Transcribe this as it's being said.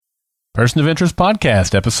Person of Interest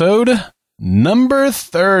Podcast, episode number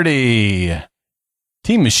 30.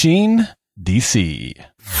 Team Machine, DC.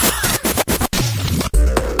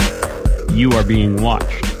 You are being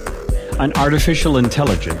watched. An artificial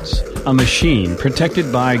intelligence, a machine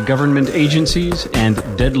protected by government agencies and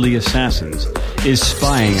deadly assassins, is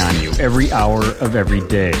spying on you every hour of every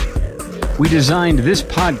day. We designed this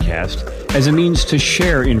podcast as a means to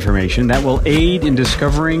share information that will aid in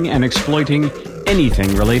discovering and exploiting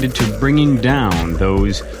anything related to bringing down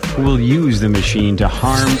those who will use the machine to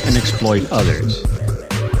harm and exploit others.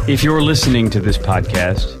 If you're listening to this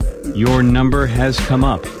podcast, your number has come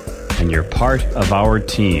up, and you're part of our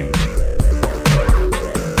team.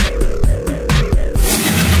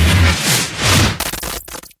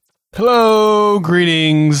 Hello,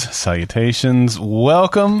 greetings, salutations,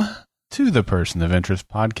 welcome to the Person of Interest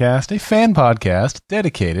Podcast, a fan podcast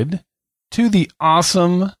dedicated to the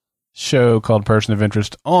awesome show called Person of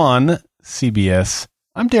Interest on CBS.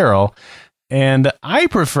 I'm Daryl, and I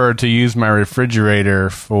prefer to use my refrigerator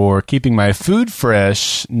for keeping my food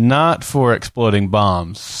fresh, not for exploding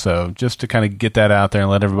bombs. So just to kind of get that out there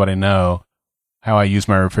and let everybody know how I use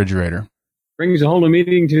my refrigerator. Brings a whole new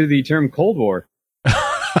meaning to the term Cold War.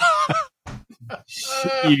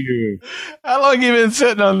 How long have you been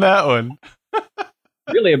sitting on that one?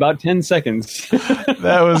 Really, about 10 seconds.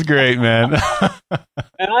 That was great, man.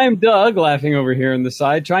 And I'm Doug, laughing over here on the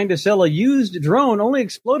side, trying to sell a used drone, only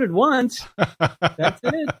exploded once. That's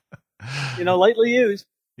it. Lightly used.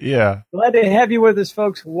 Yeah. Glad to have you with us,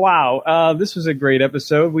 folks. Wow. This was a great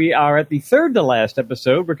episode. We are at the third to last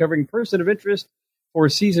episode. We're covering Person of Interest for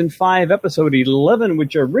Season 5, Episode 11,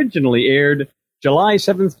 which originally aired July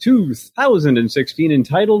 7th, 2016,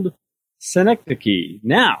 entitled Synecdoche.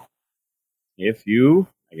 Now, if you,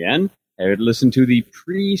 again, had listened to the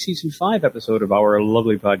pre-Season 5 episode of our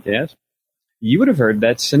lovely podcast, you would have heard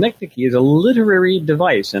that Synecdoche is a literary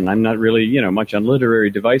device, and I'm not really, much on literary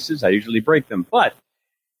devices. I usually break them, but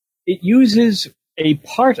it uses a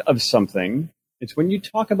part of something. It's when you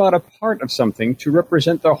talk about a part of something to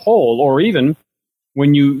represent the whole, or even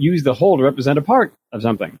when you use the whole to represent a part of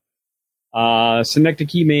something.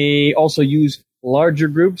 Synecdoche may also use larger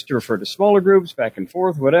groups to refer to smaller groups, back and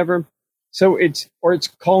forth, whatever. So it's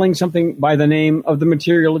calling something by the name of the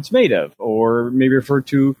material it's made of, or maybe refer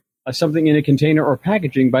to something in a container or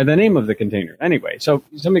packaging by the name of the container. Anyway, so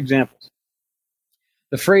some examples.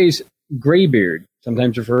 The phrase graybeard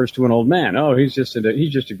sometimes refers to an old man. Oh, he's just a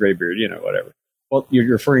graybeard, whatever. Well, you're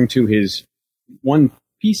referring to his one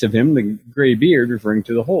piece of him, the gray beard, referring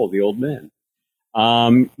to the whole, the old man.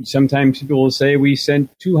 Sometimes people will say we sent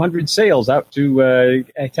 200 sails out to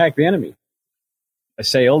attack the enemy. A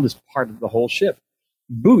sail is part of the whole ship.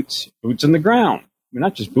 Boots in the ground. I mean,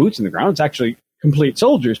 not just boots in the ground, it's actually complete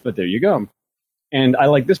soldiers, but there you go. And I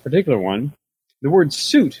like this particular one, the word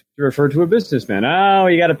suit to refer to a businessman. Oh,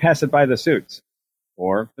 you got to pass it by the suits.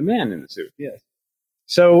 Or the man in the suit, yes.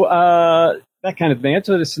 So that kind of thing. That's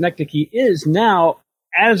what a synecdoche is. Now,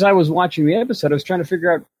 as I was watching the episode, I was trying to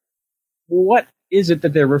figure out what is it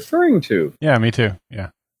that they're referring to. Yeah, me too. Yeah.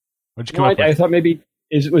 What'd you come up with? I thought maybe...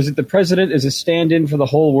 Was it the president as a stand-in for the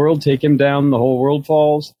whole world? Take him down, the whole world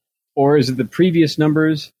falls? Or is it the previous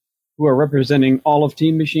numbers who are representing all of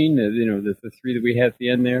Team Machine, the three that we had at the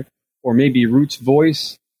end there? Or maybe Root's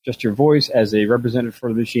voice, just your voice as a representative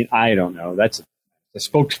for the machine? I don't know. That's a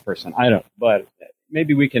spokesperson. I don't know. But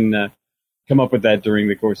maybe we can come up with that during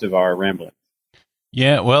the course of our rambling.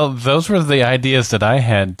 Yeah, well, those were the ideas that I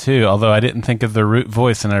had, too, although I didn't think of the Root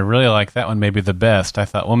voice, and I really like that one maybe the best. I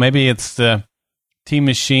thought, well, maybe it's the Team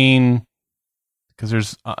Machine, because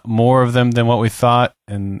there's more of them than what we thought,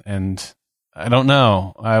 and I don't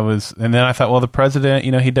know. And then I thought, well, the president,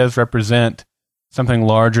 he does represent something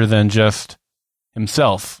larger than just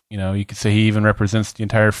himself. You could say he even represents the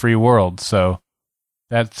entire free world. So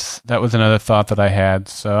that was another thought that I had.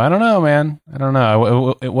 So I don't know, man. I don't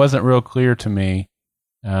know. It wasn't real clear to me.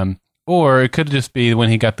 Or it could just be when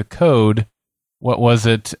he got the code. What was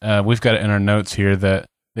it? We've got it in our notes here that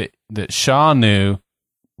Shaw knew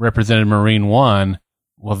represented Marine One.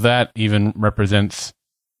 Well, that even represents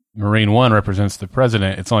Marine One represents the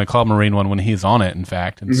president. It's only called Marine One when he's on it, in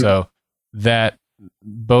fact. And so that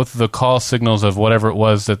both the call signals of whatever it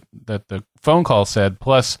was that the phone call said,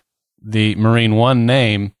 plus the Marine One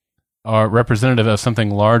name, are representative of something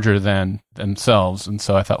larger than themselves. And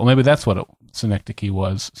so I thought, well, maybe that's what Synecdoche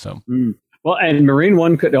was. So, well, and Marine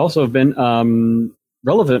One could also have been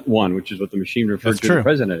Relevant One, which is what the machine referred to the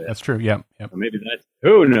president as. That's true. Yeah. Yep. So maybe that's,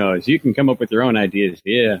 who knows? You can come up with your own ideas.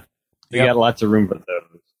 Yeah. We got lots of room for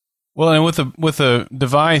those. Well, and with a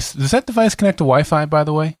device, does that device connect to Wi-Fi, by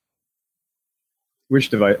the way? Which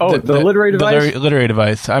device? Oh, the literary device? The literary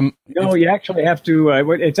device. No, you actually have to.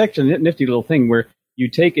 It's actually a nifty little thing where you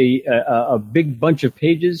take a big bunch of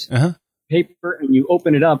pages, paper, and you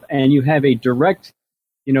open it up, and you have a direct,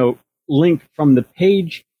 link from the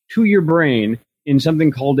page to your brain in something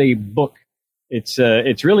called a book. It's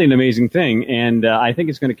really an amazing thing, and I think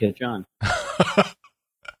it's going to catch on.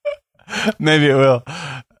 Maybe it will.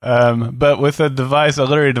 But with a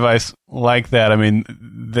literary device like that, I mean,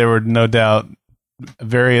 there were no doubt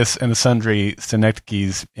various and sundry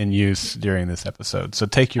synecdoches in use during this episode. So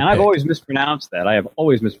take your pick. I've always mispronounced that. I have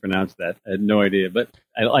always mispronounced that. I had no idea, but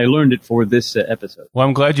I learned it for this episode. Well,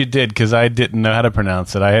 I'm glad you did, because I didn't know how to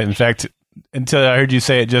pronounce it. In fact, until I heard you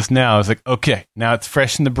say it just now, I was like, okay, now it's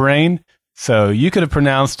fresh in the brain. So you could have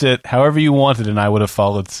pronounced it however you wanted, and I would have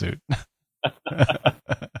followed suit.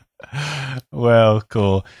 Well,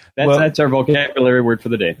 cool. That's our vocabulary word for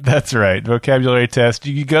the day. That's right. Vocabulary test.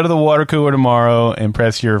 You can go to the water cooler tomorrow,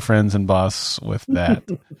 impress your friends and boss with that.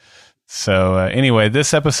 So anyway,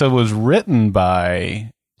 this episode was written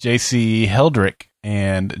by J.C. Heldrick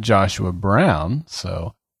and Joshua Brown.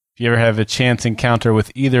 So if you ever have a chance encounter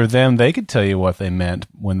with either of them, they could tell you what they meant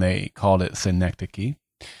when they called it synecdoche.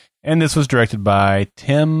 And this was directed by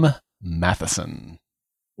Tim Matheson.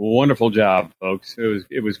 Wonderful job, folks.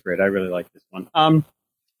 It was great. I really liked this one.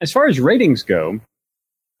 As far as ratings go,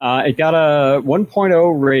 it got a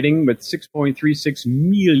 1.0 rating with 6.36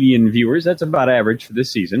 million viewers. That's about average for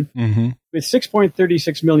this season. Mm-hmm. With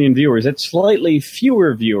 6.36 million viewers, that's slightly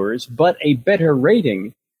fewer viewers, but a better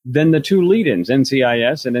rating than the two lead-ins,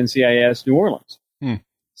 NCIS and NCIS New Orleans.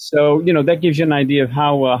 So, that gives you an idea of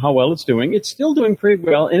how well it's doing. It's still doing pretty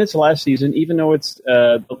well in its last season, even though it's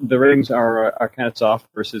the ratings are kind of soft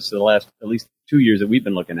versus the last at least 2 years that we've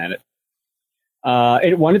been looking at it.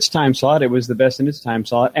 It won its time slot. It was the best in its time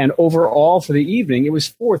slot. And overall for the evening, it was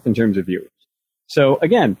fourth in terms of viewers. So,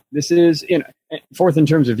 again, this is fourth in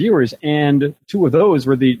terms of viewers, and two of those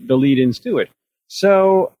were the lead-ins to it.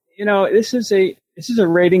 So, this is a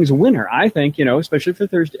ratings winner, I think, especially for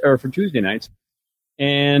Thursday or for Tuesday nights.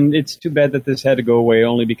 And it's too bad that this had to go away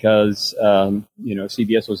only because,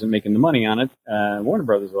 CBS wasn't making the money on it. Warner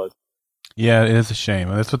Brothers was. Yeah, it is a shame.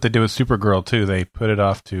 That's what they did with Supergirl, too. They put it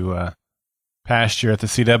off to pasture at the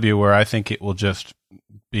CW, where I think it will just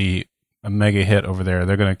be a mega hit over there.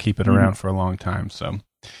 They're going to keep it around for a long time. So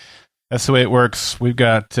that's the way it works. We've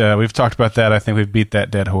talked about that. I think we've beat that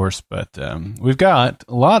dead horse, but we've got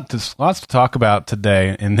lots to talk about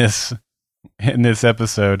today in this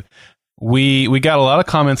episode. We got a lot of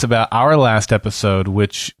comments about our last episode,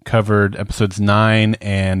 which covered episodes 9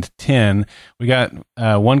 and 10. We got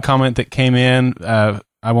one comment that came in.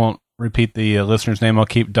 I won't repeat the listener's name. I'll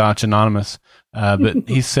keep Dotch anonymous. But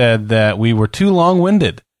he said that we were too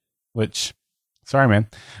long-winded, which, sorry, man.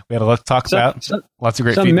 We had a lot to talk about. Lots of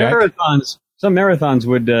great feedback. Some marathons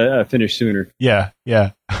would finish sooner. Yeah.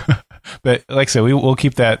 But like I said, we'll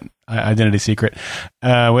keep that identity secret. We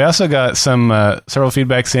also got some several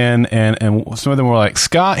feedbacks in, and some of them were like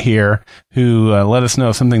Scott here, who let us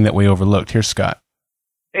know something that we overlooked. Here's Scott.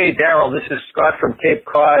 Hey, Daryl, this is Scott from Cape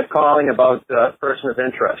Cod calling about Person of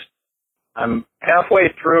Interest. I'm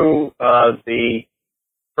halfway through the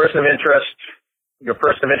Person of Interest, your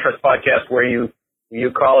Person of Interest podcast, where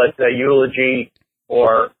you call it Eulogy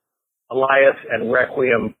for Elias and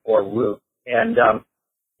Requiem for Ruth. And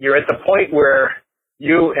you're at the point where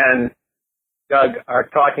you and Doug are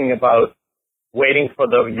talking about waiting for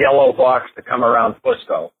the yellow box to come around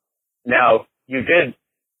Fusco. Now, you did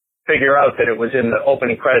figure out that it was in the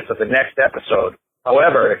opening credits of the next episode.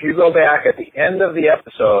 However, if you go back at the end of the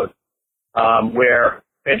episode, where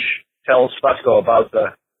Finch tells Fusco about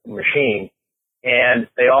the machine, and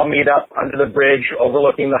they all meet up under the bridge,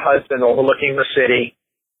 overlooking the Hudson, overlooking the city,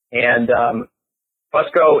 and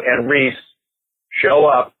Fusco and Reese show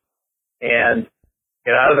up and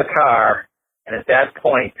get out of the car, and at that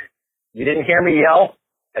point, you didn't hear me yell?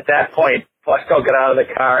 At that point, Fusco got out of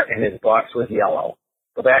the car and his box was yellow.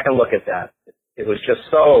 Go back and look at that. It was just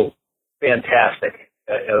so fantastic.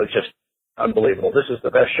 It was just unbelievable. This is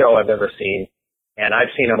the best show I've ever seen, and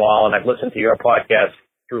I've seen them all, and I've listened to your podcast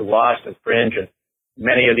through Lost and Fringe and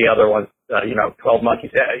many of the other ones, 12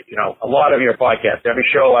 Monkeys, a lot of your podcasts. Every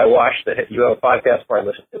show I watch that you have a podcast for, I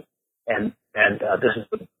listen to. And this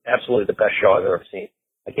is absolutely the best show I've ever seen.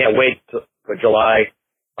 I can't wait for July,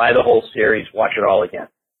 buy the whole series, watch it all again.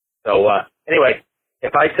 So, anyway,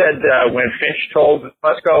 if I said when Finch told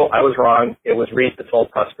Fusco, I was wrong. It was Reese that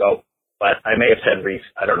told Fusco, but I may have said Reese.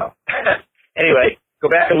 I don't know. Anyway, go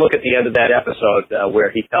back and look at the end of that episode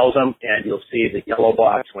where he tells him, and you'll see the yellow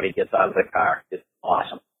box when he gets out of the car. It's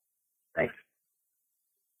awesome. Thanks.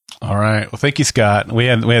 All right. Well, thank you, Scott. We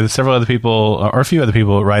had several other people, or a few other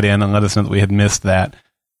people, write in and let us know that we had missed that.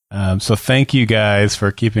 So thank you guys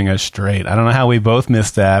for keeping us straight. I don't know how we both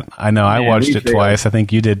missed that. I know I watched it twice. I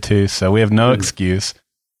think you did too. So we have no excuse.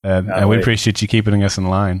 And we appreciate you keeping us in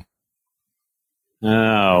line.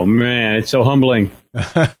 Oh man, it's so humbling.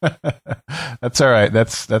 That's all right.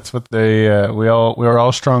 That's what we're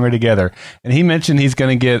all stronger together. And he mentioned he's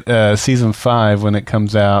going to get season 5 when it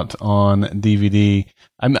comes out on DVD.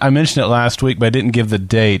 I mentioned it last week, but I didn't give the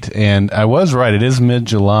date, and I was right. It is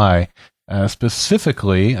mid-July.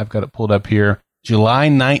 Specifically, I've got it pulled up here. July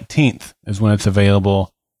 19th is when it's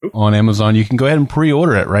available on Amazon. You can go ahead and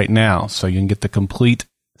pre-order it right now, so you can get the complete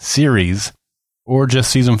series, or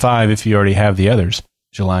just season 5 if you already have the others,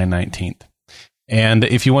 July 19th. And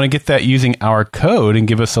if you want to get that using our code and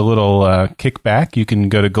give us a little kickback, you can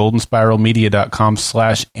go to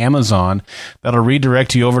goldenspiralmedia.com/Amazon. That'll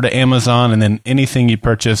redirect you over to Amazon, and then anything you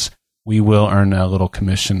purchase, we will earn a little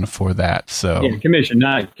commission for that. So commission,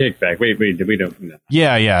 not kickback. Wait, we don't. No.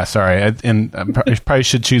 Yeah. Sorry, I probably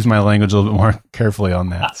should choose my language a little bit more carefully on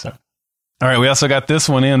that. So, all right, we also got this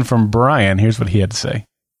one in from Brian. Here's what he had to say.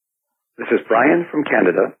 This is Brian from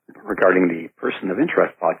Canada regarding the Person of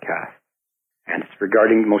Interest podcast. And it's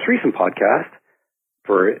regarding the most recent podcast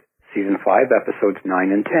for Season 5, Episodes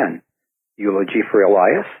 9 and 10, Eulogy for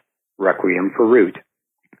Elias, Requiem for Root.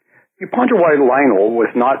 You ponder why Lionel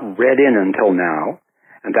was not read in until now,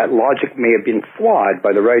 and that logic may have been flawed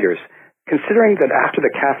by the writers, considering that after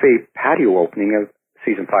the cafe patio opening of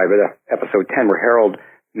Season 5, Episode 10, where Harold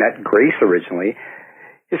met Grace originally,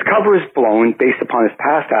 his cover is blown based upon his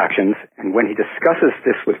past actions, and when he discusses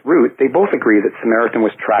this with Root, they both agree that Samaritan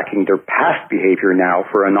was tracking their past behavior now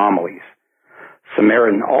for anomalies.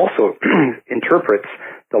 Samaritan also interprets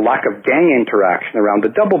the lack of gang interaction around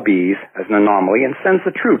the Double Bs as an anomaly and sends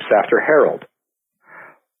the troops after Harold.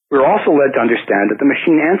 We're also led to understand that the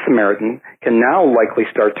machine and Samaritan can now likely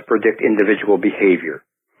start to predict individual behavior.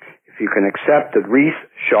 If you can accept that Reese,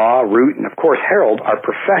 Shaw, Root, and of course Harold are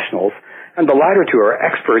professionals, and the latter two are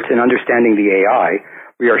experts in understanding the AI,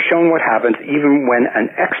 we are shown what happens even when an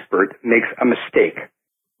expert makes a mistake.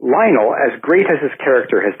 Lionel, as great as his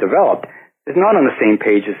character has developed, is not on the same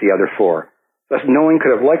page as the other four, thus knowing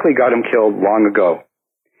could have likely got him killed long ago.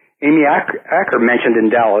 Amy Acker mentioned in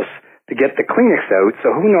Dallas to get the Kleenex out,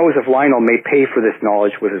 so who knows if Lionel may pay for this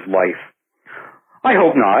knowledge with his life. I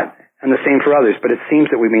hope not, and the same for others, but it seems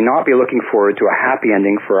that we may not be looking forward to a happy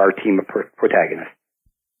ending for our team of protagonists.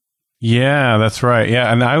 Yeah, that's right.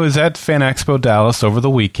 Yeah, and I was at Fan Expo Dallas over the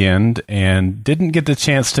weekend and didn't get the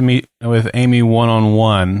chance to meet with Amy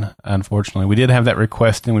one-on-one, unfortunately. We did have that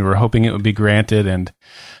request, and we were hoping it would be granted, and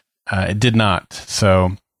it did not.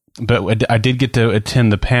 So, but I did get to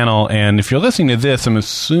attend the panel, and if you're listening to this, I'm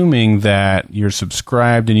assuming that you're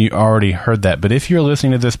subscribed and you already heard that. But if you're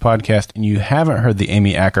listening to this podcast and you haven't heard the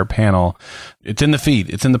Amy Acker panel, it's in the feed.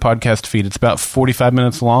 It's in the podcast feed. It's about 45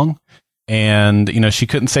 minutes long. And, she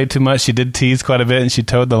couldn't say too much. She did tease quite a bit, and she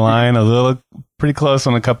towed the line pretty close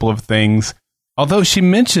on a couple of things. Although she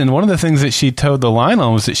mentioned one of the things that she towed the line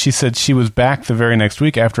on was that she said she was back the very next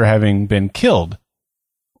week after having been killed.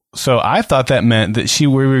 So I thought that meant that we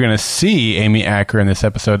were going to see Amy Acker in this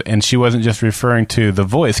episode, and she wasn't just referring to the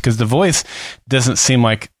voice, because the voice doesn't seem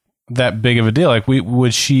like that big of a deal. Like,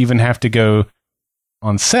 would she even have to go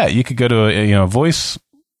on set? You could go to a voice,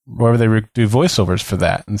 wherever they do voiceovers for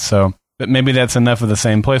that. And so, but maybe that's enough of the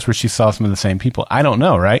same place where she saw some of the same people. I don't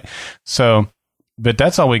know, right? So, but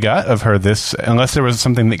that's all we got of her this, unless there was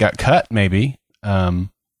something that got cut, maybe.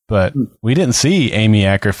 But we didn't see Amy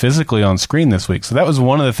Acker physically on screen this week. So that was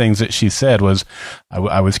one of the things that she said was,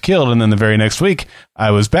 I was killed, and then the very next week,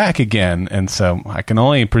 I was back again. And so I can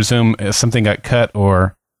only presume something got cut,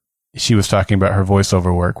 or she was talking about her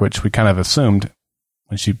voiceover work, which we kind of assumed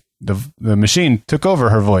when the machine took over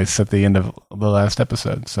her voice at the end of the last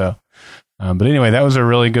episode. So, but anyway, that was a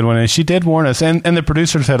really good one. And she did warn us, and the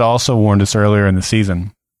producers had also warned us earlier in the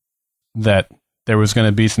season that there was going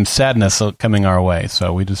to be some sadness coming our way.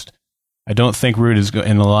 So I don't think Root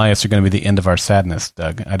and Elias are going to be the end of our sadness,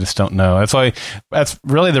 Doug. I just don't know. That's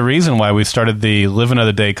really the reason why we started the Live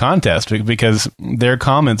Another Day contest, because their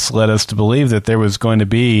comments led us to believe that there was going to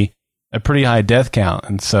be a pretty high death count.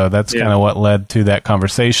 And so that's kind of what led to that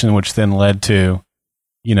conversation, which then led to,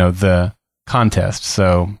 the contest.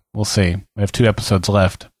 So we'll see. We have 2 episodes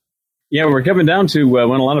left. Yeah, we're coming down to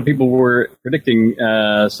when a lot of people were predicting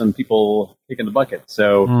some people kicking the bucket.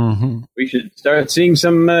 So we should start seeing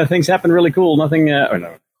some things happen really cool. Nothing,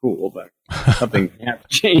 cool, but something have to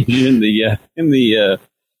change in the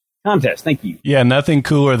contest. Thank you. Yeah, nothing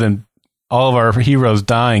cooler than all of our heroes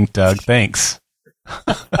dying, Doug. Thanks.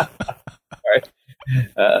 All right.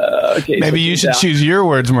 Okay. Maybe you should choose your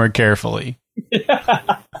words more carefully.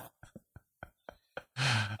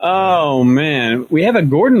 Oh man, we have a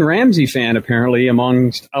Gordon Ramsay fan apparently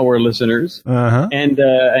amongst our listeners,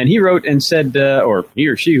 and he wrote and said, or he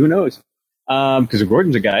or she, who knows, because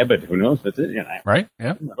Gordon's a guy, but who knows? That's it, right?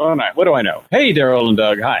 Yeah. What do I know? Hey, Daryl and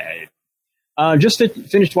Doug. Hi. Just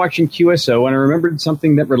finished watching QSO, and I remembered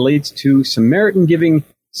something that relates to Samaritan giving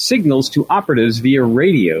signals to operatives via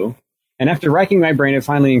radio. And after racking my brain, I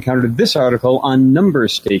finally encountered this article on number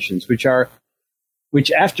stations, which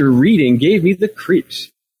after reading gave me the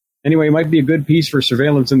creeps. Anyway, it might be a good piece for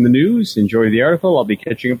surveillance in the news. Enjoy the article. I'll be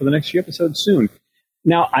catching up with the next few episodes soon.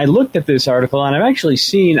 Now, I looked at this article, and I've actually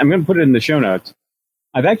seen, I'm going to put it in the show notes,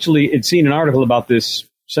 I've actually seen an article about this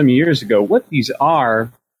some years ago. What these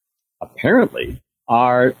are, apparently,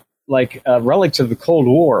 are like relics of the Cold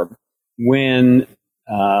War when,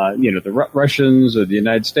 the Russians or the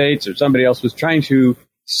United States or somebody else was trying to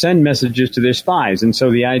send messages to their spies. And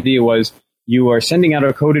so the idea was, you are sending out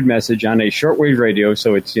a coded message on a shortwave radio,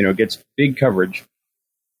 so it's gets big coverage,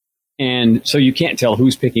 and so you can't tell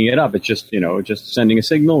who's picking it up. It's just just sending a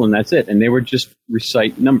signal, and that's it. And they would just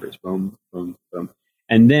recite numbers, boom, boom, boom,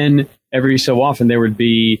 and then every so often there would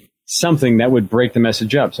be something that would break the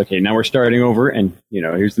message up. So, okay, now we're starting over, and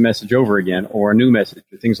here's the message over again, or a new message,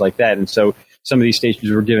 or things like that. And so some of these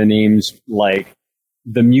stations were given names like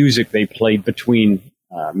the music they played between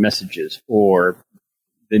messages, or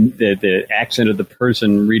the accent of the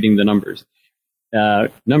person reading the numbers.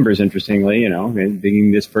 Numbers, interestingly,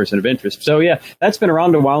 being this person of interest. So, yeah, that's been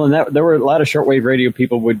around a while, and there were a lot of shortwave radio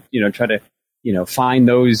people would, try to, find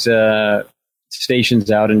those stations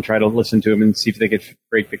out and try to listen to them and see if they could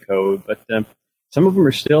break the code. But some of them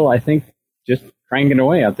are still, I think, just cranking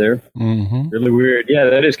away out there. Mm-hmm. Really weird. Yeah,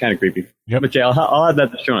 that is kind of creepy. Yep. But, yeah, I'll add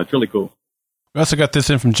that to the show. It's really cool. We also got this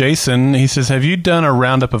in from Jason. He says, have you done a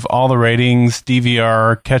roundup of all the ratings,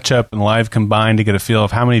 DVR, catch-up, and live combined to get a feel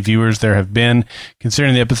of how many viewers there have been,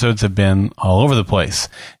 considering the episodes have been all over the place?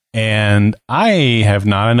 And I have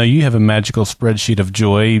not. I know you have a magical spreadsheet of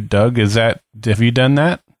joy. Doug, have you done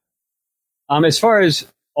that? As far as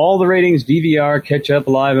all the ratings, DVR, catch-up,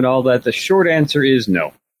 live, and all that, the short answer is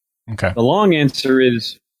no. Okay. The long answer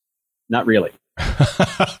is not really.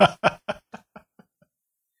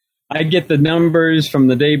 I get the numbers from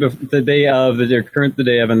the day of, the day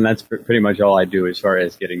of, and that's pretty much all I do as far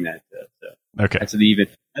as getting that. Okay, that's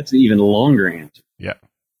the even longer answer. Yeah.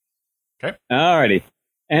 Okay. Alrighty,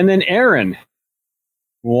 and then Aaron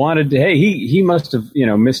wanted to. Hey, he must have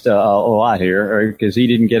missed a lot here, because he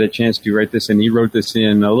didn't get a chance to write this, and he wrote this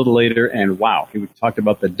in a little later. And wow, he talked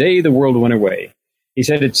about the day the world went away. He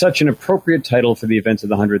said it's such an appropriate title for the events of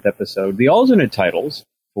the 100th episode. The alternate titles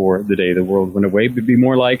for the day the world went away would be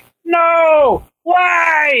more like, no,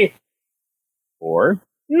 why? Or,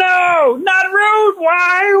 no, not rude,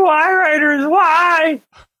 why, writers, why?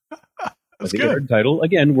 That's the good. Title,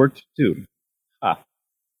 again, worked too.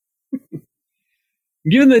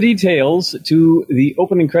 Given the details to the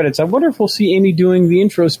opening credits, I wonder if we'll see Amy doing the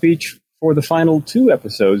intro speech for the final 2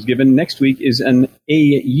 episodes, given next week is an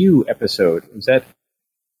AU episode.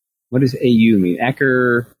 What does AU mean?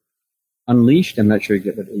 Acker Unleashed? I'm not sure you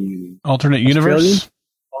get what AU means. Alternate universe?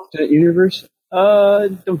 Alternate universe?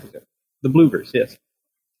 Don't think so. The Blueverse, yes.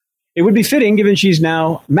 It would be fitting, given she's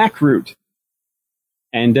now Mac Root,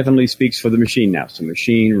 and definitely speaks for the machine now. So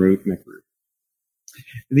Machine, Root, Mac Root.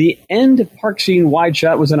 The end park scene wide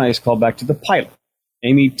shot was a nice callback to the pilot.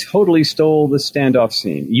 Amy totally stole the standoff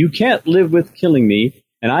scene. You can't live with killing me,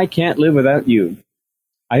 and I can't live without you.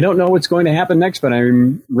 I don't know what's going to happen next, but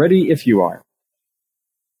I'm ready if you are.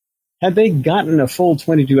 Had they gotten a full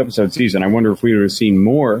 22-episode season, I wonder if we would have seen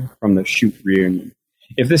more from the shoot reunion.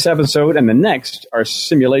 If this episode and the next are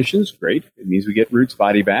simulations, great. It means we get Root's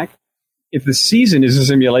body back. If the season is a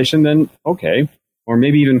simulation, then okay. Or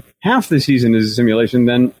maybe even half the season is a simulation,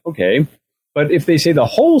 then okay. But if they say the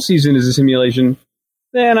whole season is a simulation,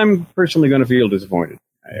 then I'm personally going to feel disappointed.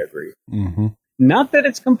 I agree. Mm-hmm. Not that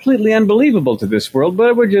it's completely unbelievable to this world, but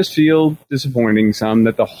it would just feel disappointing some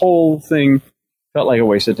that the whole thing felt like a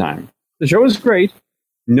waste of time. The show is great.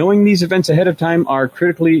 Knowing these events ahead of time are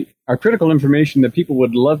critical information that people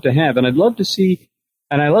would love to have, and I'd love to see,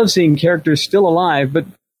 and I love seeing characters still alive, but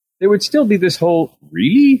there would still be this whole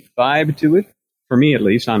really vibe to it, for me at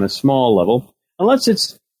least, on a small level, unless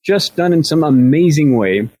it's just done in some amazing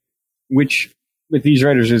way, which with these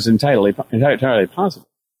writers is entirely possible.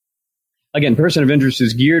 Again, Person of Interest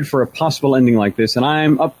is geared for a possible ending like this, and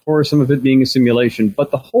I'm up for some of it being a simulation,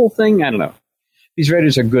 but the whole thing, I don't know. These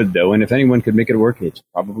writers are good, though, and if anyone could make it work, it's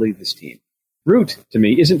probably this team. Root, to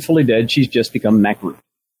me, isn't fully dead. She's just become Mac Root.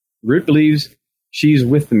 Root believes she's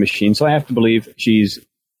with the machine, so I have to believe she's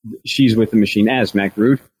with the machine as Mac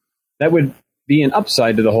Root. That would be an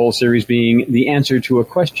upside to the whole series being the answer to a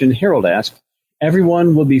question Harold asked.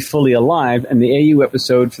 Everyone will be fully alive, and the AU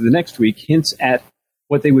episode for the next week hints at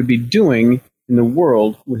what they would be doing in the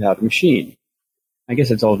world without a machine. I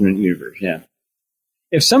guess it's alternate universe, yeah.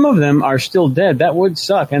 If some of them are still dead, that would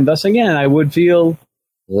suck, and thus again, I would feel,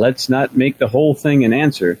 let's not make the whole thing an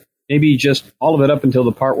answer. Maybe just all of it up until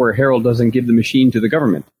the part where Harold doesn't give the machine to the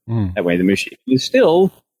government. That way the machine is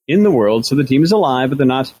still in the world, so the team is alive, but they're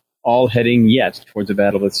not all heading yet towards a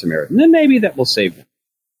battle with Samaritan. Then maybe that will save them.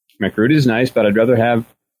 Mac Root is nice, but I'd rather have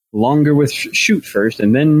longer with Shoot first,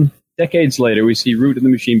 and then decades later we see Root and the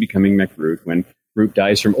machine becoming Mac Root when Root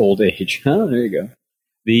dies from old age. Oh, there you go.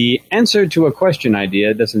 The answer to a question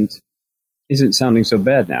idea isn't sounding so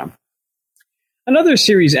bad now. Another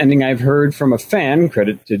series ending I've heard from a fan,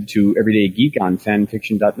 credited to Everyday Geek on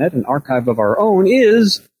fanfiction.net, an archive of our own,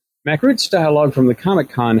 is Mac Root's dialogue from the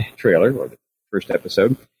Comic-Con trailer, or the first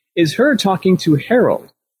episode, is her talking to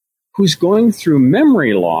Harold, who's going through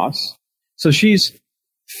memory loss, so she's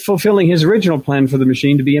fulfilling his original plan for the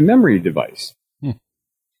machine to be a memory device.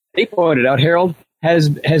 They pointed out Harold has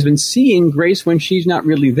been seeing Grace when she's not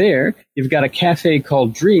really there. You've got a cafe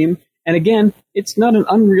called Dream, and again, it's not an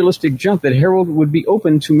unrealistic jump that Harold would be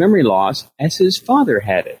open to memory loss as his father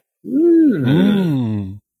had it.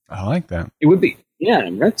 I like that. It would be, yeah,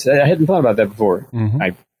 right? I hadn't thought about that before.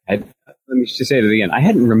 Let me just say it again. I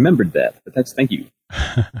hadn't remembered that, but thank you.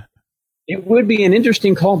 It would be an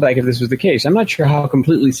interesting callback if this was the case. I'm not sure how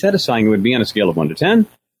completely satisfying it would be on a scale of 1 to 10,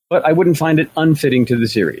 but I wouldn't find it unfitting to the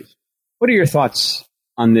series. What are your thoughts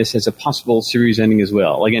on this as a possible series ending as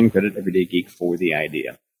well? Again, credit Everyday Geek for the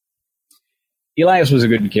idea. Elias was a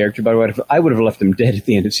good character, but I would have left him dead at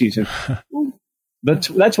the end of season. But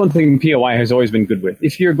that's one thing POI has always been good with.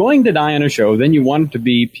 If you're going to die on a show, then you want it to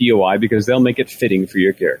be POI because they'll make it fitting for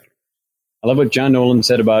your character. I love what John Nolan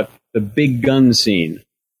said about the big gun scene.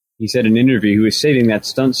 He said in an interview he was saving that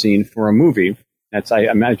stunt scene for a movie. I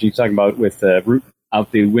imagine he's talking about with Root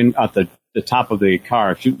out the top of the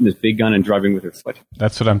car, shooting this big gun and driving with her foot.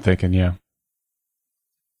 That's what I'm thinking, yeah.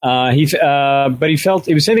 But he felt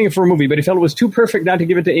he was saving it for a movie, but he felt it was too perfect not to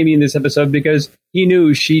give it to Amy in this episode because he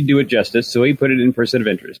knew she'd do it justice, so he put it in Person of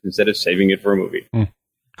Interest instead of saving it for a movie.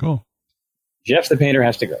 Cool. Jeff the painter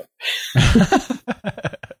has to go.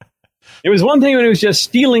 It was one thing when he was just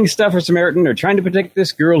stealing stuff for Samaritan or trying to protect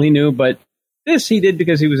this girl he knew, but this he did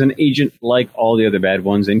because he was an agent like all the other bad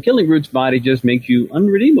ones, and killing Root's body just makes you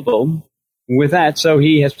unredeemable with that, so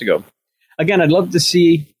he has to go. Again, I'd love to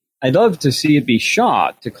see it be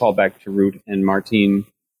Shaw to call back to Root and Martine,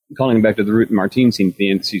 calling him back to the Root and Martine scene at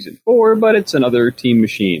the end of season 4, but it's another Team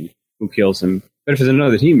Machine who kills him. But if it's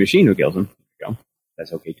another Team Machine who kills him, there you go.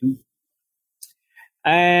 That's okay too.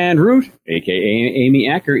 And Root, a.k.a. Amy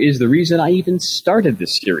Acker, is the reason I even started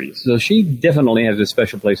this series. So she definitely has a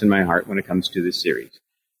special place in my heart when it comes to this series.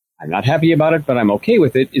 I'm not happy about it, but I'm okay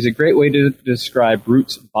with it, is a great way to describe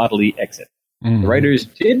Root's bodily exit. The writers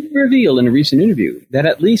did reveal in a recent interview that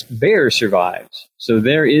at least Bear survives. So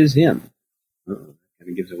there is him. Kind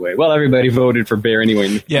of gives away. Well, everybody voted for Bear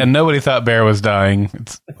anyway. Yeah, nobody thought Bear was dying.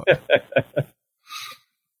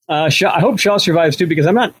 I hope Shaw survives too, because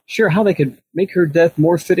I'm not sure how they could make her death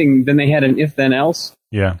more fitting than they had in If Then Else.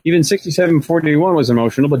 Yeah. Even 6741 was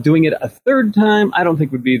emotional, but doing it a third time, I don't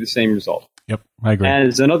think would be the same result. Yep, I agree.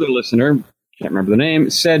 As another listener, can't remember the name,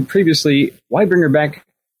 said previously, why bring her back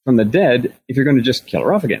from the dead if you're going to just kill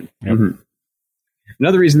her off again? Yep.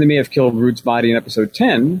 Another reason they may have killed Root's body in episode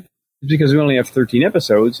 10 is because we only have 13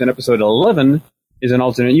 episodes, and episode 11 is an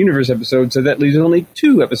alternate universe episode, so that leaves only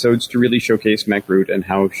 2 episodes to really showcase Mac Root and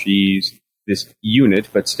how she's this unit,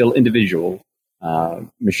 but still individual,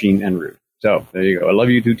 Machine and Root. So, there you go. I love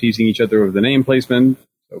you two teasing each other over the name placement.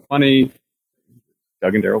 So funny.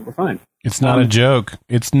 Doug and Daryl were fine. It's not a joke.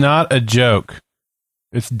 It's not a joke.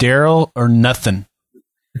 It's Daryl or nothing.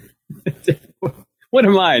 What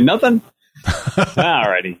am I? Nothing?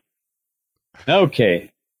 Alrighty.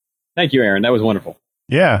 Okay. Thank you, Aaron. That was wonderful.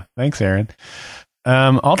 Yeah. Thanks, Aaron.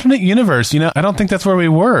 Alternate universe. I don't think that's where we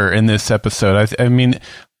were in this episode. I mean,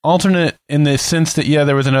 alternate in the sense that, yeah,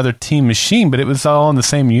 there was another Team Machine, but it was all in the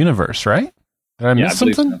same universe, right? Did I miss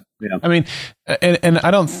something? So. Yeah. I mean, and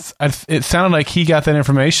it sounded like he got that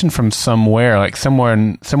information from somewhere, like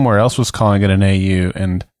somewhere else was calling it an AU,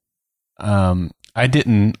 and I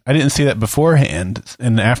didn't see that beforehand,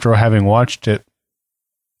 and after having watched it,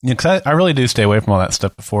 because I really do stay away from all that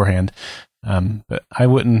stuff beforehand. But I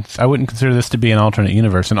wouldn't consider this to be an alternate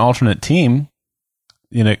universe, an alternate team.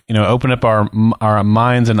 open up our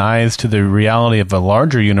minds and eyes to the reality of a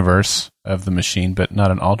larger universe of the machine, but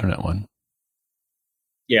not an alternate one.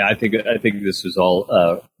 Yeah, I think this was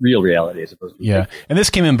all real reality as opposed to fake. And this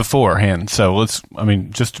came in beforehand, so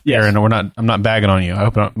Aaron, I'm not bagging on you. I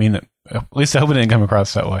hope I don't mean that. At least I hope it didn't come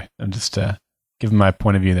across that way. I'm just giving my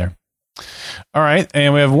point of view there. All right,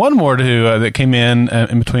 and we have one more that came in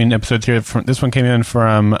between episodes here. This one came in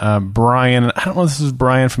from Brian. I don't know if this is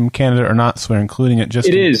Brian from Canada or not, so we're including it.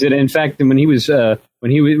 It is. In fact, when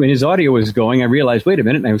his audio was going, I realized, wait a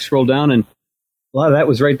minute, and I scrolled down, and a lot of that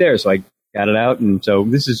was right there. So I got it out, and so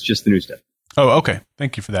this is just the new stuff. Oh, okay.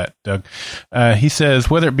 Thank you for that, Doug. He says,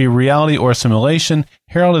 whether it be reality or simulation,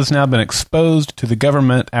 Harold has now been exposed to the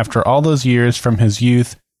government after all those years from his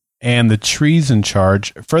youth and the treason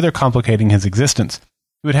charge, further complicating his existence.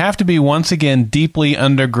 He would have to be once again deeply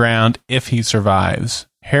underground if he survives.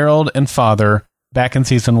 Harold and Father, back in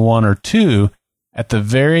season 1 or 2, at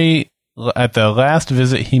the last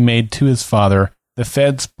visit he made to his father, the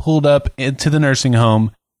feds pulled up into the nursing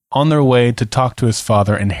home on their way to talk to his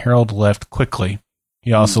father, and Harold left quickly.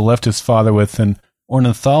 He also left his father with an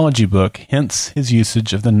ornithology book, hence his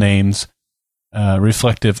usage of the names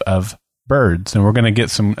reflective of birds. And we're going to get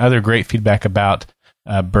some other great feedback about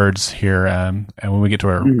birds here and when we get to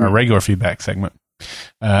our regular feedback segment.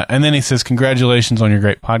 And then he says, congratulations on your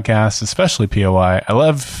great podcast, especially POI.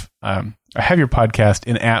 I have your podcast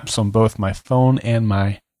in apps on both my phone and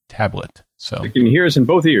my tablet. So you can hear us in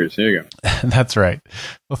both ears. There you go. That's right.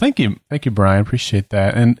 Well, thank you, Brian. Appreciate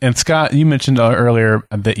that. And Scott, you mentioned earlier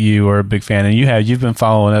that you are a big fan, and you've been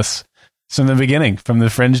following us from the beginning, from the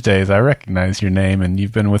Fringe days. I recognize your name, and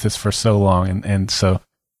you've been with us for so long. And so,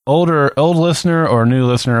 old listener or new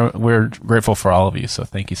listener, we're grateful for all of you. So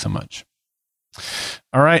thank you so much.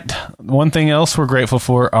 All right. One thing else we're grateful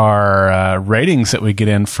for are ratings that we get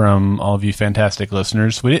in from all of you fantastic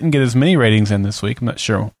listeners. We didn't get as many ratings in this week. I'm not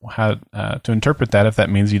sure how to interpret that, if that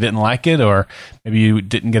means you didn't like it or maybe you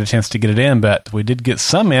didn't get a chance to get it in, but we did get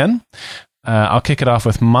some in. I'll kick it off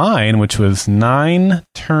with mine, which was 9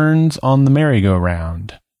 turns on the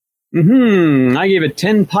merry-go-round. I gave it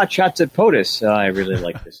 10 pot shots at POTUS. I really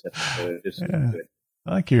like this episode. This is good.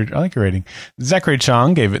 I like your rating. Zachary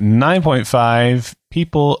Chong gave it 9.5.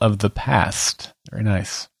 People of the Past. Very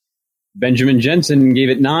nice. Benjamin Jensen gave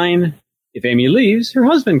it 9. If Amy leaves, her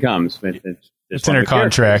husband comes. It's in her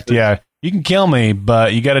contract. Yeah, you can kill me,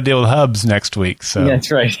 but you got to deal with Hubs next week. So that's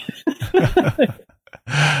right.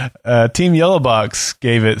 Team Yellow Box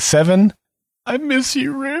gave it 7. I miss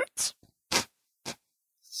you, Roots.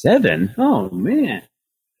 7? Oh man.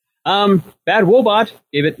 Bad Wobot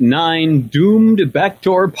gave it 9 doomed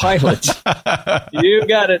backdoor pilots. You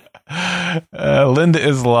got it. Linda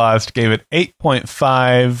is Lost gave it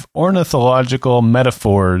 8.5 ornithological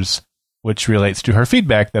metaphors, which relates to her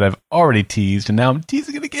feedback that I've already teased, and now I'm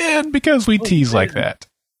teasing it again because we tease like that.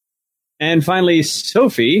 And finally,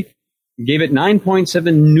 Sophie gave it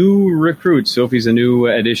 9.7 new recruits. Sophie's a new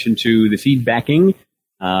addition to the feedbacking.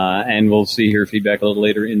 And we'll see her feedback a little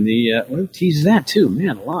later in the... we'll tease that too.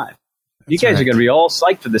 Man, alive. You guys are going to be all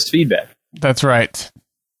psyched for this feedback. That's right.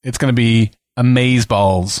 It's going to be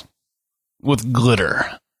amazeballs with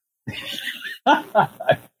glitter. Got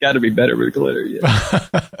to be better with glitter,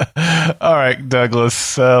 yeah. All right,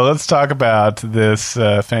 Douglas. Let's talk about this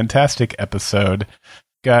fantastic episode.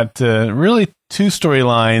 Got really 2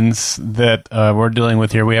 storylines that we're dealing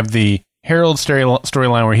with here. We have the Harold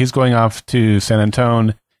storyline where he's going off to San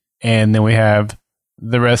Antonio, and then we have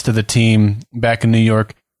the rest of the team back in New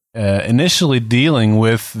York, initially dealing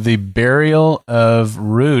with the burial of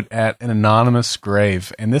Root at an anonymous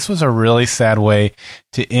grave. And this was a really sad way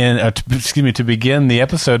to to begin the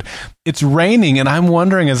episode. It's raining, and I'm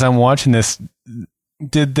wondering as I'm watching this,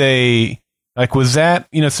 did they, was that,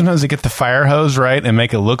 sometimes they get the fire hose, right, and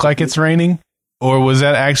make it look like it's raining? Or was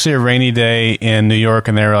that actually a rainy day in New York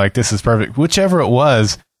and they were like, this is perfect? Whichever it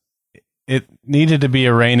was, it needed to be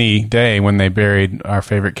a rainy day when they buried our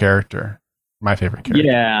favorite character. My favorite character.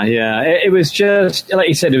 Yeah. It was just, like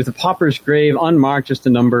you said, it was a pauper's grave, unmarked, just a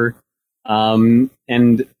number. And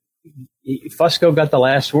Fusco got the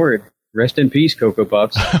last word. Rest in peace, Cocoa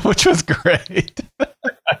Puffs. Which was great.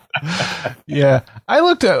 Yeah. I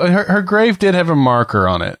looked at her grave did have a marker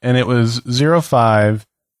on it, and it was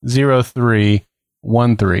 050313.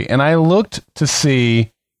 And I looked to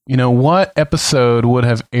see, what episode would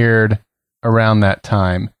have aired around that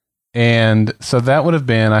time. And so that would have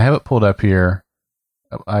been, I have it pulled up here.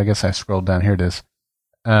 I guess I scrolled down. Here it is.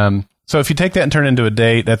 So So if you take that and turn it into a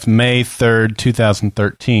date, that's May 3rd,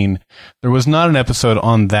 2013. There was not an episode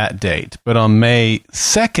on that date, but on May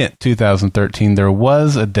 2nd, 2013, there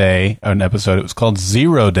was an episode. It was called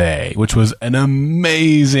Zero Day, which was an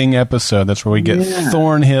amazing episode. That's where we get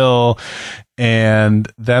Thornhill,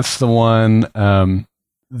 and that's the one.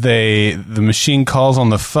 The machine calls on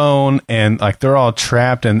the phone, and like they're all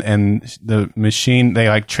trapped, and the machine, they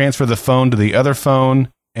like transfer the phone to the other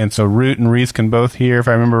phone. And so Root and Reese can both hear, if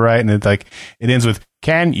I remember right. And it's like, it ends with,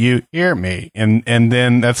 "Can you hear me?" And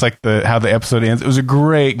then that's like how the episode ends. It was a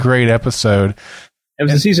great, great episode. It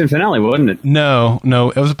was the season finale, wasn't it? No,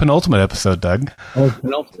 it was a penultimate episode, Doug. Oh,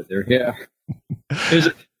 penultimate there, yeah.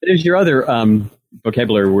 There's your other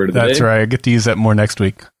vocabulary word of the day. That's right. I get to use that more next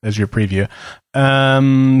week as your preview. I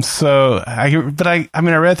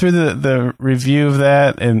read through the review of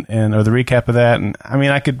that or the recap of that, and I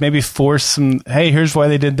mean, I could maybe force some, hey, here's why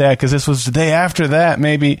they did that, because this was the day after that,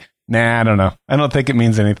 maybe. Nah, I don't know. I don't think it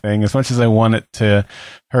means anything. As much as I want it to,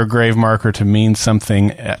 her grave marker to mean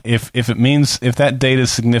something, if that date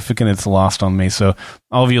is significant, it's lost on me. So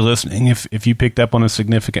all of you listening, if you picked up on a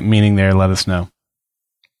significant meaning there, let us know.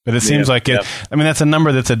 But it seems like it. I mean, that's a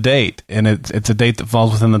number that's a date, and it's a date that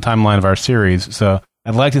falls within the timeline of our series. So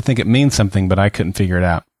I'd like to think it means something, but I couldn't figure it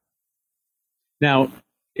out. Now,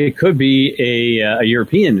 it could be a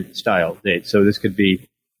European style date. So this could be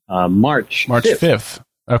March 5th.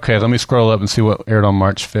 Okay, let me scroll up and see what aired on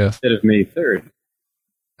March 5th. Instead of May 3rd.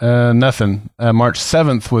 Nothing. March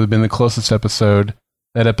 7th would have been the closest episode.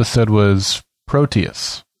 That episode was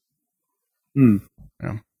Proteus. Yeah.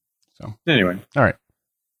 So anyway, all right.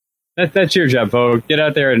 That's your job, folks. Get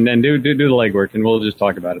out there and do the legwork, and we'll just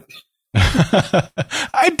talk about it.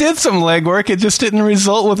 I did some legwork. It just didn't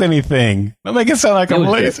result with anything. Don't make it sound like I'm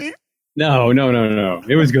lazy. Good. No.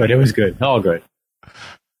 It was good. All good.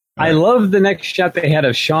 I love the next shot they had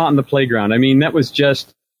of Shaw on the playground. I mean, that was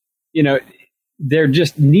just, they're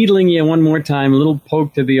just needling you one more time, a little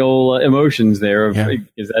poke to the old emotions there,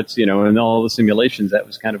 because that's, in all the simulations, that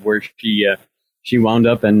was kind of where she wound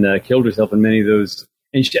up and killed herself in many of those.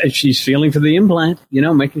 And she's feeling for the implant,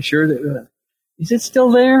 making sure that, is it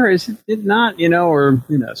still there? Is it not,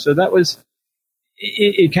 so that was,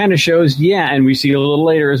 it kind of shows, and we see a little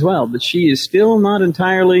later as well, but she is still not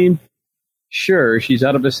entirely sure she's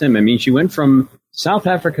out of the sim. I mean, she went from South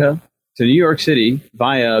Africa to New York City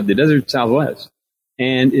via the desert Southwest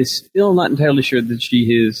and is still not entirely sure that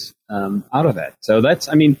she is out of that. So that's,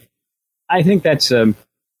 I think that's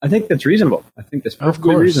reasonable. I think that's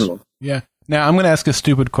perfectly reasonable. Yeah. Now, I'm going to ask a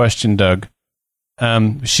stupid question, Doug.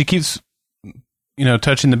 She keeps,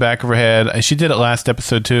 touching the back of her head. She did it last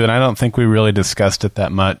episode, too, and I don't think we really discussed it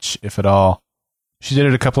that much, if at all. She did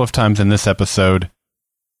it a couple of times in this episode.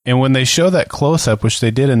 And when they show that close-up, which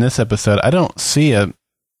they did in this episode, I don't see a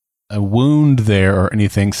wound there or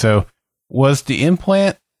anything. So was the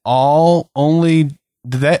implant did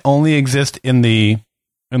that only exist in the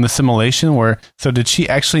simulation so did she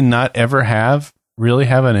actually not ever really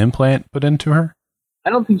have an implant put into her? I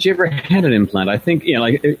don't think she ever had an implant. I think,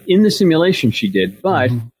 like in the simulation she did,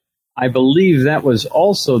 but I believe that was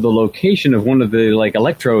also the location of one of the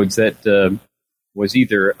electrodes that was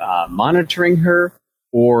either monitoring her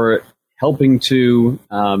or helping to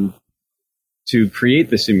create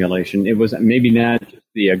the simulation. It was maybe not just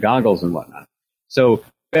the goggles and whatnot. So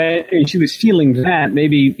and she was feeling that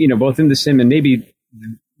maybe, both in the sim and maybe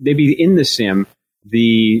in the sim,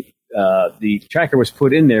 the tracker was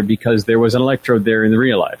put in there because there was an electrode there in the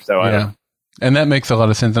real life. So and that makes a lot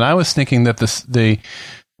of sense. And I was thinking that the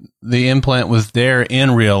implant was there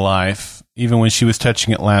in real life, even when she was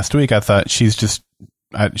touching it last week. I thought she's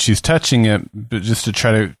touching it, but just to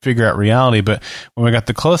try to figure out reality. But when we got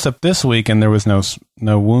the close up this week and there was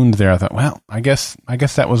no wound there, I thought, well, I guess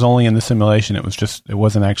that was only in the simulation. It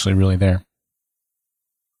wasn't actually really there.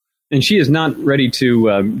 And she is not ready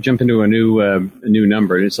to jump into a new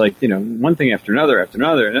number. It's like, one thing after another.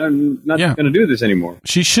 I'm not going to do this anymore.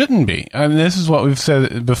 She shouldn't be. I mean, this is what we've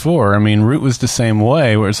said before. I mean, Root was the same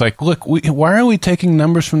way, where it's like, look, why are we taking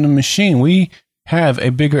numbers from the machine? We have a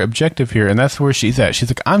bigger objective here, and that's where she's at. She's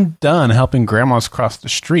like, I'm done helping grandmas cross the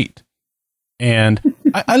street. And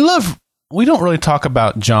I love, we don't really talk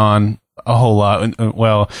about John a whole lot.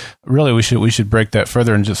 Well, really, we should break that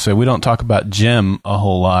further and just say we don't talk about Jim a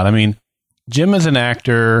whole lot. I mean, Jim is an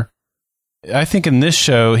actor. I think in this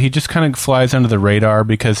show, he just kind of flies under the radar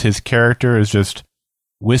because his character is just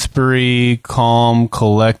whispery, calm,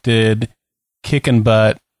 collected, kicking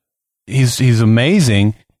butt. He's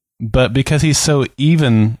amazing, but because he's so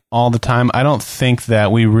even all the time, I don't think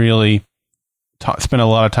that we really spend a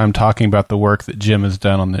lot of time talking about the work that Jim has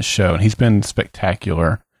done on this show, and he's been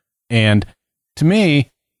spectacular. And to me,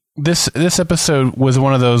 this episode was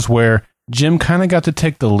one of those where Jim kind of got to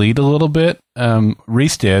take the lead a little bit.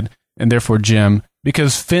 Reese did, and therefore Jim,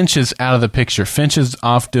 because Finch is out of the picture. Finch is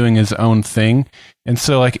off doing his own thing. And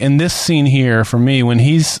so, like, in this scene here, for me, when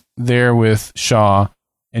he's there with Shaw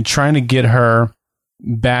and trying to get her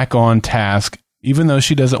back on task, even though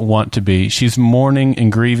she doesn't want to be, she's mourning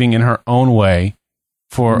and grieving in her own way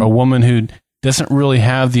for a woman who doesn't really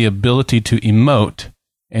have the ability to emote.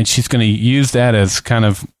 And she's going to use that as kind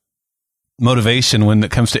of motivation when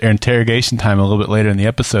it comes to interrogation time a little bit later in the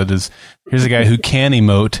episode. Is here's a guy who can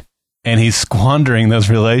emote, and he's squandering those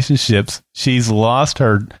relationships. She's lost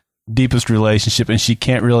her deepest relationship, and she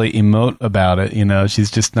can't really emote about it. You know, she's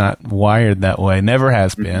just not wired that way. Never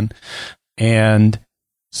has been. And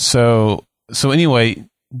so anyway,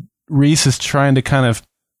 Reese is trying to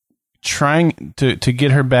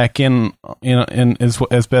get her back in, you know, in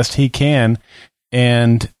as best he can.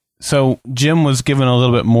 And so Jim was given a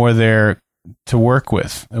little bit more there to work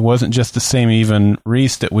with. It wasn't just the same even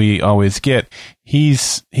Reese that we always get.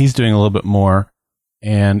 He's doing a little bit more,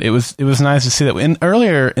 and it was nice to see that.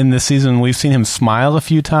 Earlier in this season, we've seen him smile a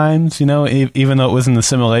few times. You know, even though it was in the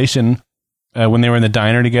simulation when they were in the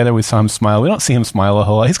diner together, we saw him smile. We don't see him smile a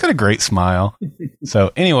whole lot. He's got a great smile.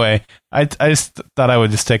 So anyway, I just thought I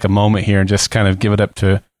would just take a moment here and just kind of give it up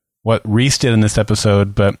to what Reese did in this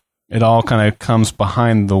episode, but it all kind of comes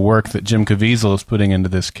behind the work that Jim Caviezel is putting into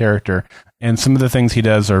this character. And some of the things he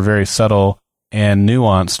does are very subtle and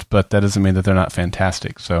nuanced, but that doesn't mean that they're not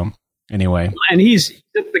fantastic. So anyway. And he's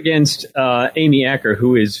up against Amy Acker,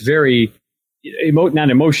 who is very, not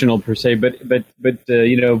emotional per se, but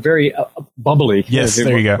you know, very bubbly. Yes,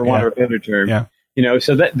 there you go. For want of a better term. Yeah. You know,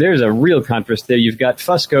 so that there's a real contrast there. You've got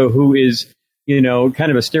Fusco, who is, you know,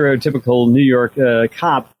 kind of a stereotypical New York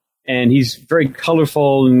cop. And he's very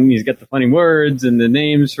colorful, and he's got the funny words and the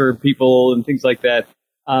names for people and things like that.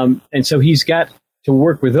 And so he's got to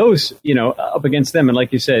work with those, you know, up against them. And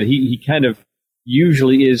like you said, he kind of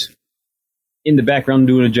usually is in the background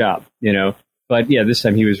doing a job, you know. But yeah, this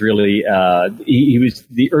time he was really, he was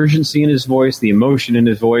the urgency in his voice, the emotion in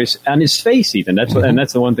his voice, and his face even. That's what, and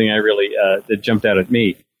that's the one thing I really that jumped out at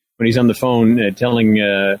me when he's on the phone telling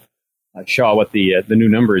Shaw what the new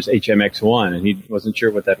number is, HMX1, and he wasn't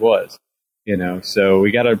sure what that was, you know. So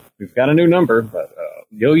we've got a new number, but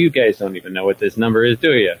you guys don't even know what this number is,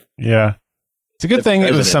 do you? Yeah, it's a good thing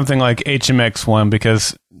it was something like HMX1,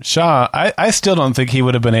 because Shaw, I still don't think he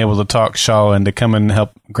would have been able to talk Shaw into coming and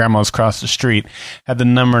help grandmas cross the street had the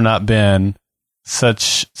number not been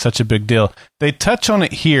such a big deal. They touch on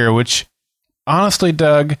it here, which honestly,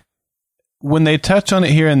 Doug, when they touch on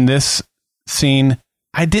it here in this scene,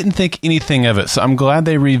 I didn't think anything of it, so I'm glad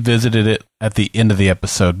they revisited it at the end of the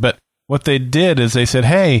episode. But what they did is they said,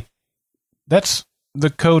 hey, that's the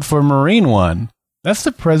code for Marine One. That's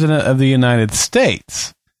the President of the United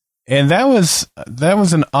States. And that was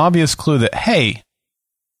an obvious clue that, hey,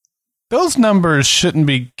 those numbers shouldn't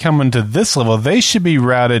be coming to this level. They should be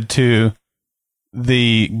routed to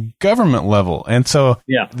the government level. And so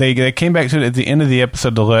they came back to it at the end of the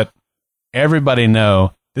episode to let everybody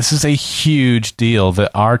know this is a huge deal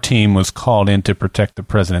that our team was called in to protect the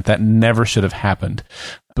president. That never should have happened.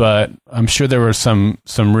 But I'm sure there were some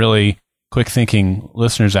really quick thinking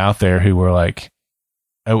listeners out there who were like,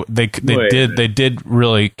 they did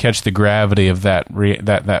really catch the gravity of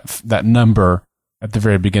that number at the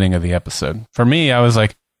very beginning of the episode. For me, I was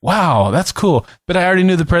like, wow, that's cool. But I already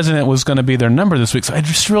knew the president was going to be their number this week, so I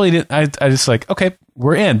just really didn't. I just like, okay,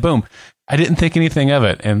 we're in. Boom. I didn't think anything of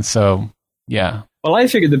it, and so yeah. Well, I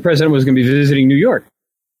figured the president was going to be visiting New York.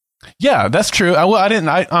 Yeah, that's true.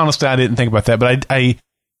 I honestly didn't think about that, but I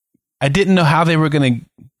didn't know how they were going to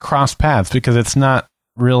cross paths, because it's not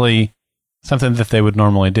really something that they would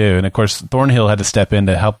normally do. And of course, Thornhill had to step in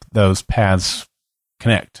to help those paths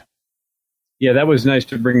connect. Yeah, that was nice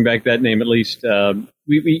to bring back that name at least.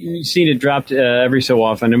 We've seen it dropped every so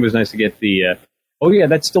often. It was nice to get the,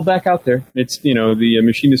 that's still back out there. It's, the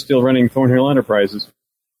machine is still running Thornhill Enterprises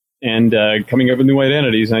and coming up with new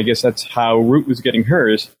identities. And I guess that's how Root was getting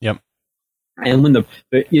hers. Yep. And when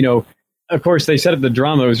of course, they set up the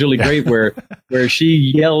drama. It was really great where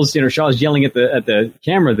she yells, Shaw's yelling at the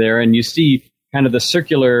camera there, and you see kind of the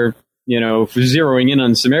circular, zeroing in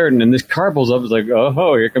on Samaritan, and this car pulls up. It's like,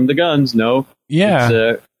 oh, here come the guns. No. Yeah.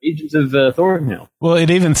 It's agents of Thornhill. Well, it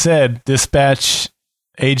even said dispatch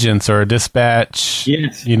agents or dispatch,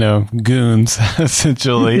 goons,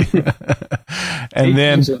 essentially. And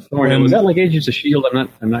agents of Thornhill. Was that like Agents of S.H.I.E.L.D.?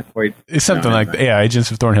 I'm not quite. It's something like that. Yeah,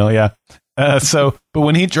 Agents of Thornhill, yeah. But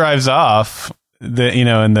when he drives off, and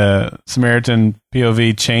the Samaritan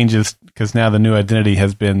POV changes because now the new identity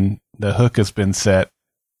has been the hook has been set.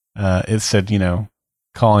 It said,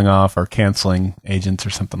 calling off or canceling agents or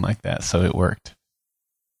something like that. So it worked.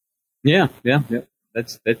 Yeah.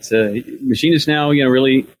 That's Machine is now,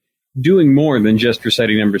 really doing more than just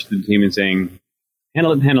reciting numbers to the team and saying,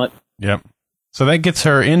 handle it. Yep. So that gets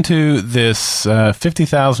her into this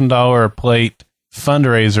 $50,000 plate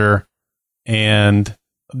fundraiser, and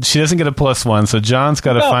she doesn't get a +1. So John's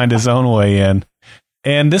got to find his own way in.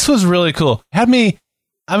 And this was really cool. I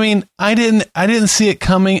didn't see it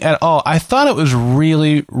coming at all. I thought it was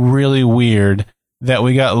really, really weird that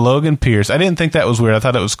we got Logan Pierce. I didn't think that was weird. I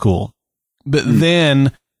thought it was cool. But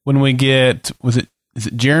then when we get, is it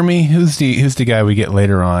Jeremy? Who's the guy we get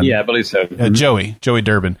later on? Yeah, I believe so. Joey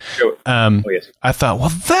Durbin. Yes. I thought,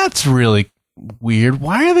 well, that's really weird.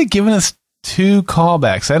 Why are they giving us 2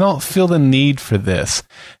 callbacks? I don't feel the need for this.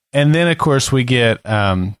 And then, of course, we get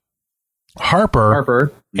Harper.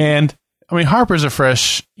 And, Harper's a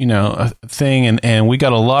fresh, thing, and we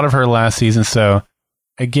got a lot of her last season. So,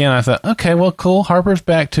 again, I thought, okay, well, cool. Harper's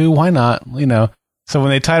back, too. Why not? So when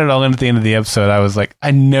they tied it all in at the end of the episode, I was like,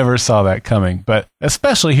 I never saw that coming. But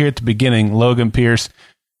especially here at the beginning, Logan Pierce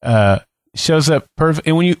shows up perfect.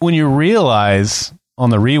 And when you realize on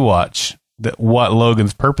the rewatch that what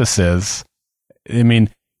Logan's purpose is,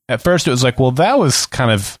 at first it was like, well, that was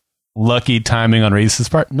kind of lucky timing on Reese's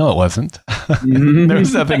part. No, it wasn't. There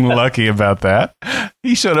was nothing lucky about that.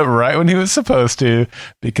 He showed up right when he was supposed to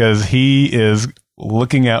because he is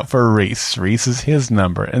looking out for Reese. Reese is his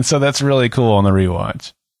number. And so that's really cool on the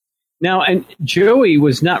rewatch. Now, and Joey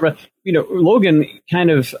was not, Logan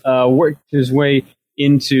kind of worked his way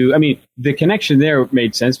into, the connection there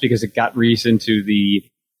made sense because it got Reese into the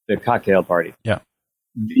cocktail party. Yeah.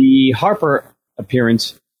 The Harper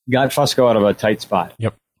appearance got Fusco out of a tight spot.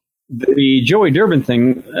 Yep. The Joey Durbin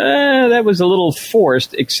thing, that was a little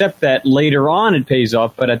forced, except that later on it pays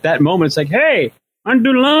off. But at that moment, it's like, hey, want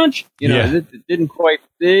to do lunch? It didn't quite.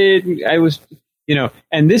 I was,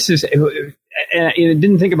 and this is. And I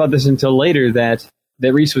didn't think about this until later that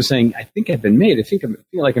Reese was saying, "I think I've been made. I feel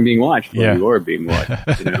like I'm being watched." Well, you are being watched.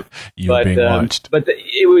 You're being watched. But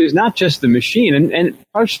it was not just the machine, and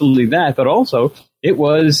partially that, but also it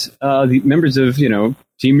was the members of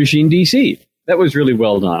Team Machine DC. That was really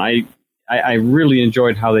well done. I really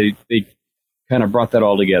enjoyed how they kind of brought that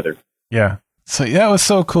all together. Yeah. So that was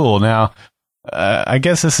so cool. Now. I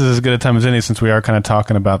guess this is as good a time as any since we are kind of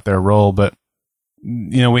talking about their role, but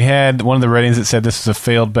we had one of the ratings that said this is a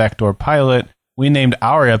failed backdoor pilot. We named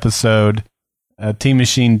our episode Team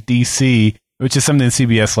Machine DC, which is something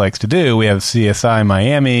CBS likes to do. We have CSI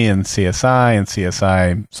Miami and CSI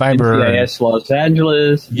Cyber, NCIS Los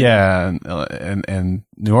Angeles, and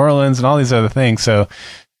New Orleans and all these other things. So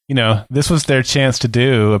this was their chance to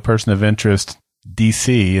do a person of interest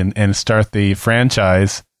DC and start the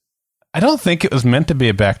franchise. I don't think it was meant to be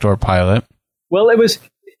a backdoor pilot. Well, it was,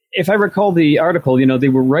 if I recall the article, they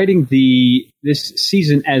were writing this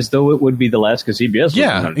season as though it would be the last because CBS.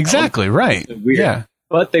 Yeah, exactly, right. Weird. Yeah.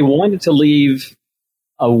 But they wanted to leave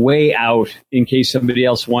a way out in case somebody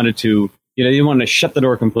else wanted to, they didn't want to shut the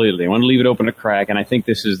door completely. They want to leave it open a crack, and I think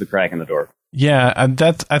this is the crack in the door. Yeah, I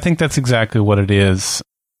think that's exactly what it is.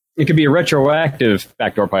 It could be a retroactive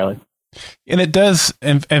backdoor pilot. And it does,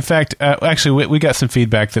 in fact, actually, we got some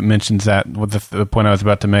feedback that mentions that with the point I was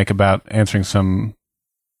about to make about answering some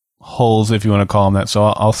holes, if you want to call them that. So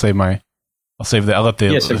I'll let the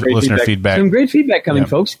listener feedback. Some great feedback coming,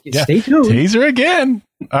 folks. Stay tuned. Teaser again.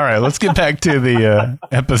 All right, let's get back to the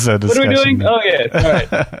episode discussion. What are we doing? Oh, yeah. All right.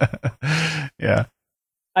 Yeah.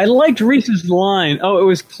 I liked Reese's line. Oh, it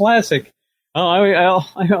was classic.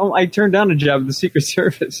 Oh, I turned down a job at the Secret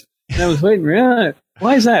Service. And I was waiting. Yeah.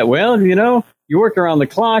 Why is that? Well, you work around the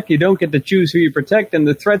clock. You don't get to choose who you protect, and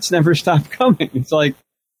the threats never stop coming. It's like,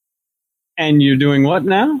 and you're doing what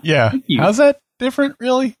now? Yeah. How's that different,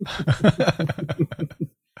 really?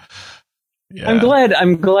 Yeah.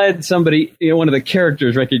 I'm glad somebody, one of the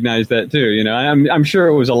characters recognized that too. I'm sure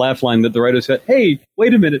it was a laugh line that the writer said, "Hey,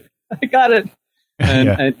 wait a minute, I got it."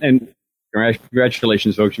 And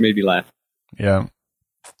congratulations, folks, you made me laugh. Yeah.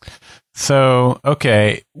 So,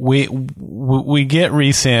 okay, we get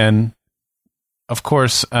Reese in. Of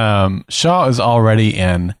course, Shaw is already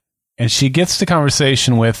in, and she gets the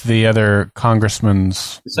conversation with the other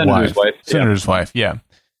congressman's Senator's wife. Yeah.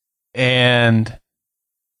 And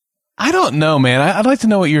I don't know, man. I'd like to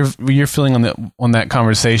know what your feeling on that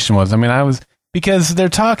conversation was. Because they're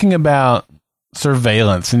talking about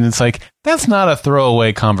surveillance, and it's like that's not a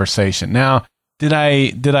throwaway conversation. Now, Did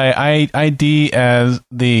I ID as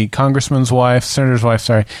the congressman's wife, senator's wife,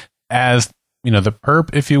 sorry, as, the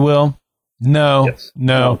perp, if you will? No, Yes.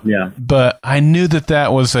 no. Oh, yeah. But I knew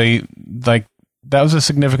that was a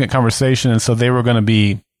significant conversation, and so they were going to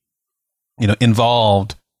be,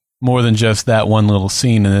 involved more than just that one little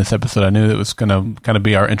scene in this episode. I knew that was going to kind of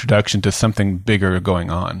be our introduction to something bigger going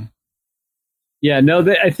on. Yeah, no,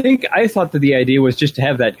 I thought that the idea was just to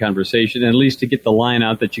have that conversation, and at least to get the line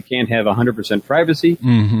out that you can't have 100% privacy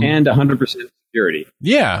and 100% security.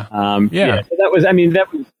 Yeah. Yeah. So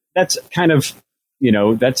that's kind of,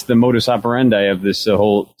 that's the modus operandi of this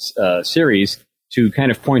whole series, to kind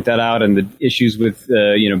of point that out, and the issues with,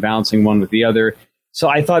 balancing one with the other. So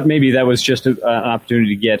I thought maybe that was just an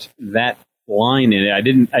opportunity to get that line in it. I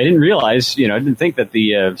didn't realize, I didn't think that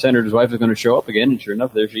the senator's wife was going to show up again, and sure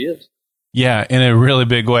enough, there she is. Yeah, in a really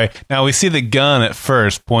big way. Now, we see the gun at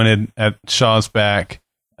first pointed at Shaw's back,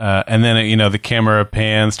 and then, the camera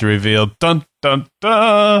pans to reveal, dun, dun,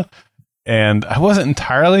 dun. And I wasn't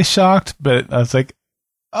entirely shocked, but I was like,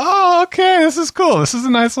 oh, okay, this is cool. This is a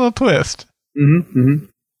nice little twist. Mm-hmm.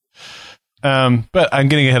 But I'm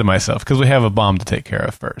getting ahead of myself because we have a bomb to take care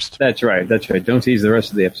of first. That's right. Don't tease the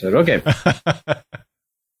rest of the episode. Okay.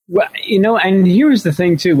 Well, and here's the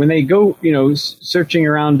thing, too. When they go, searching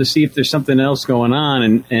around to see if there's something else going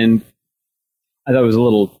on, and I thought it was a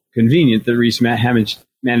little convenient that Reese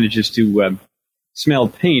manages to smell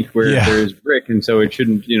paint where there is brick, and so it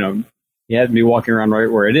shouldn't, he had to be walking around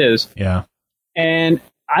right where it is. Yeah. And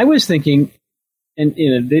I was thinking, and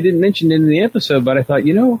they didn't mention it in the episode, but I thought,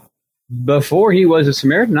 before he was a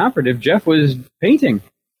Samaritan operative, Jeff was painting.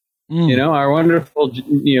 Our wonderful,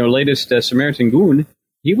 latest Samaritan goon.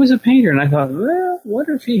 He was a painter, and I thought, well, what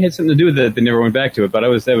if he had something to do with it? They never went back to it, but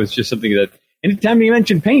that was just something that anytime you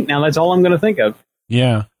mention paint now, that's all I'm going to think of.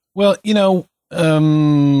 Yeah. Well,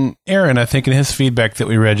 Aaron, I think in his feedback that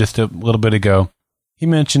we read just a little bit ago, he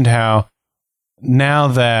mentioned how now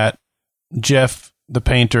that Jeff, the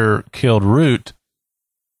painter, killed Root,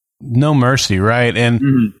 no mercy, right?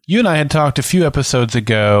 And you and I had talked a few episodes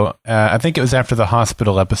ago, I think it was after the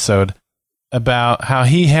hospital episode, about how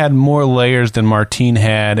he had more layers than Martine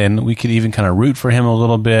had, and we could even kind of root for him a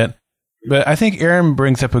little bit. But I think Aaron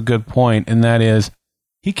brings up a good point, and that is,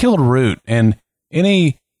 he killed Root, and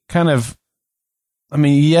any kind of,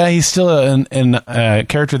 he's still a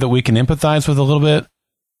character that we can empathize with a little bit,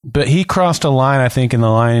 but he crossed a line, I think, in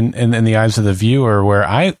the eyes of the viewer, where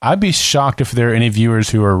I'd be shocked if there are any viewers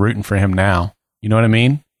who are rooting for him now. You know what I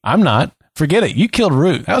mean? I'm not. Forget it. You killed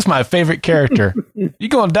Root. That was my favorite character. You're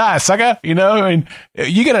going to die, sucker. You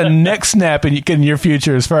get a neck snap in your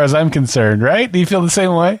future as far as I'm concerned, right? Do you feel the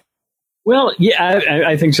same way? Well, yeah,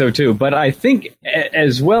 I think so too. But I think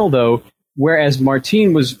as well, though, whereas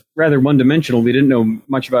Martine was rather one-dimensional, we didn't know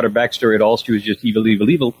much about her backstory at all. She was just evil, evil,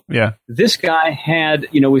 evil. Yeah. This guy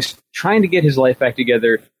was trying to get his life back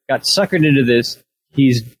together, got suckered into this.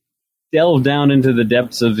 He's delved down into the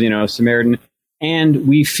depths of, Samaritan. And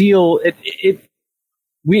we feel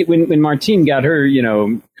when Martine got her,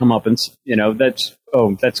 comeuppance,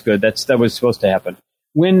 that's good. That was supposed to happen.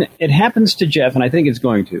 When it happens to Jeff, and I think it's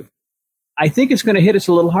going to hit us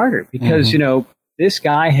a little harder because, this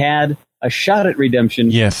guy had a shot at redemption,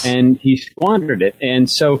 yes, and he squandered it. And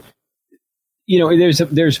so,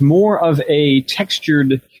 there's more of a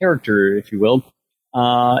textured character, if you will,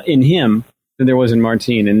 in him than there was in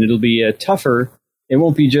Martine, and it'll be tougher. It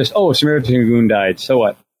won't be just, Samaritan goon died, so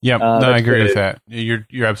what? Yep, I agree with that. You're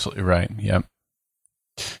absolutely right. Yep.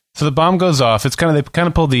 So the bomb goes off. They kind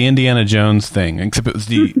of pulled the Indiana Jones thing, except it was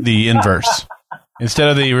the inverse. Instead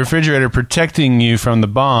of the refrigerator protecting you from the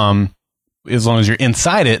bomb, as long as you're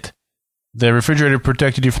inside it, the refrigerator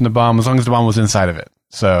protected you from the bomb as long as the bomb was inside of it.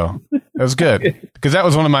 So that was good, because that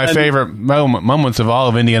was one of my favorite moments of all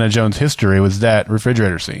of Indiana Jones history, was that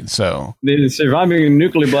refrigerator scene. So the surviving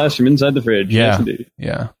nuclear blast from inside the fridge. Yeah, yes, indeed.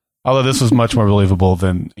 Yeah. Although this was much more believable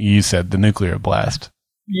than you said, the nuclear blast.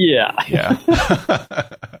 Yeah.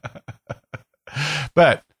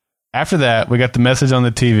 But after that, we got the message on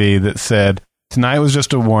the TV that said, "Tonight was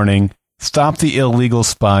just a warning. Stop the illegal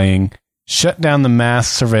spying. Shut down the mass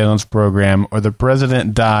surveillance program, or the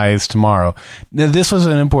president dies tomorrow." Now, this was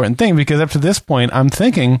an important thing, because up to this point, I'm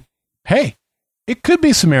thinking, hey, it could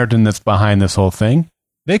be Samaritan that's behind this whole thing.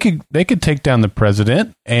 They could take down the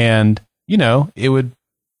president, and, it would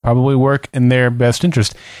probably work in their best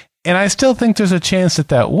interest. And I still think there's a chance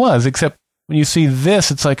that was, except when you see this,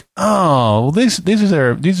 it's like, oh, well, these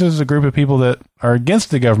are a group of people that are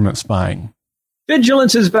against the government spying.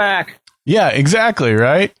 Vigilance is back. Yeah, exactly,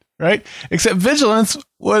 right? Right? Except Vigilance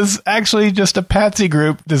was actually just a patsy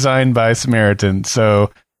group designed by Samaritan.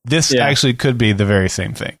 So this actually could be the very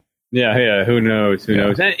same thing. Yeah. Who knows? Who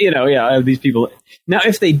knows? And, these people. Now,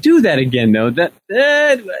 if they do that again, though,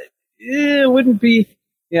 it wouldn't be.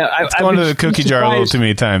 Yeah, it's going to the cookie jar a little too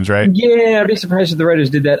many times, right? Yeah, I'd be surprised if the writers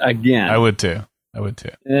did that again. I would too.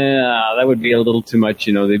 Yeah, that would be a little too much.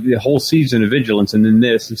 The whole season of Vigilance, and then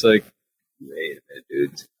this. It's like, wait a minute,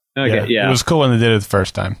 dudes. Okay, yeah. It was cool when they did it the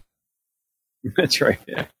first time. That's right.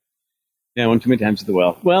 Yeah, one too many times at the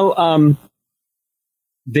well. Well,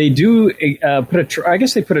 they do I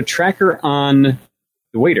guess they put a tracker on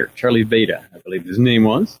the waiter, Charlie Beta, I believe his name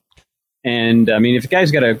was. And I mean, if the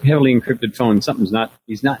guy's got a heavily encrypted phone,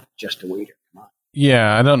 he's not just a waiter. Come on.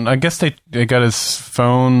 Yeah, I guess they got his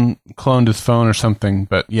phone, cloned his phone or something,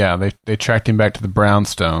 but yeah, they tracked him back to the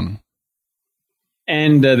brownstone.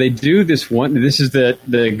 And they do this one. This is the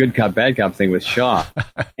good cop, bad cop thing with Shaw.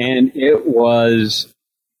 And it was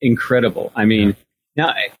incredible. I mean,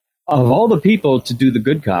 now, of all the people to do the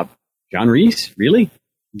good cop, John Reese, really?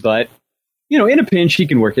 But, in a pinch, he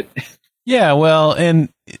can work it. Yeah, well, and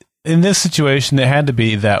in this situation, it had to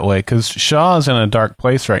be that way because Shaw's in a dark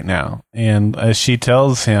place right now. And as she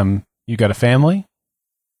tells him, you got a family?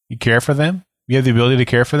 You care for them? You have the ability to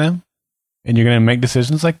care for them? And you're going to make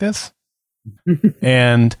decisions like this?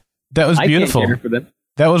 And that was beautiful. I can't care for them.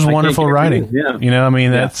 That was wonderful writing. Yeah.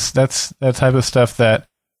 That's that type of stuff that,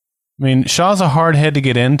 I mean, Shaw's a hard head to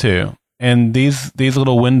get into. And these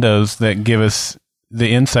little windows that give us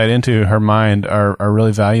the insight into her mind are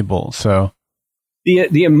really valuable. So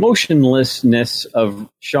the emotionlessness of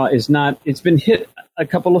Shaw is not. It's been hit a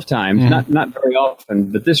couple of times, not very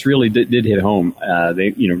often, but this really did hit home.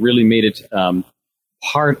 They really made it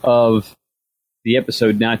part of the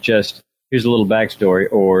episode, not just here's a little backstory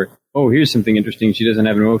or here's something interesting. She doesn't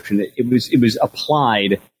have an emotion. It was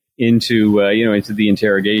applied into into the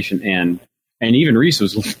interrogation, and even Reese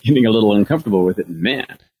was getting a little uncomfortable with it. Man.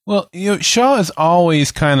 Well, Shaw is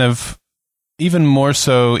always kind of even more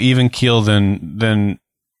so even keel than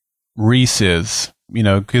Reese is,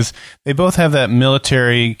 because they both have that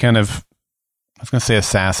military kind of, I was going to say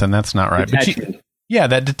assassin. That's not right. Detachment. But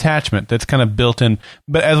that detachment that's kind of built in.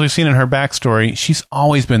 But as we've seen in her backstory, she's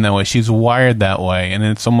always been that way. She's wired that way. And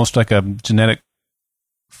it's almost like a genetic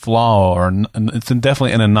flaw, or it's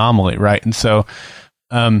definitely an anomaly, right? And so,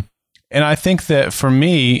 and I think that for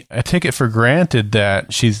me, I take it for granted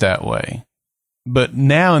that she's that way. But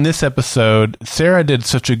now in this episode, Sarah did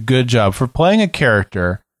such a good job for playing a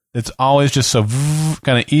character that's always just so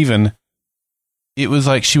kind of even. It was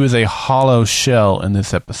like she was a hollow shell in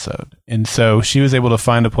this episode. And so she was able to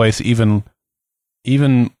find a place even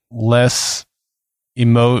less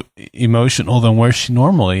emotional than where she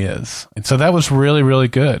normally is. And so that was really, really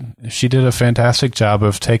good. She did a fantastic job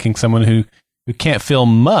of taking someone who can't feel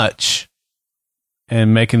much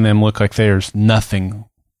and making them look like there's nothing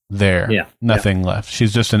there, nothing left.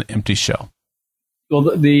 She's just an empty shell. Well,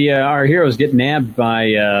 our heroes get nabbed by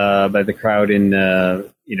the crowd in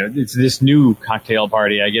it's this new cocktail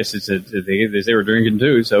party. I guess they were drinking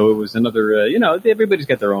too, so it was another everybody's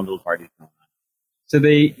got their own little party going on. So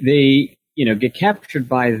they get captured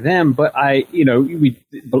by them, but the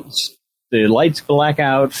lights black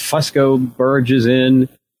out, Fusco barges in,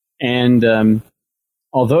 and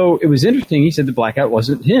although it was interesting, he said the blackout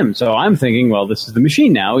wasn't him. So I'm thinking, well, this is the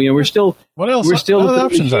machine now. We're still what else? We're still what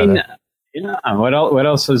options are there? What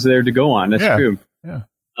else is there to go on? That's true. Yeah.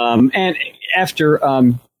 And after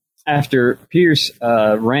Pierce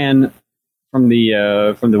ran from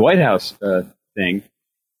the White House thing,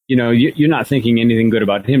 you're not thinking anything good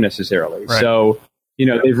about him necessarily. Right. So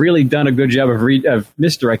they've really done a good job of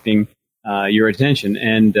misdirecting your attention.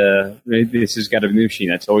 And this has got to be the machine.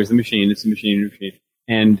 That's always the machine. It's the machine.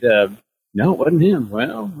 And no, it wasn't him.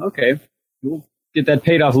 Well, okay, we'll get that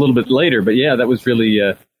paid off a little bit later. But yeah, that was really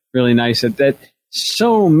really nice. That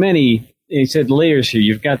so many, he said, layers here.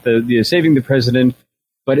 You've got the saving the president,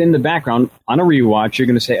 but in the background on a rewatch, you're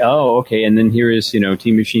going to say, oh, okay, and then here is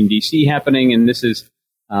Team Machine DC happening, and this is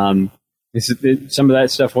some of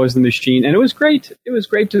that stuff was the machine, and it was great. It was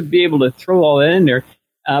great to be able to throw all that in there.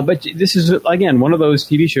 But this is again one of those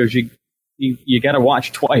TV shows you got to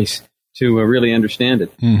watch twice to really understand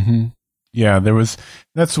it. Mm-hmm. Yeah,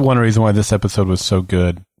 that's one reason why this episode was so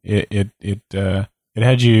good. It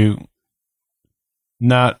had you,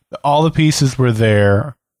 not all the pieces were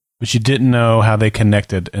there, but you didn't know how they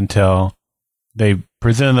connected until they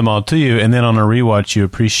presented them all to you, and then on a rewatch you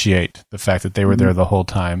appreciate the fact that they were there the whole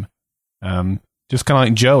time. Just kind of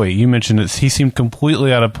like Joey, you mentioned it. He seemed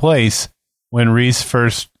completely out of place when Reese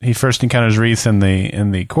first encounters Reese in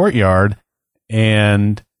the courtyard,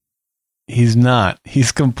 and he's not.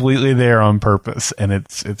 He's completely there on purpose, and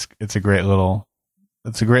it's a great little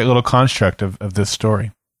construct of this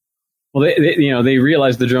story. Well, they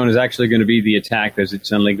realize the drone is actually going to be the attack as it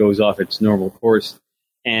suddenly goes off its normal course,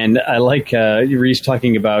 And I like Reese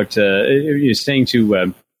talking about saying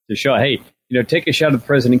to Shaw, hey, take a shot at the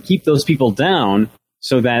president, keep those people down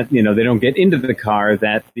so that they don't get into the car or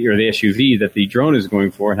the SUV that the drone is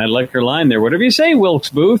going for. And I like her line there. Whatever you say, Wilkes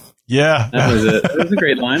Booth. Yeah, that was a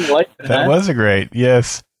great line. I like that. That was a great.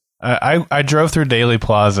 Yes, I drove through Daly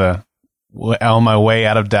Plaza on my way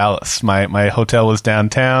out of Dallas. My hotel was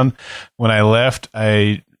downtown. When I left,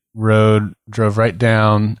 I drove right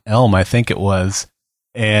down Elm, I think it was,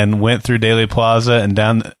 and went through Daly Plaza and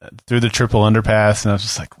down through the Triple Underpass. And I was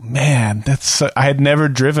just like, man, I had never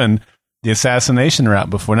driven the assassination route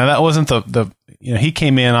before. Now that wasn't he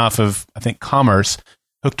came in off of, I think, Commerce,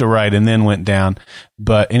 hooked a right, and then went down.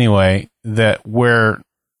 But anyway, that where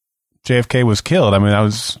JFK was killed, I mean, I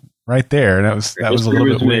was right there, and that was a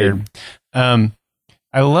little bit weird.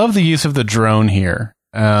 I love the use of the drone here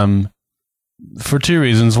for two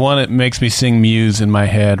reasons. One, it makes me sing Muse in my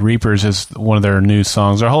head. Reapers is one of their new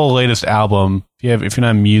songs. Their whole latest album, if you're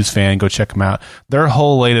not a Muse fan, go check them out. Their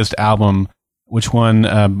whole latest album, which won,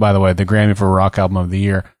 by the way, the Grammy for Rock Album of the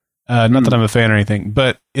Year. Not that I'm a fan or anything,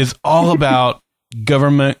 but is all about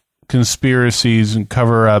government conspiracies and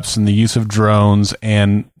cover-ups and the use of drones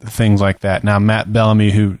and things like that. Now, Matt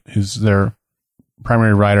Bellamy, who's their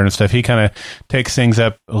primary writer and stuff, he kind of takes things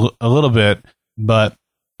up a little bit, but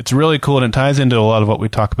it's really cool, and it ties into a lot of what we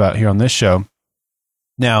talk about here on this show.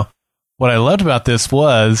 Now, what I loved about this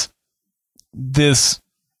was the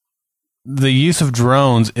use of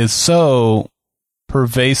drones is so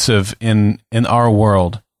pervasive in our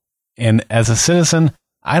world. And as a citizen,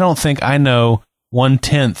 I don't think I know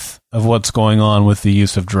 1/10 of what's going on with the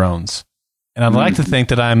use of drones. And I'd like to think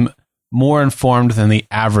that I'm more informed than the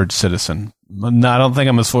average citizen. I don't think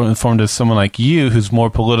I'm as informed as someone like you, who's more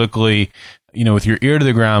politically, with your ear to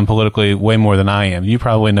the ground politically, way more than I am. You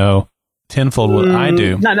probably know tenfold what I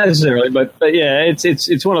do. Not necessarily, but yeah,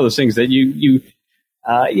 it's one of those things that you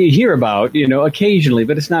hear about, occasionally,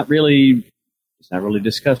 but it's not really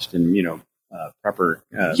discussed in, proper.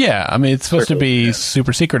 Yeah, I mean, it's supposed to be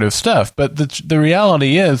super secretive stuff, but the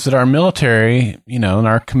reality is that our military, and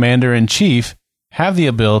our commander in chief have the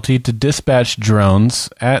ability to dispatch drones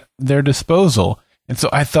at their disposal. And so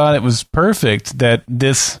I thought it was perfect that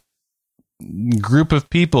this group of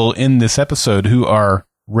people in this episode who are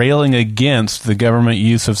railing against the government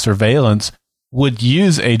use of surveillance would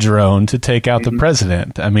use a drone to take out the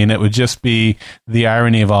president. I mean, it would just be the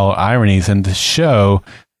irony of all ironies, and to show,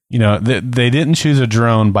 they didn't choose a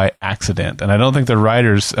drone by accident. And I don't think the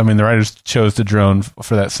writers chose the drone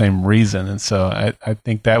for that same reason. And so I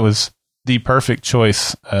think that was the perfect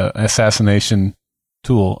choice, assassination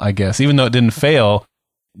tool, I guess. Even though it didn't fail,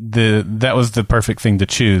 that was the perfect thing to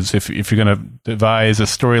choose. If you're going to devise a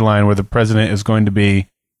storyline where the president is going to be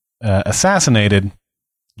assassinated,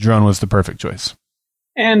 drone was the perfect choice.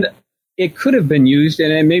 And it could have been used,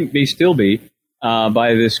 and it may still be,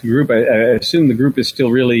 by this group. I assume the group is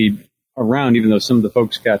still really around, even though some of the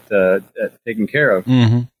folks got taken care of.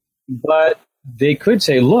 Mm-hmm. But they could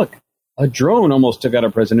say, look, a drone almost took out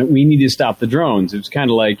our president. We need to stop the drones. It's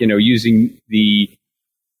kind of like, using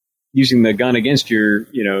the gun against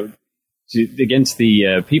against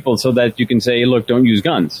the people, so that you can say, look, don't use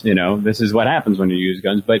guns. This is what happens when you use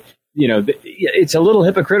guns. But, it's a little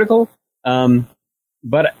hypocritical.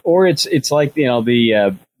 Or it's like,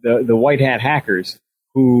 the white hat hackers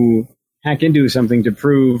who hack into something to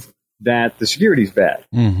prove that the security's bad.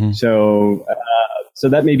 Mm-hmm. So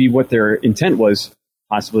that may be what their intent was.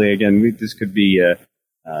 Possibly, again, this could be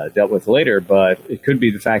dealt with later, but it could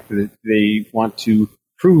be the fact that they want to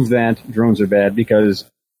prove that drones are bad, because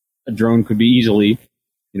a drone could be easily,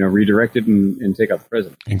 redirected and take out the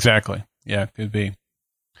president. Exactly. Yeah, could be.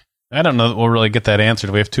 I don't know that we'll really get that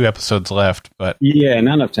answered. We have 2 episodes left, but yeah,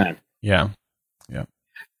 not enough time. Yeah.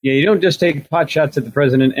 Yeah, you don't just take pot shots at the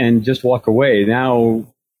president and just walk away. Now,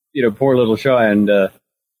 poor little Shaw and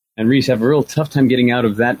Reese have a real tough time getting out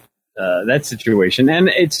of that situation. And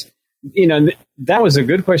it's, that was a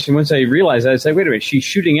good question. Once I realized that, I said, wait a minute, she's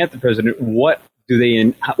shooting at the president.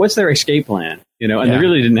 What's their escape plan? They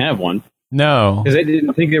really didn't have one. No. Because they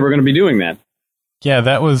didn't think they were going to be doing that. Yeah,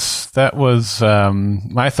 that was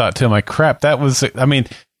my thought too. My crap,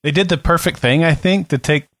 they did the perfect thing, I think, to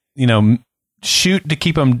take, shoot to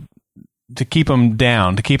keep them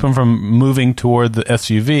down, to keep them from moving toward the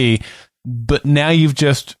SUV. But now you've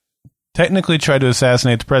just technically tried to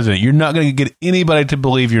assassinate the president. You're not going to get anybody to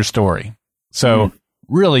believe your story. So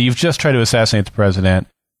really, you've just tried to assassinate the president,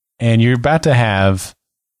 and you're about to have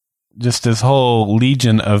just this whole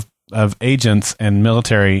legion of agents and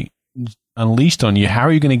military unleashed on you. How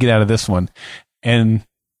are you going to get out of this one? And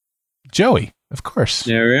Joey, Of course.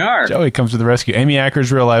 There we are. Joey comes to the rescue. Amy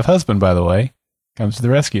Acker's real life husband, by the way, comes to the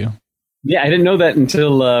rescue. Yeah, I didn't know that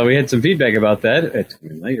until we had some feedback about that. It's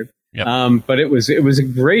coming later. Yep. But it was a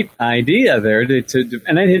great idea there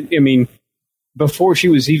and before she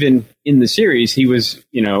was even in the series, he was,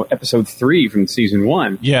 episode 3 from season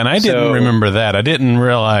 1. Yeah, and I didn't remember that. I didn't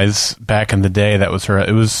realize back in the day that was her.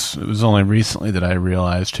 It was only recently that I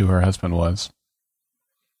realized who her husband was.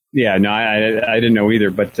 Yeah, no, I didn't know either.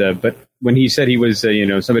 But when he said he was,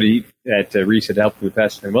 somebody that Reese had helped with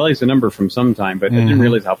that, well, he's a number from sometime, but I didn't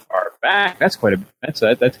realize how far back. That's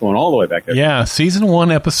that's going all the way back there. Yeah, season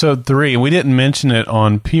 1, episode 3. We didn't mention it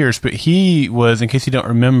on Pierce, but he was, in case you don't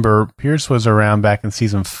remember, Pierce was around back in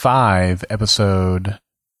season 5, episode.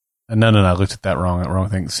 No, I looked at that wrong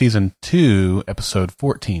thing. Season 2, episode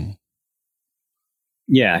 14.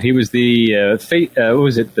 Yeah, he was the what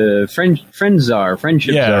was it? The friend czar,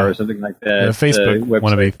 friendship czar, or something like that. The Facebook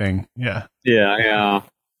wannabe thing. Yeah. Yeah,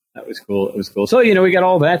 that was cool. It was cool. So we got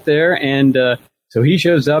all that there, and so he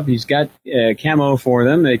shows up. He's got camo for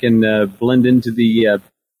them. They can blend into the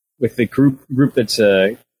with the group that's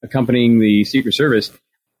accompanying the Secret Service.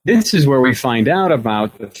 This is where we find out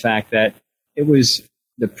about the fact that it was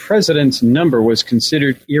the president's number was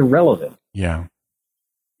considered irrelevant. Yeah.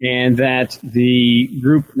 And that the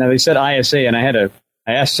group, now they said ISA, and I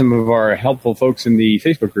asked some of our helpful folks in the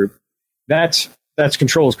Facebook group, that's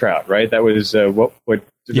Control's crowd, right? That was what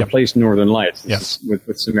replaced Northern Lights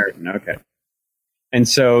with Samaritan. Okay. And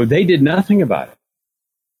so they did nothing about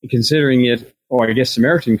it, considering it, or I guess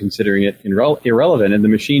Samaritan considering it irrelevant. And the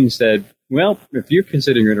machine said, well, if you're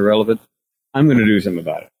considering it irrelevant, I'm going to do something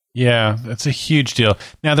about it. Yeah, that's a huge deal.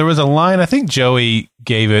 Now, there was a line, I think Joey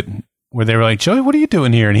gave it, where they were like, Joey, what are you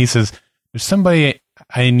doing here? And he says, there's somebody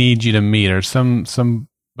I need you to meet, or somebody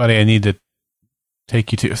I need to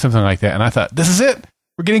take you to, or something like that. And I thought, this is it.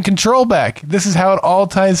 We're getting Control back. This is how it all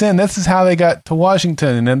ties in. This is how they got to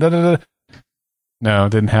Washington. And No, it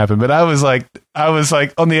didn't happen. But I was like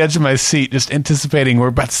on the edge of my seat, just anticipating we're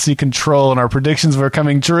about to see Control and our predictions were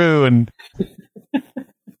coming true. And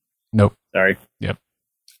nope. Sorry. Yep.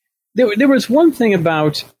 There was one thing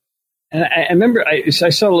about, and I remember I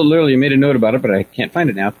saw a little earlier, made a note about it, but I can't find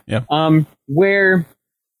it now. Yeah. Where,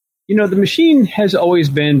 the machine has always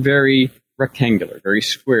been very rectangular, very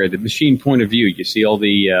square. The machine point of view, you see all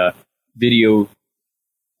the video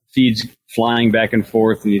feeds flying back and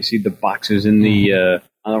forth, and you see the boxes in the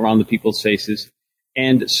around the people's faces.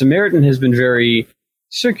 And Samaritan has been very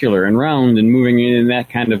circular and round and moving in that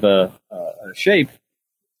kind of a shape.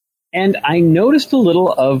 And I noticed a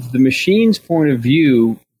little of the machine's point of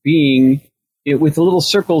view being with the little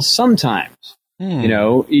circles sometimes.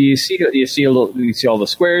 You see all the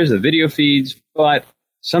squares, the video feeds, but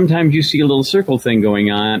sometimes you see a little circle thing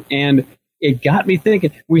going on, and it got me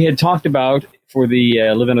thinking. We had talked about for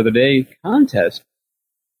the Live Another Day contest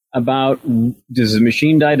about, does the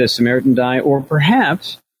machine die, does Samaritan die, or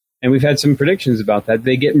perhaps, and we've had some predictions about that,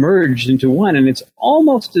 they get merged into one, and it's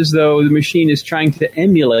almost as though the machine is trying to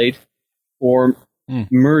emulate or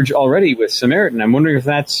merge already with Samaritan. I'm wondering if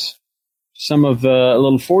that's some of a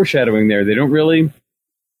little foreshadowing there. They don't really,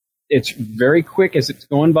 it's very quick as it's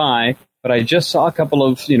going by, but I just saw a couple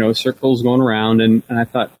of, circles going around, and I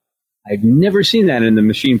thought, I've never seen that in the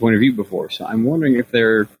machine point of view before. So I'm wondering if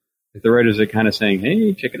the writers are kind of saying,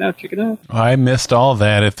 hey, check it out. I missed all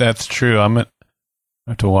that. If that's true, I'm going to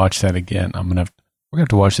have to watch that again. We're going to have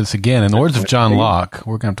to watch this again. In the words of John Locke,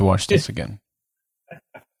 we're going to have to watch this again.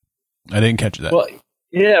 I didn't catch that. Well,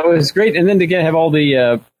 yeah, it was great. And then to have all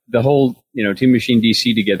the whole, Team Machine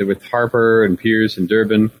DC together with Harper and Pierce and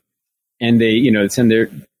Durbin, and they,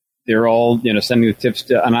 they're all, sending the tips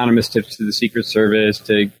anonymous tips to the Secret Service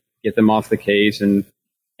to get them off the case, and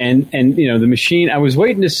the machine. I was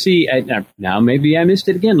waiting to see. Now maybe I missed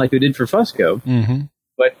it again, like we did for Fusco. Mm-hmm.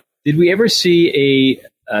 But did we ever see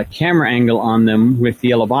a camera angle on them with the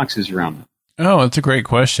yellow boxes around them? Oh, that's a great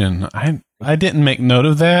question. I didn't make note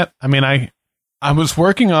of that. I mean, I was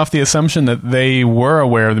working off the assumption that they were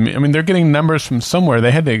aware of them. I mean, they're getting numbers from somewhere.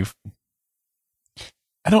 They had to.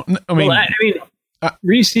 I don't know. I mean,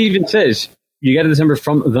 Reese even says you got this number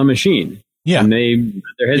from the machine. Yeah, and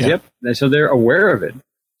their heads, yep. So they're aware of it.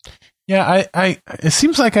 Yeah, it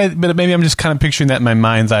seems like but maybe I'm just kind of picturing that in my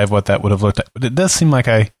mind's eye of what that would have looked like. But it does seem like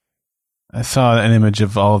I saw an image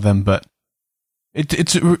of all of them. But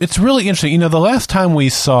it's really interesting. The last time we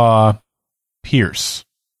saw Pierce,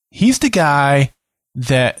 he's the guy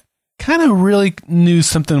that kind of really knew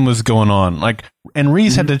something was going on. And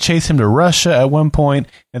Reese had to chase him to Russia at one point.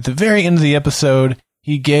 At the very end of the episode,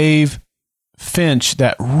 he gave Finch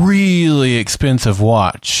that really expensive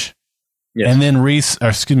watch Yes. And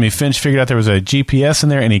then Finch figured out there was a GPS in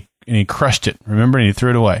there, and he crushed it. Remember, and he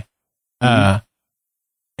threw it away. Mm-hmm.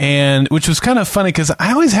 And which was kind of funny because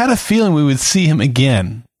I always had a feeling we would see him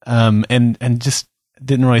again, and just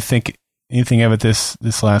didn't really think anything of it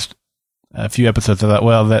this last few episodes. I thought,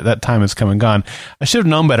 well, that time has come and gone. I should have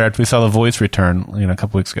known better after we saw the voice return, a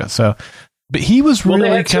couple weeks ago. So, but he was really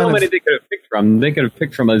they had so many they could have picked from. They could have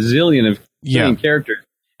picked from a zillion characters,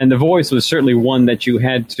 and the voice was certainly one that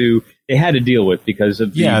they had to deal with because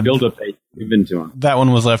of the buildup they've been to him. That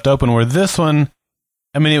one was left open. Where this one,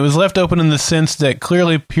 I mean, it was left open in the sense that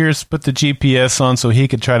clearly Pierce put the GPS on so he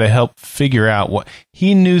could try to help figure out what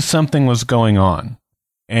he knew something was going on,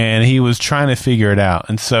 and he was trying to figure it out.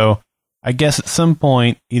 And so I guess at some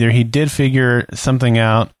point, either he did figure something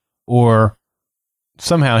out or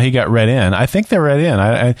somehow he got read in. I think they read in.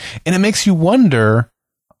 And it makes you wonder,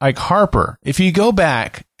 like Harper, if you go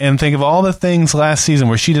back and think of all the things last season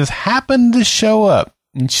where she just happened to show up,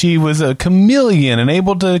 and she was a chameleon and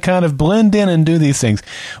able to kind of blend in and do these things.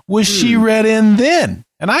 Was she read in then?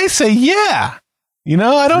 And I say, yeah.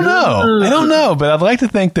 I don't know. But I'd like to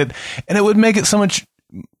think that, and it would make it so much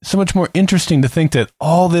more interesting to think that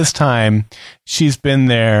all this time she's been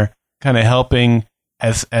there kind of helping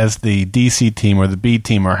as the DC team or the B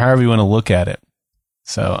team or however you want to look at it.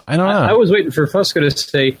 So I don't know. I was waiting for Fusco to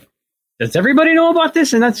say, does everybody know about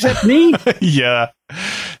this? And that's just me. Yeah.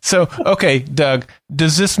 So, okay, Doug,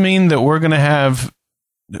 does this mean that we're going to have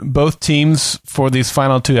both teams for these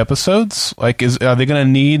final 2 episodes? Like, are they going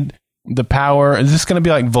to need the power? Is this going to be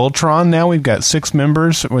like Voltron now? We've got 6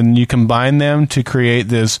 members. When you combine them to create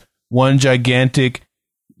this one gigantic,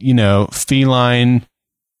 feline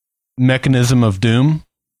mechanism of doom?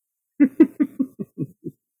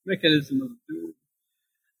 Mechanism of doom.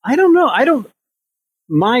 I don't know.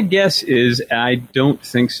 My guess is I don't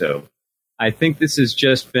think so. I think this has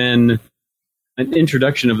just been an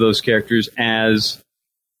introduction of those characters as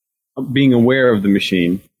being aware of the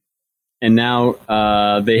machine. And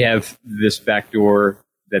now they have this backdoor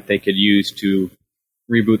that they could use to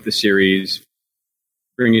reboot the series,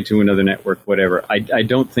 bring it to another network, whatever. I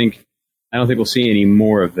don't think we'll see any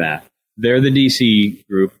more of that. They're the DC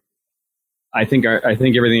group. I think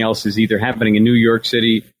everything else is either happening in New York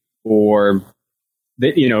City or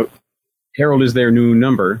Harold is their new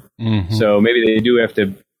number. Mm-hmm. So maybe they do have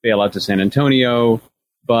to bail out to San Antonio,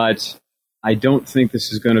 but I don't think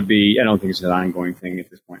this is going to be, I don't think it's an ongoing thing at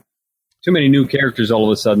this point. Too many new characters all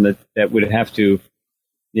of a sudden that would have to,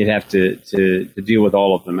 you'd have to deal with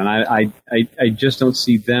all of them. And I just don't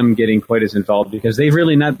see them getting quite as involved because they've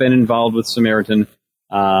really not been involved with Samaritan,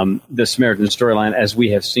 the Samaritan storyline as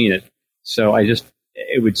we have seen it. So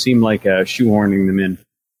it would seem like shoehorning them in.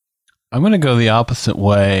 I'm going to go the opposite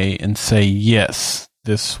way and say, yes,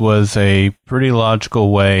 this was a pretty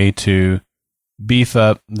logical way to beef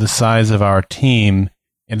up the size of our team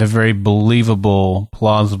in a very believable,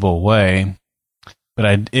 plausible way.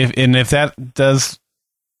 But if that does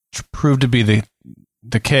prove to be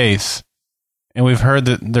the case, and we've heard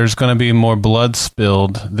that there's going to be more blood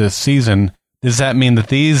spilled this season, does that mean that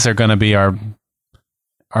these are going to be our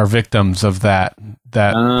victims of that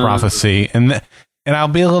prophecy? And I'll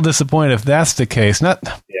be a little disappointed if that's the case.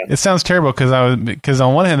 It sounds terrible because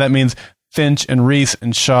on one hand that means Finch and Reese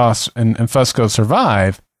and Shaw and Fusco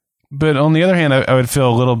survive, but on the other hand, I would feel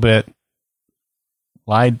a little bit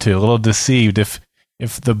lied to, a little deceived if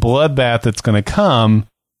the bloodbath that's going to come,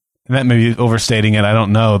 and that may be overstating it. I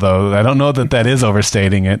don't know though. I don't know that is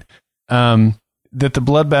overstating it. That the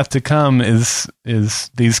bloodbath to come is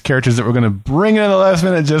these characters that we're going to bring in at the last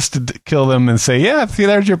minute just to kill them and say, yeah, see,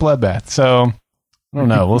 there's your bloodbath. So. I don't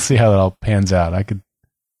know. We'll see how that all pans out.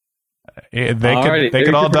 They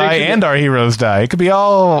could all die and our heroes die. It could be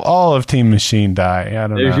all of Team Machine die. I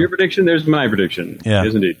don't know. There's your prediction. There's my prediction. Yeah.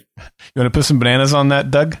 Yes, indeed. You want to put some bananas on that,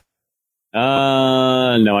 Doug?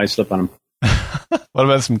 No, I slip on them. What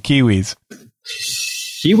about some kiwis?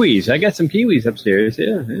 Kiwis. I got some kiwis upstairs.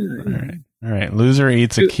 Yeah. All right. Loser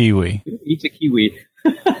eats a kiwi. Eats a kiwi.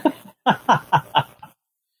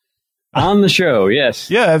 On the show,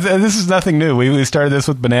 yes. Yeah, this is nothing new. We started this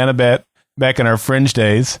with Banana Bet back in our Fringe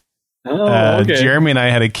days. Oh, okay. Jeremy and I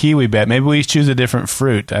had a kiwi bet. Maybe we choose a different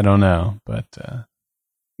fruit. I don't know, but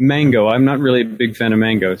mango. I'm not really a big fan of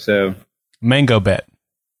mango, so mango bet.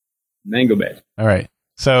 Mango bet. All right.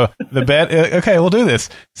 So the bet. Okay, we'll do this.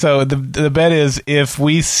 So the bet is if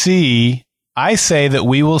we see. I say that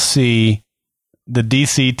we will see the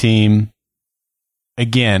DC team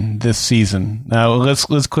again this season. Now let's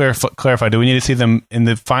clarify. Do we need to see them in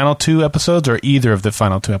the final 2 episodes or either of the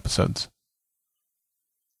final 2 episodes?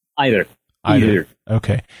 Either.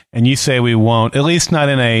 Okay. And you say we won't, at least not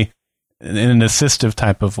in in an assistive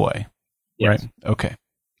type of way, Yes. right? Okay.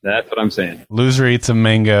 That's what I'm saying. Loser eats a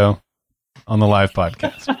mango on the live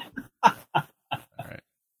podcast. All right.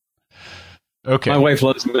 Okay. My wife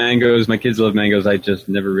loves mangoes. My kids love mangoes. I just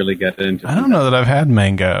never really got into I don't know that I've had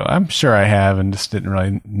mango. I'm sure I have and just didn't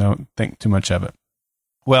really think too much of it.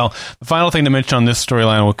 Well, the final thing to mention on this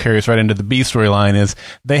storyline will carry us right into the B storyline is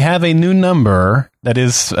they have a new number that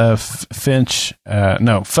is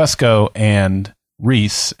Fusco and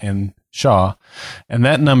Reese and Shaw, and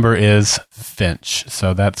that number is Finch.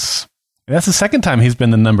 So that's the second time he's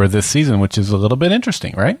been the number this season, which is a little bit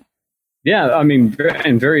interesting, right? Yeah, I mean,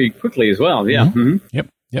 and very quickly as well. Yeah. Mm-hmm. Yep.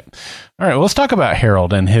 All right, well, let's talk about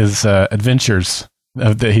Harold and his adventures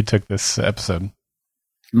that he took this episode.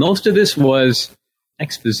 Most of this was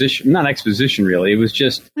not exposition really. It was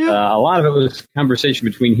just a lot of it was conversation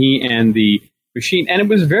between he and the machine, and it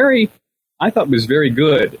was I thought it was very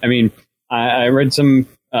good. I mean, I read some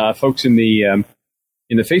folks in the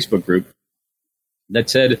Facebook group that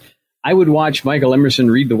said I would watch Michael Emerson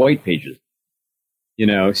read the white pages.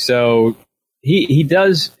 So he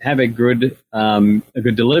does have a good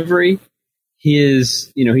delivery.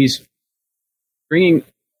 He's bringing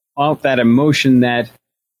out that emotion that.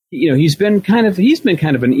 He's been kind of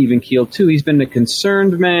an even keel too. He's been a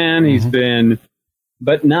concerned man. He's been,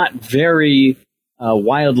 but not very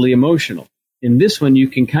wildly emotional. In this one, you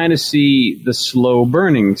can kind of see the slow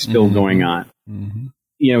burning still going on. Mm-hmm.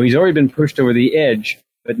 He's already been pushed over the edge,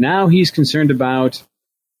 but now he's concerned about,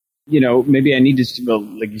 maybe I need to, well,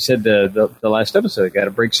 like you said, the last episode, I got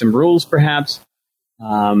to break some rules, perhaps.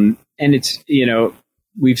 And it's,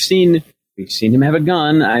 we've seen him have a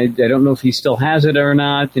gun. I don't know if he still has it or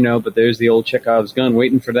not, but there's the old Chekhov's gun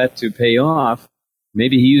waiting for that to pay off.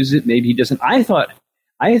 Maybe he used it, maybe he doesn't. I thought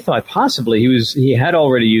possibly he had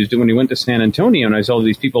already used it when he went to San Antonio and I saw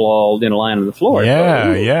these people all in a line on the floor.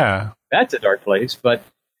 Yeah. That's a dark place, but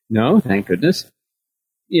no, thank goodness.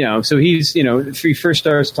 So he's, he first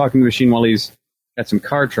starts talking to the machine while he's got some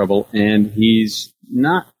car trouble and he's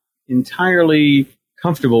not entirely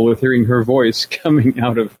comfortable with hearing her voice coming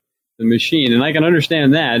out of the machine, and I can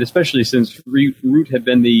understand that, especially since Root had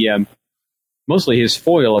been the mostly his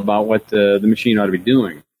foil about what the machine ought to be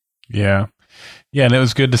doing. Yeah, and it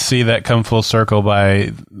was good to see that come full circle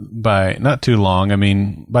by not too long. I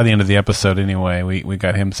mean, by the end of the episode, anyway, we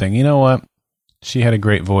got him saying, "You know what? She had a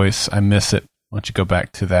great voice. I miss it. Why don't you go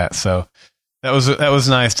back to that?" So that was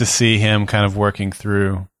nice to see him kind of working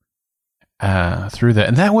through that,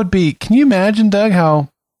 and that would be. Can you imagine, Doug, how?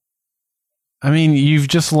 I mean, you've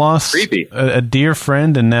just lost a dear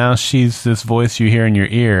friend, and now she's this voice you hear in your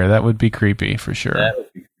ear. That would be creepy, for sure. That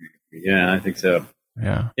would be creepy. Yeah, I think so.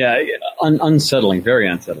 Yeah. Unsettling, very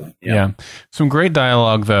unsettling. Yeah. Some great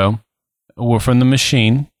dialogue, though, from the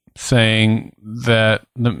machine, saying that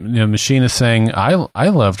the machine is saying, I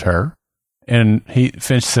loved her. And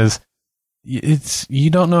Finch says,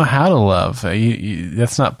 you don't know how to love.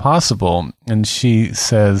 That's not possible. And she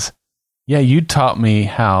says, yeah, you taught me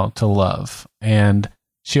how to love. And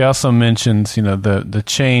she also mentions, the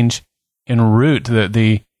change in Root,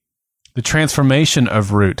 the transformation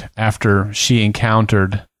of Root after she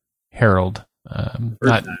encountered Harold.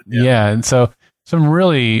 And so some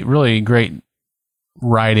really, really great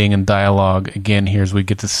writing and dialogue again here as we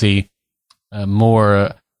get to see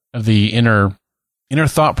more of the inner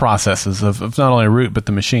thought processes of not only Root but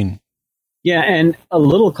the machine. Yeah, and a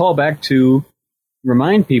little callback to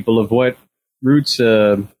remind people of what Root's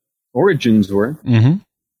origins were.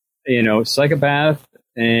 Mm-hmm. Psychopath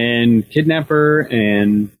and kidnapper,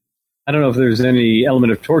 and I don't know if there's any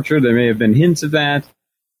element of torture. There may have been hints of that.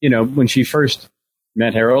 When she first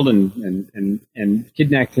met Harold and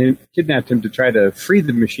kidnapped him to try to free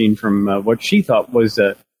the machine from what she thought was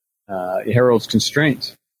Harold's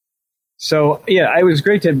constraints. So yeah, it was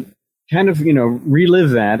great to kind of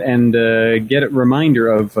relive that and get a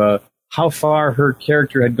reminder of how far her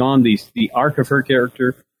character had gone, the arc of her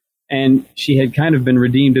character, and she had kind of been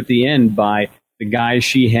redeemed at the end by the guy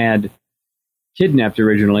she had kidnapped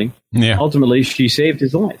originally. Yeah. Ultimately, she saved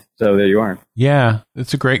his life. So there you are. Yeah,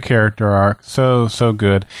 it's a great character arc. So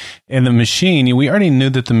good. And the machine, we already knew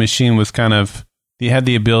that the machine was he had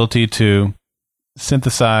the ability to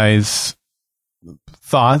synthesize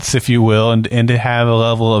thoughts, if you will, and to have a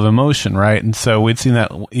level of emotion, right? And so we'd seen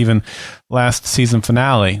that even last season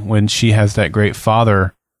finale when she has that great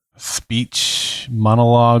father speech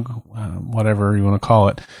monologue, whatever you want to call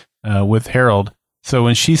it, with Harold. So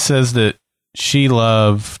when she says that she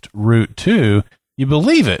loved Root too, you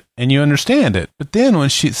believe it and you understand it. But then when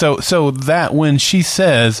she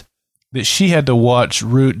says, that she had to watch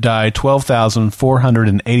Root die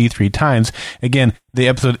 12,483 times. Again, the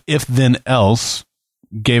episode If Then Else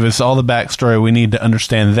gave us all the backstory we need to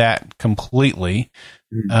understand that completely.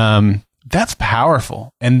 That's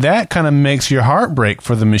powerful. And that kind of makes your heart break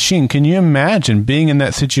for the machine. Can you imagine being in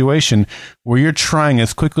that situation where you're trying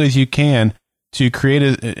as quickly as you can to create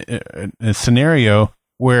a scenario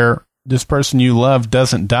where this person you love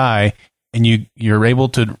doesn't die, and you're able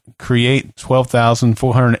to create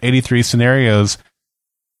 12,483 scenarios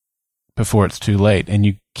before it's too late, and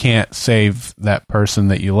you can't save that person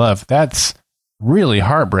that you love? That's really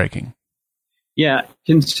heartbreaking. Yeah,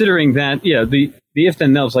 considering that, the If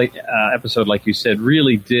Then Else episode, like you said,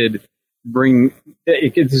 really did bring.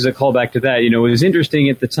 This is a callback to that. It was interesting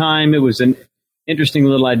at the time. It was an interesting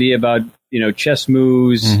little idea about chess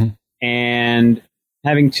moves and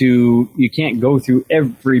having to. You can't go through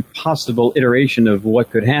every possible iteration of what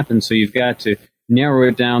could happen, so you've got to narrow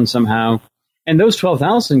it down somehow. And those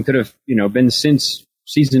 12,000 could have been since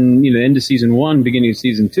season end of season 1, beginning of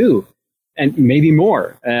season 2. And maybe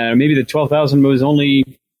more. Maybe the 12,000 was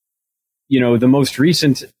only, the most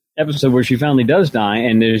recent episode where she finally does die,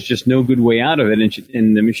 and there's just no good way out of it.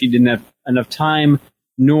 And the machine didn't have enough time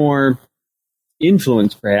nor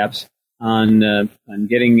influence, perhaps, on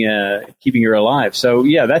keeping her alive. So,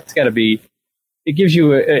 yeah, that's got to be. It gives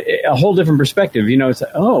you a whole different perspective. It's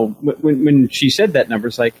like, when she said that number,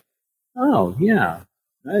 it's like, oh, yeah,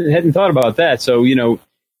 I hadn't thought about that. So,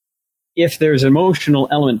 if there's an emotional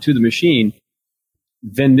element to the machine,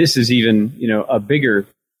 then this is even, a bigger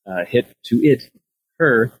hit to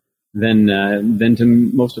her than to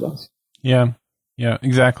most of us. Yeah,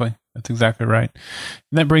 exactly. That's exactly right.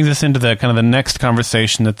 And that brings us into the kind of the next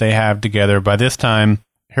conversation that they have together. By this time,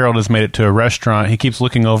 Harold has made it to a restaurant. He keeps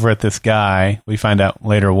looking over at this guy. We find out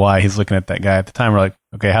later why he's looking at that guy. At the time, we're like,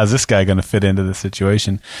 okay, how's this guy going to fit into the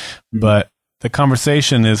situation? Mm-hmm. But the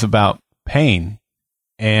conversation is about pain.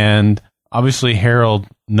 And obviously, Harold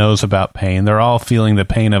knows about pain. They're all feeling the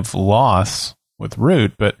pain of loss with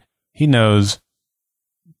Root, but he knows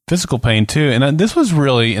physical pain too. And this was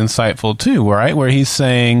really insightful too, right? Where he's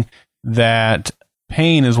saying that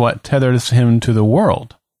pain is what tethers him to the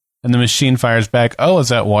world. And the machine fires back, oh, is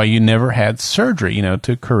that why you never had surgery,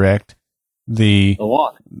 to correct the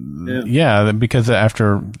walk? Yeah, because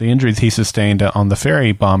after the injuries he sustained on the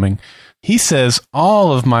ferry bombing, he says,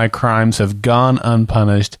 all of my crimes have gone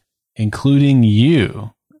unpunished, including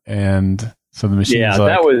you. And so the machine. Yeah,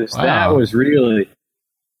 that was really,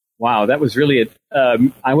 wow. That was really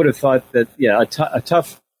I would have thought that, a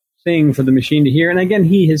tough thing for the machine to hear. And again,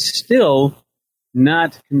 he has still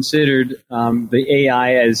not considered the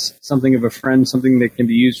AI as something of a friend, something that can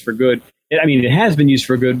be used for good. It has been used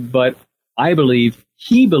for good, but I believe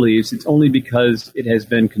he believes it's only because it has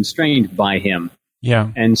been constrained by him.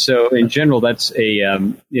 Yeah. And so in general, that's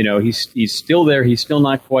he's still there. He's still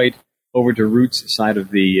not quite over to Root's side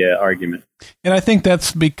of the argument. And I think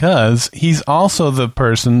that's because he's also the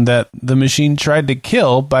person that the machine tried to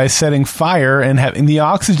kill by setting fire and having the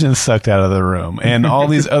oxygen sucked out of the room and all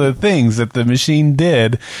these other things that the machine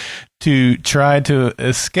did to try to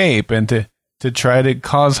escape and to try to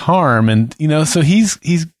cause harm. And, so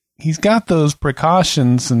he's got those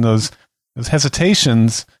precautions and those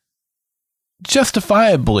hesitations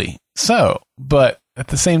justifiably so. But at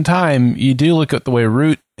the same time, you do look at the way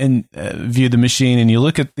Root view the machine, and you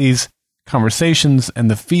look at these conversations and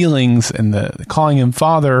the feelings and the calling him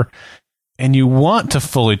father, and you want to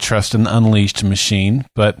fully trust an unleashed machine,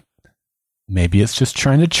 but maybe it's just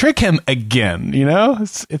trying to trick him again.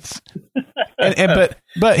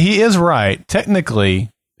 But he is right. Technically,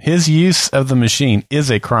 his use of the machine is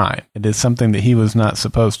a crime. It is something that he was not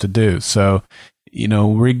supposed to do. So,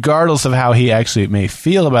 regardless of how he actually may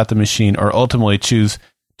feel about the machine or ultimately choose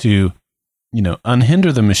to,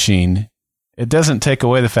 unhinder the machine, it doesn't take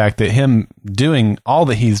away the fact that him doing all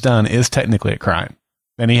that he's done is technically a crime.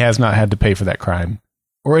 And he has not had to pay for that crime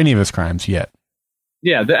or any of his crimes yet.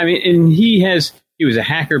 Yeah, and he was a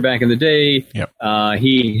hacker back in the day. Yep.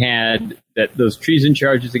 He had those treason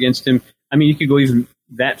charges against him. You could go even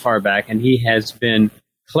that far back, and he has been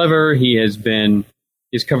clever. He's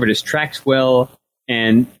covered his tracks well.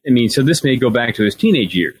 And so this may go back to his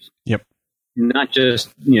teenage years. Yep. Not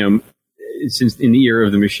just, since in the era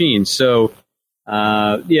of the machine. So,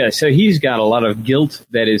 so he's got a lot of guilt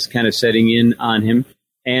that is kind of setting in on him,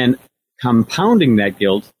 and compounding that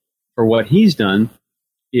guilt for what he's done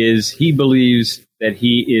is he believes that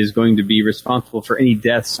he is going to be responsible for any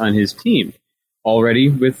deaths on his team already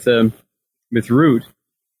with Root.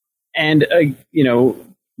 And,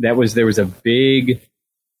 there was a big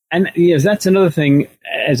And yes, that's another thing,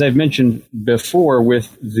 as I've mentioned before,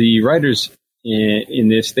 with the writers in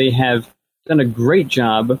this, they have done a great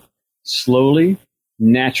job slowly,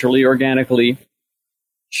 naturally, organically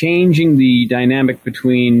changing the dynamic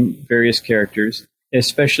between various characters,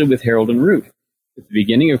 especially with Harold and Root. At the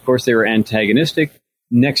beginning, of course, they were antagonistic.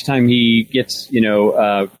 Next time he gets,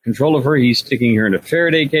 control of her, he's sticking her in a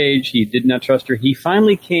Faraday cage. He did not trust her. He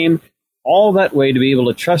finally came all that way to be able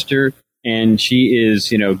to trust her, and she is,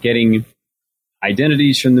 getting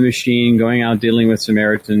identities from the machine, going out dealing with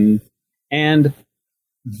Samaritan, and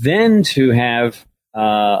then to have,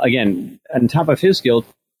 again, on top of his guilt,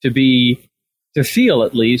 to feel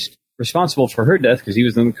at least responsible for her death because he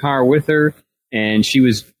was in the car with her, and she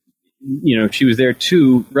was there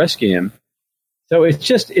to rescue him. So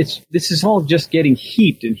this is all just getting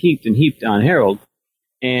heaped and heaped and heaped on Harold.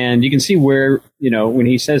 And you can see where, when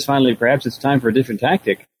he says finally, perhaps it's time for a different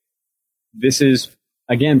tactic, this is,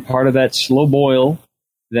 again, part of that slow boil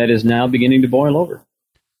that is now beginning to boil over.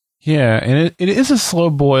 Yeah, and it is a slow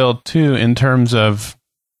boil, too, in terms of,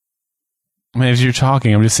 as you're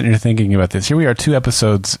talking, I'm just sitting here thinking about this. Here we are, 2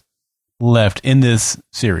 episodes left in this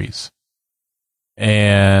series.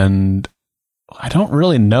 And I don't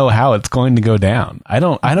really know how it's going to go down.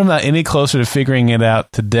 I'm not any closer to figuring it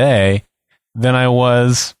out today than I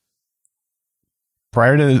was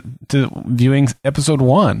prior to viewing episode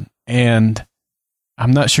 1. And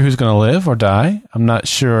I'm not sure who's going to live or die. I'm not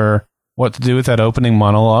sure what to do with that opening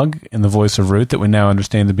monologue in the voice of Ruth that we now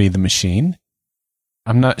understand to be the machine.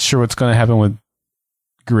 I'm not sure what's going to happen with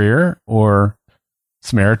Greer or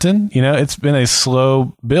Samaritan. It's been a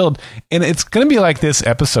slow build, and it's going to be like this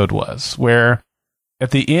episode was, where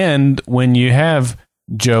at the end, when you have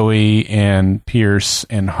Joey and Pierce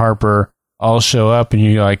and Harper all show up and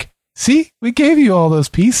you're like, see, we gave you all those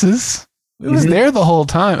pieces. It was there the whole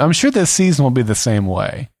time. I'm sure this season will be the same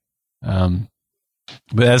way.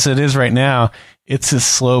 But as it is right now, it's a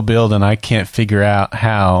slow build, and I can't figure out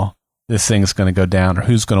how this thing's going to go down or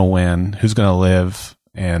who's going to win, who's going to live.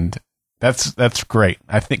 And that's great.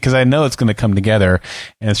 I think, because I know it's going to come together,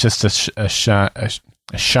 and it's just a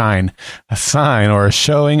sign or a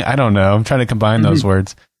showing. I don't know. I'm trying to combine those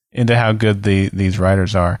words into how good these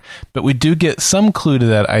writers are. But we do get some clue to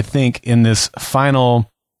that, I think, in this final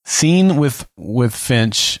scene with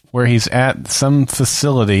Finch, where he's at some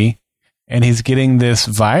facility and he's getting this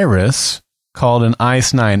virus called an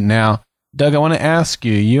ICE-9. Now, Doug, I want to ask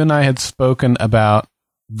you, you and I had spoken about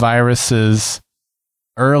viruses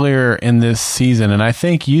earlier in this season, and I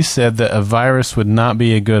think you said that a virus would not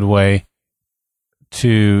be a good way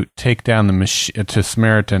to take down the machine, to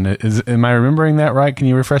Samaritan. Am I remembering that right? Can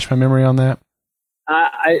you refresh my memory on that?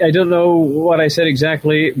 I don't know what I said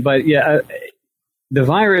exactly, but yeah, the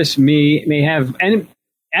virus may have, and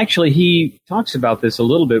actually he talks about this a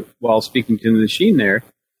little bit while speaking to the machine there,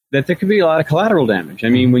 that there could be a lot of collateral damage. I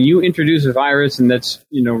mean, when you introduce a virus and that's,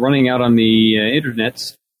 running out on the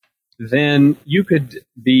internets, then you could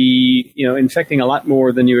be, infecting a lot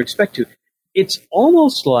more than you expect to. It's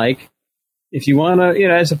almost like, if you want to,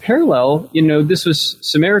 as a parallel, this was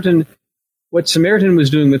Samaritan, what Samaritan was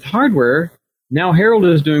doing with hardware, now Harold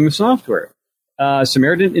is doing with software.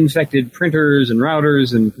 Samaritan infected printers and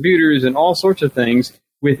routers and computers and all sorts of things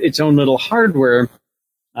with its own little hardware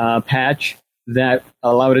patch that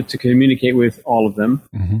allowed it to communicate with all of them.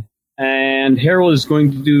 Mm-hmm. And Harold is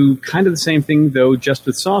going to do kind of the same thing, though, just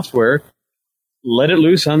with software. Let it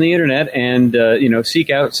loose on the internet and, seek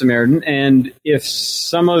out Samaritan. And if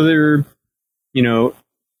some other,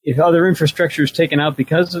 if other infrastructure is taken out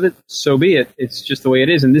because of it, so be it. It's just the way it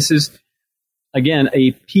is. And this is, again,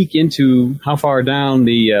 a peek into how far down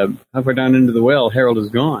into the well Harold has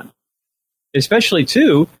gone. Especially,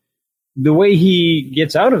 too, the way he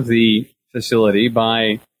gets out of the facility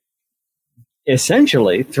by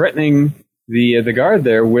essentially threatening the guard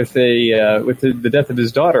there with the death of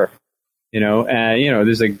his daughter.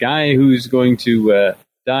 There's a guy who's going to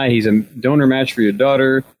die. He's a donor match for your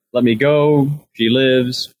daughter. Let me go. She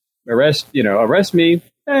lives. Arrest me.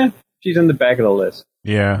 She's on the back of the list.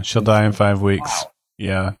 Yeah, she'll die in 5 weeks. Wow.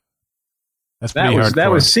 Yeah, that's pretty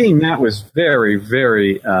hardcore. That was very,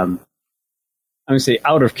 very. I'm going to say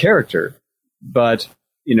out of character, but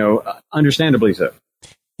understandably so.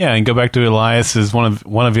 Yeah, and go back to Elias's one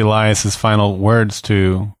of Elias's final words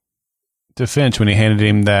to Finch when he handed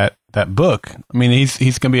him that book. I mean, he's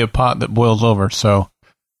going to be a pot that boils over. So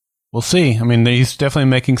we'll see. I mean, he's definitely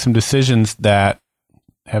making some decisions that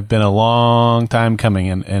have been a long time coming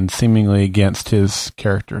and seemingly against his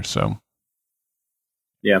character. So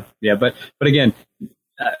yeah, but again,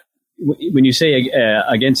 when you say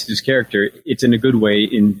against his character, it's in a good way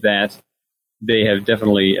in that they have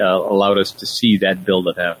definitely allowed us to see that build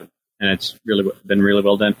that happened. And it's really been really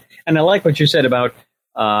well done. And I like what you said about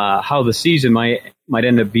how the season might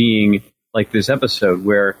end up being like this episode,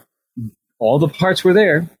 where all the parts were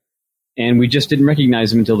there, and we just didn't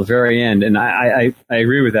recognize them until the very end. And I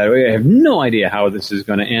agree with that. I have no idea how this is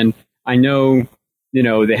going to end. I know,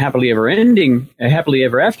 the happily ever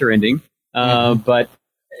after ending, but that's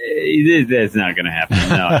not going to happen.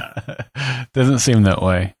 No. Doesn't seem that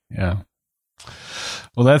way. Yeah.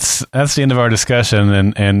 Well, that's the end of our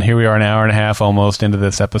discussion, and here we are, an hour and a half almost into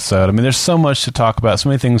this episode. I mean, there's so much to talk about, so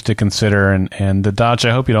many things to consider, and Dodge,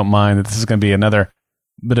 I hope you don't mind that this is going to be another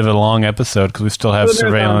bit of a long episode because we still have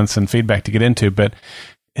surveillance and feedback to get into, but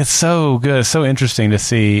it's so good, so interesting to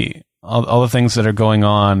see all the things that are going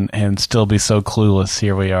on and still be so clueless.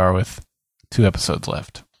 Here we are with 2 episodes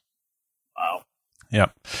left. Wow.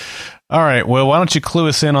 Yep. All right, well, why don't you clue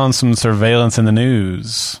us in on some surveillance in the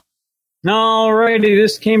news? Alrighty,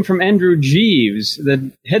 this came from Andrew Jeeves.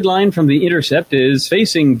 The headline from The Intercept is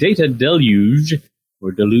 "Facing Data Deluge,"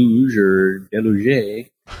 or Deluge, or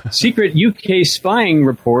Deluge. Secret UK spying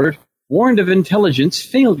report warned of intelligence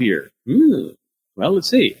failure. Well,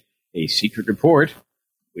 let's see. A secret report,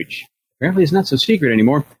 which apparently is not so secret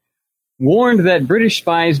anymore, warned that British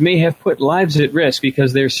spies may have put lives at risk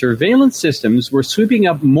because their surveillance systems were sweeping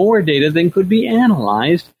up more data than could be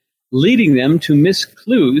analyzed, leading them to miss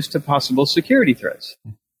clues to possible security threats.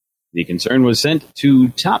 The concern was sent to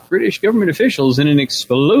top British government officials in an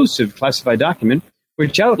explosive classified document,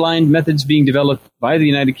 which outlined methods being developed by the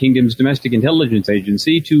United Kingdom's Domestic Intelligence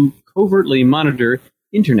Agency to covertly monitor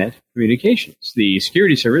Internet communications. The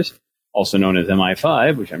security service, also known as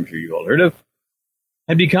MI5, which I'm sure you've all heard of,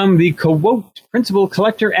 had become the, quote, principal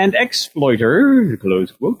collector and exploiter,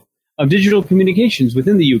 close quote, of digital communications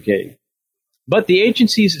within the UK. But the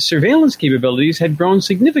agency's surveillance capabilities had grown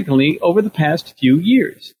significantly over the past few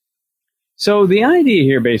years. So the idea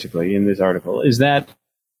here, basically, in this article, is that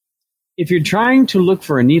if you're trying to look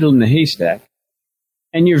for a needle in the haystack,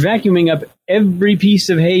 and you're vacuuming up every piece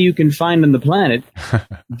of hay you can find on the planet,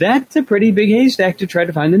 that's a pretty big haystack to try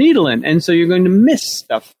to find the needle in. And so you're going to miss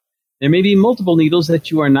stuff. There may be multiple needles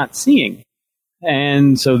that you are not seeing.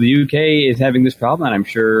 And so the UK is having this problem, and I'm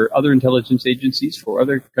sure other intelligence agencies for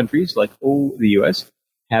other countries, like the US,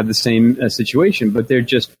 have the same situation. But they're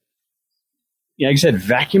just, like I said,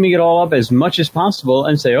 vacuuming it all up as much as possible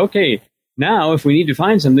and say, okay, now if we need to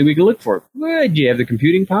find something, we can look for it. Well, do you have the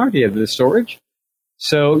computing power? Do you have the storage?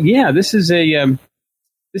 So, yeah, this is, and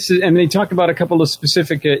they talk about a couple of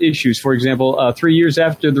specific issues. For example, 3 years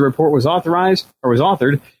after the report was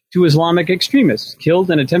authored, 2 Islamic extremists killed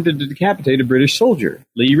and attempted to decapitate a British soldier,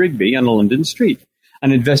 Lee Rigby, on a London street.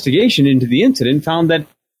 An investigation into the incident found that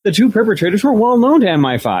the 2 perpetrators were well known to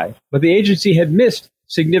MI5, but the agency had missed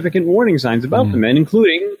significant warning signs about the men,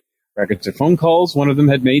 including records of phone calls one of them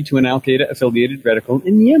had made to an al-Qaeda-affiliated radical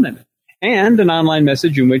in Yemen, and an online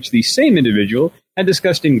message in which the same individual had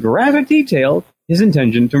discussed in graphic detail his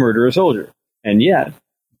intention to murder a soldier. And yet,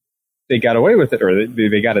 they got away with it, or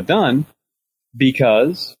they got it done,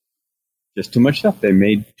 because just too much stuff. They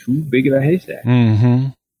made too big of a haystack. Mm-hmm.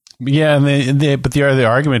 Yeah, but the other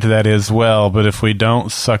argument to that is, well, but if we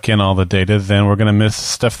don't suck in all the data, then we're going to miss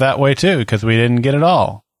stuff that way too, because we didn't get it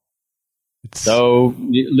all. So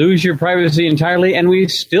you lose your privacy entirely, and we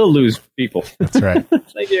still lose people. That's right.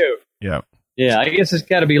 Thank you. Yeah. Yeah, I guess it's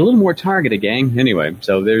got to be a little more targeted, gang. Anyway,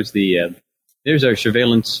 so there's our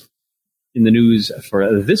surveillance in the news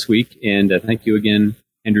for this week, and thank you again,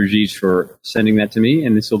 Andrew Jeeves, for sending that to me,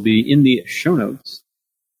 and this will be in the show notes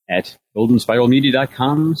at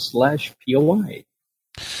goldenspiralmedia.com/POI.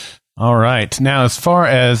 All right. Now, as far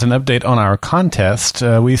as an update on our contest,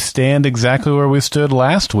 we stand exactly where we stood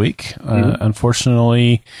last week.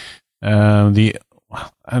 Unfortunately, because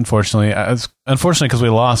we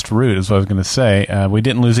lost Root, is what I was going to say. We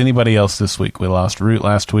didn't lose anybody else this week. We lost Root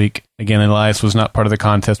last week. Again, Elias was not part of the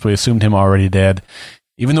contest. We assumed him already dead,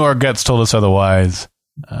 even though our guts told us otherwise.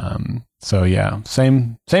 So yeah,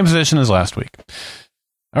 same position as last week.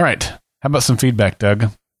 All right. How about some feedback, Doug?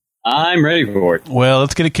 I'm ready for it. Well,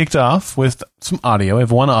 let's get it kicked off with some audio. We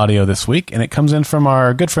have one audio this week, and it comes in from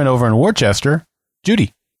our good friend over in Worcester,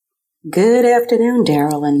 Judy. Good afternoon,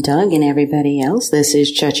 Daryl and Doug and everybody else. This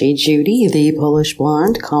is Chuchi Judy, the Polish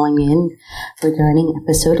blonde, calling in regarding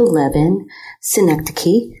episode 11,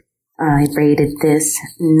 Synecdoche. I rated this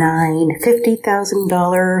 9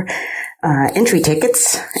 $50,000 entry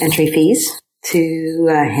fees to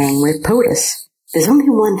hang with POTUS. There's only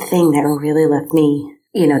one thing that really left me,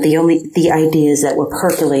 the ideas that were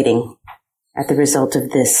percolating at the result of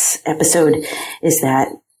this episode is that,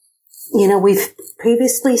 we've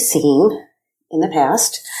previously seen in the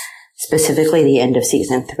past, specifically the end of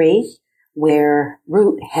season 3, where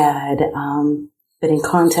Root had been in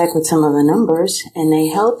contact with some of the numbers, and they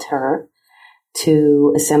helped her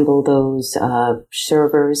to assemble those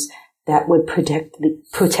servers that would protect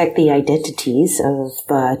the identities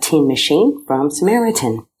of Team Machine from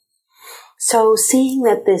Samaritan. So seeing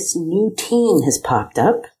that this new team has popped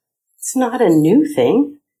up, it's not a new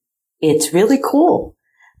thing. It's really cool.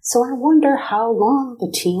 So I wonder how long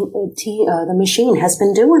the Machine has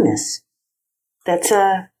been doing this. That's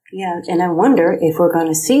and I wonder if we're going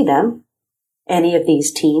to see any of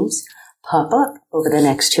these teams pop up over the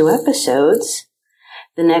next 2 episodes,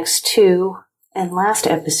 the next 2 and last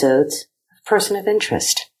episodes of Person of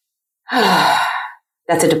Interest.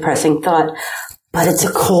 That's a depressing thought, but it's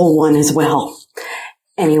a cool one as well.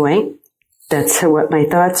 Anyway, that's what my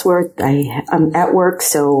thoughts were. I'm at work,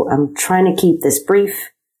 so I'm trying to keep this brief.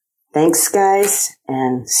 Thanks, guys,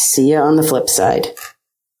 and see you on the flip side.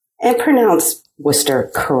 And pronounce Worcester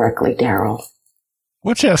correctly, Daryl.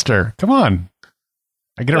 Worcester. Come on.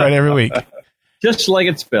 I get it right every week. Just like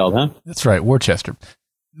it's spelled, huh? That's right, Worcester.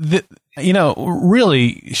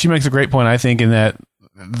 Really, she makes a great point, I think, in that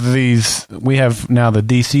we have now the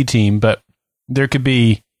DC team, but there could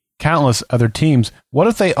be countless other teams. What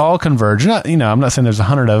if they all converge? I'm not saying there's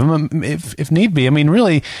 100 of them, if need be. I mean,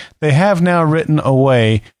 really, they have now written a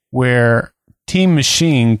way where Team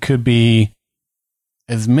Machine could be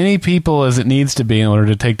as many people as it needs to be in order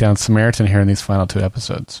to take down Samaritan here in these final 2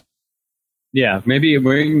 episodes. Yeah, maybe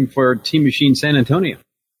we're waiting for Team Machine San Antonio.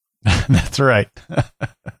 That's right.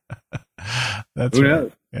 That's Who right.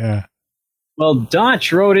 knows? Yeah. Well,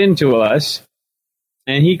 Dotch wrote into us,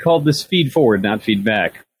 and he called this feed forward, not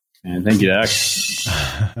feedback. And thank you, Doc.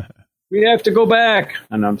 We have to go back.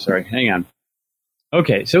 Oh, no, I'm sorry. Hang on.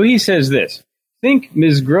 Okay, so he says this. Think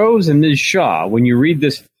Ms. Groves and Ms. Shaw when you read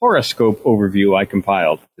this horoscope overview I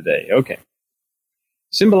compiled today. Okay.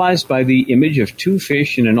 Symbolized by the image of 2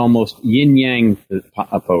 fish in an almost yin-yang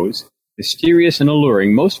pose, mysterious and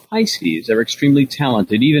alluring, most Pisces are extremely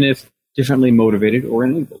talented, even if differently motivated or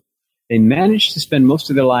enabled. They manage to spend most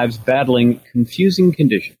of their lives battling confusing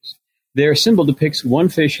conditions. Their symbol depicts one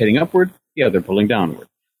fish heading upward, the other pulling downward.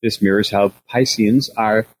 This mirrors how Pisceans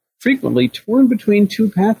are frequently torn between 2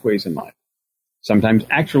 pathways in life, sometimes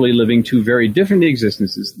actually living 2 very different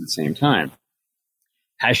existences at the same time.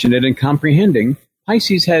 Passionate and comprehending,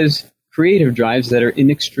 Pisces has creative drives that are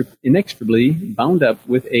inextricably bound up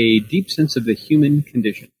with a deep sense of the human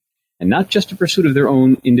condition, and not just a pursuit of their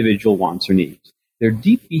own individual wants or needs. Their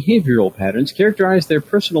deep behavioral patterns characterize their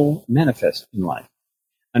personal manifest in life,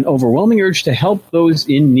 an overwhelming urge to help those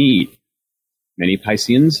in need. Many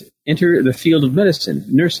Pisceans enter the field of medicine,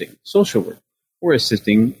 nursing, social work, or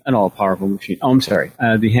assisting an all-powerful machine.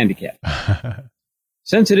 The handicapped.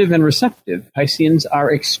 Sensitive and receptive, Pisceans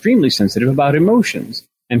are extremely sensitive about emotions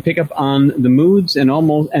and pick up on the moods and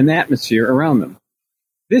the atmosphere around them.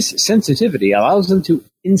 This sensitivity allows them to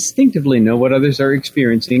instinctively know what others are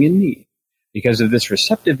experiencing and need. Because of this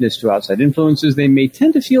receptiveness to outside influences, they may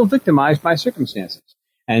tend to feel victimized by circumstances,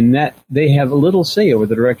 and that they have little say over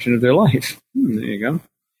the direction of their life. There you go.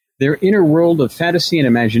 Their inner world of fantasy and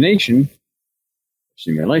imagination,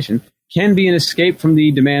 simulation, can be an escape from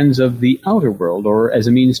the demands of the outer world or as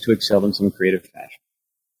a means to excel in some creative fashion.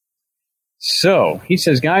 So, he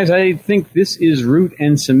says, guys, I think this is Root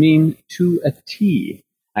and Samin to a T.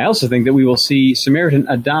 I also think that we will see Samaritan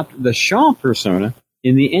adopt the Shaw persona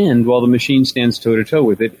in the end while the machine stands toe-to-toe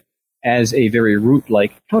with it as a very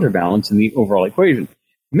Root-like counterbalance in the overall equation.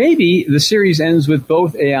 Maybe the series ends with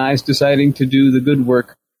both AIs deciding to do the good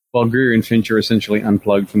work while Greer and Finch are essentially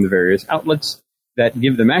unplugged from the various outlets that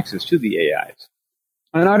give them access to the AIs.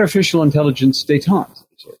 An artificial intelligence détente.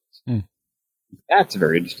 That's a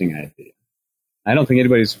very interesting idea. I don't think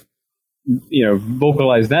anybody's,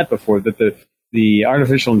 vocalized that before, that the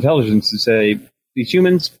artificial intelligence to say, these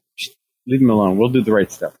humans, leave them alone. We'll do the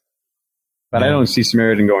right stuff. But I don't see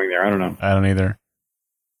Samaritan going there. I don't know. I don't either.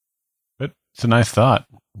 But it's a nice thought.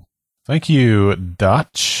 Thank you,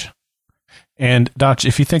 Dotch. And Dotch,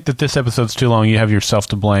 if you think that this episode's too long, you have yourself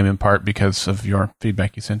to blame in part because of your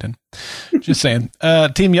feedback you sent in. Just saying.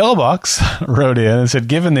 Team Yellowbox wrote in and said,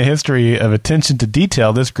 given the history of attention to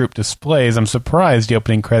detail this group displays, I'm surprised the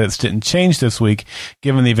opening credits didn't change this week,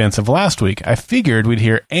 given the events of last week. I figured we'd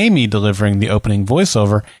hear Amy delivering the opening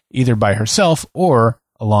voiceover, either by herself or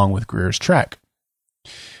along with Greer's track.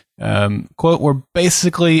 Quote, we're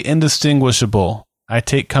basically indistinguishable. I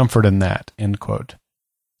take comfort in that, end quote.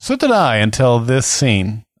 So did I until this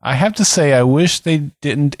scene. I have to say I wish they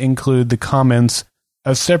didn't include the comments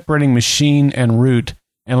of separating Machine and Root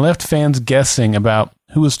and left fans guessing about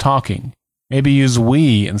who was talking Maybe use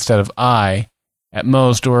we instead of I at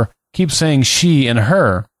most, or keep saying she and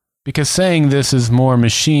her, because saying this is more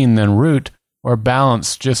machine than root or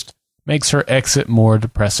balance just makes her exit more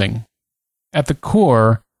depressing. At the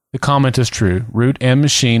core, the comment is true. Root and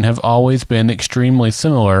machine have always been extremely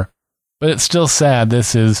similar, but it's still sad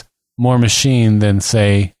this is more machine than,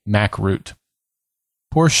 say, Mac root.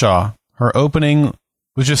 Poor Shaw. Her opening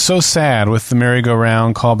was just so sad with the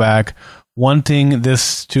merry-go-round callback, wanting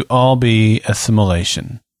this to all be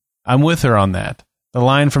assimilation. I'm with her on that. The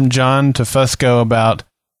line from John to Fusco about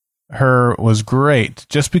her was great.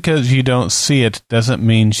 Just because you don't see it doesn't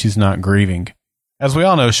mean she's not grieving. As we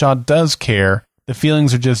all know, Shaw does care. The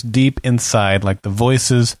feelings are just deep inside, like the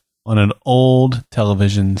voices on an old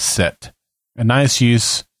television set. A nice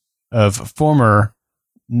use of former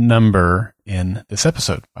number in this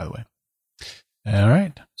episode, by the way. All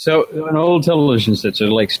right. So, an old television set, so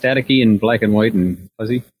like staticky and black and white and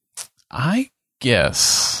fuzzy? I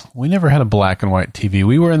guess. We never had a black and white TV.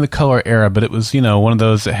 We were in the color era, but it was, one of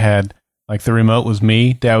those that had, like the remote was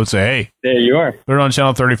me. Dad would say, hey. There you are. Put it on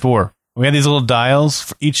channel 34. We had these little dials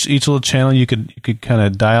for each little channel. You could kind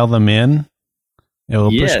of dial them in. A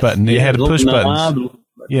little push button. You had push buttons.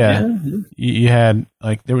 Yeah. You had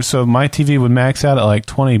so my TV would max out at like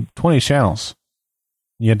 20 channels.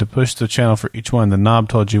 You had to push the channel for each one. The knob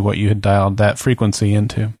told you what you had dialed that frequency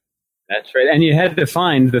into. That's right. And you had to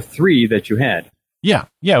find the 3 that you had. Yeah.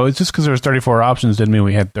 It was just because there was 34 options didn't mean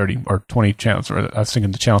we had 30 or 20 channels. Or I was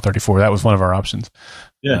thinking the channel 34. That was one of our options.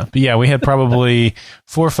 Yeah. But yeah, we had probably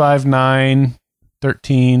 4, 5, 9,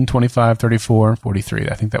 13, 25, 34, 43.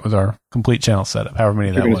 I think that was our complete channel setup, however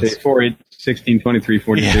many that was. You're going to say 4, 8, 16, 23,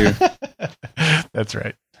 42. Yeah. That's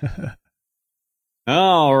right.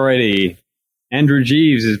 Alrighty. Andrew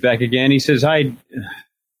Jeeves is back again. He says, Hi,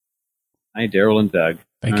 Daryl and Doug.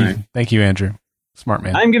 Thank you. Right. Thank you, Andrew. Smart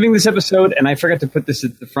man. I'm giving this episode, and I forgot to put this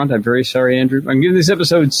at the front. I'm very sorry, Andrew. I'm giving this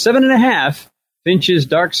episode 7.5. Finch's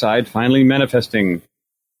dark side finally manifesting.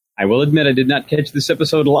 I will admit I did not catch this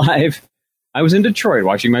episode live. I was in Detroit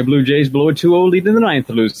watching my Blue Jays blow a 2-0 lead in the 9th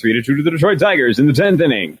to lose 3-2 to the Detroit Tigers in the 10th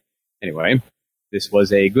inning. Anyway, this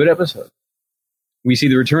was a good episode. We see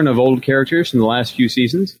the return of old characters from the last few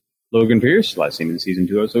seasons. Logan Pierce, last seen in Season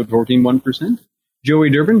 2, Episode 14-1%. Joey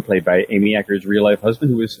Durbin, played by Amy Acker's real-life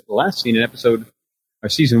husband, who was last seen in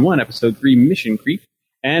Season 1, Episode 3, Mission Creep.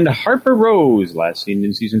 And Harper Rose, last seen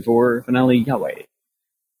in Season 4, finale Yahweh.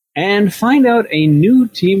 And find out a new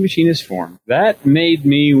Team Machinist form. That made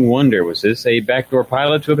me wonder, was this a backdoor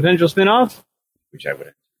pilot to a potential spin-off? Which I would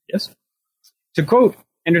answer yes. To quote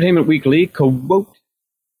Entertainment Weekly, quote,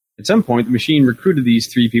 at some point, the machine recruited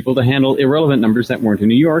these 3 people to handle irrelevant numbers that weren't in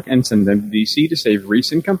New York and send them to D.C. to save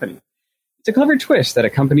Reese and company. It's a clever twist that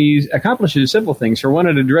accomplishes several things. For one,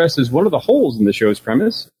 it addresses one of the holes in the show's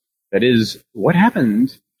premise. That is, what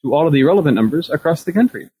happened to all of the irrelevant numbers across the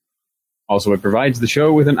country. Also, it provides the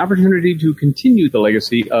show with an opportunity to continue the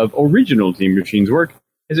legacy of original Team Machines work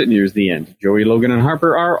as it nears the end. Joey, Logan, and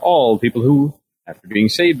Harper are all people who, after being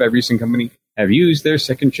saved by Reese and company, have used their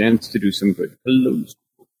second chance to do some good.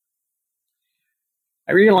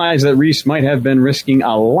 I realize that Reese might have been risking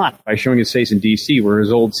a lot by showing his face in D.C., where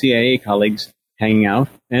his old CIA colleagues hanging out,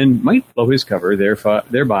 and might blow his cover,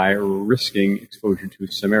 thereby risking exposure to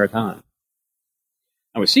Samaritan.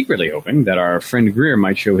 I was secretly hoping that our friend Greer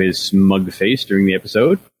might show his smug face during the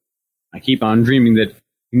episode. I keep on dreaming that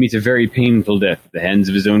he meets a very painful death at the hands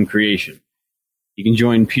of his own creation. He can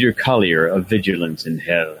join Peter Collier of Vigilance in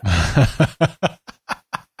Hell. I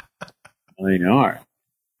know.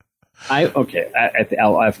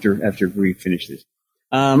 After we finish this.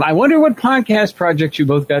 I wonder what podcast projects you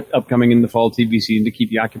both got upcoming in the fall TV season to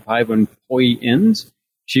keep you occupied when Poi ends.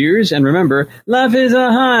 Cheers, and remember, life is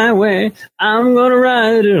a highway. I'm going to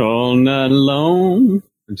ride it all night long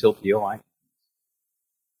until POI.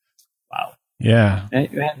 Wow. Yeah. I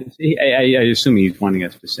assume he's wanting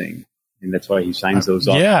us to sing, and that's why he signs those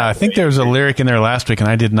off. Yeah, I think there was a lyric in there last week, and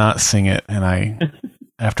I did not sing it, and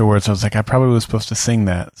afterwards I was like, I probably was supposed to sing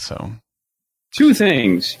that. So, 2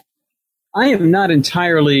 things. I am not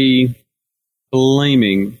entirely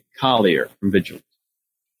blaming Collier from Vigilance,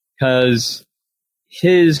 because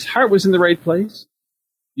his heart was in the right place,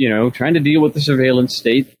 trying to deal with the surveillance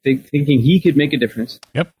state, thinking he could make a difference.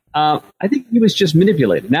 Yep. I think he was just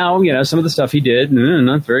manipulated. Now, some of the stuff he did,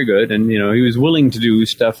 not very good. And, he was willing to do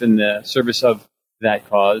stuff in the service of that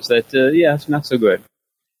cause that, it's not so good.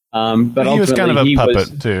 But he was kind of a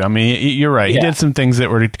puppet, too. I mean, you're right. He did some things that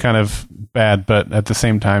were kind of bad, but at the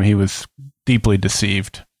same time, he was deeply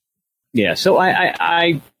deceived. Yeah, so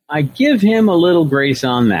I give him a little grace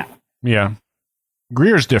on that. Yeah.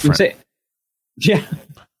 Greer's different.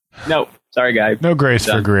 No, Sorry, guy. No grace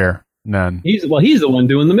for Greer. None. He's the one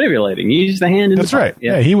doing the manipulating. He's the hand in That's the puppet. right.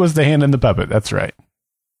 Yeah, he was the hand in the puppet. That's right.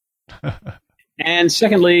 And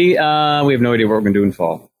secondly, we have no idea what we're going to do in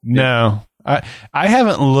fall. No. I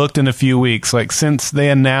haven't looked in a few weeks. Like, since they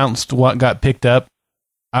announced what got picked up,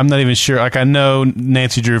 I'm not even sure. Like, I know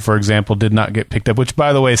Nancy Drew, for example, did not get picked up, which,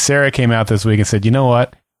 by the way, Sarah came out this week and said, you know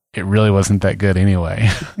what? It really wasn't that good anyway,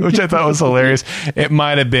 which I thought was hilarious. It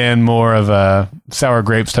might have been more of a sour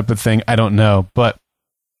grapes type of thing. I don't know. But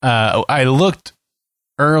I looked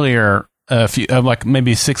earlier, like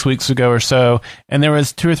maybe 6 weeks ago or so, and there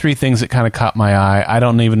was 2 or 3 things that kind of caught my eye. I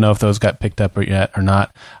don't even know if those got picked up yet or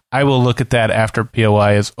not. I will look at that after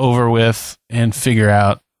POI is over with and figure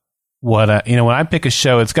out what, when I pick a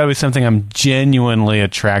show, it's got to be something I'm genuinely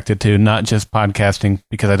attracted to, not just podcasting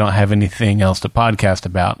because I don't have anything else to podcast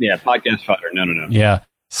about. Yeah, podcast fodder. No. Yeah.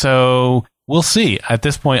 So we'll see. At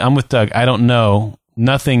this point, I'm with Doug. I don't know.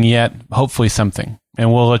 Nothing yet. Hopefully something.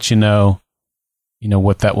 And we'll let you know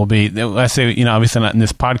what that will be. I say, obviously not in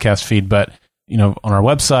this podcast feed, but, on our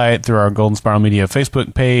website, through our Golden Spiral Media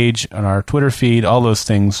Facebook page, on our Twitter feed, all those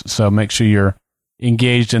things. So make sure you're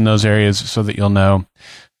engaged in those areas so that you'll know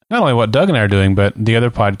not only what Doug and I are doing, but the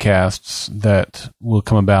other podcasts that will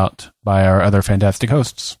come about by our other fantastic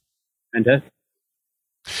hosts. Fantastic.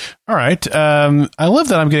 All right. I love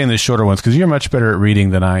that I'm getting the shorter ones because you're much better at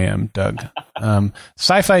reading than I am, Doug.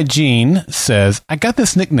 Sci-Fi Gene says, I got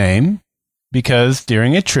this nickname because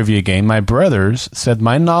during a trivia game, my brothers said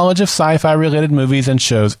my knowledge of sci-fi related movies and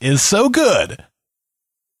shows is so good.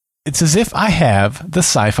 It's as if I have the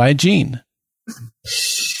sci-fi gene.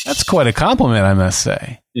 That's quite a compliment, I must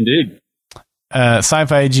say. Indeed.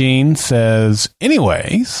 Sci-Fi Gene says,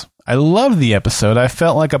 anyways, I loved the episode. I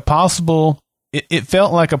felt like a possible... It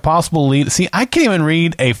felt like a possible lead. See, I can't even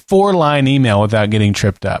read a 4-line email without getting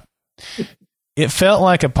tripped up. It felt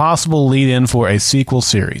like a possible lead-in for a sequel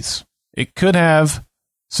series. It could have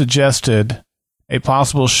suggested a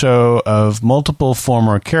possible show of multiple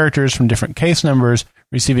former characters from different case numbers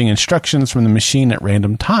receiving instructions from the machine at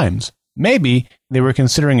random times. Maybe they were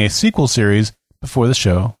considering a sequel series before the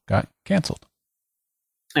show got canceled.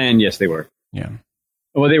 And yes, they were. Yeah.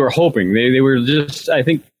 Well, they were hoping. They were just, I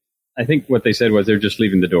think what they said was they're just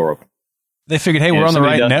leaving the door open. They figured, hey, we're on the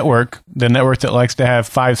right network, the network that likes to have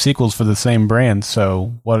 5 sequels for the same brand,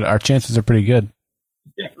 so our chances are pretty good.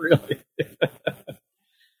 Yeah, really.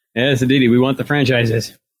 Yes, indeed. We want the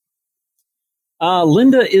franchises.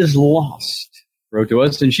 Linda is lost, wrote to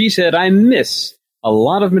us, and she said, I miss a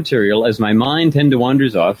lot of material as my mind tend to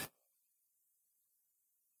wanders off.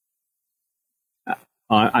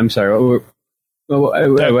 I'm sorry.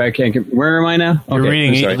 I can't. Where am I now?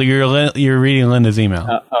 You're reading Linda's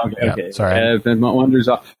email. Okay. Sorry. Wanders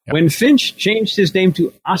off. Yep. When Finch changed his name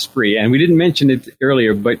to Osprey, and we didn't mention it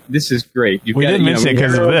earlier, but this is great. We didn't mention it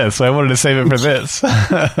because of this, so I wanted to save it for this.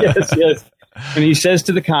 Yes. And he says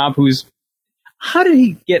to the cop, how did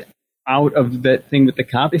he get out of that thing with the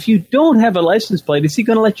cop? If you don't have a license plate, is he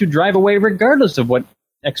going to let you drive away regardless of what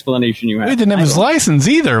explanation you have? He didn't have his license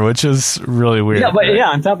either, which is really weird. Yeah, but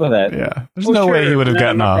on top of that. Yeah. There's no way he would have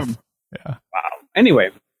gotten off. Yeah. Wow. Anyway,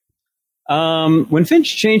 when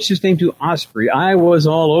Finch changed his name to Osprey, I was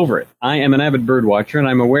all over it. I am an avid bird watcher, and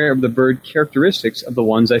I'm aware of the bird characteristics of the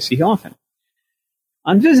ones I see often.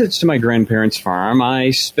 On visits to my grandparents' farm, I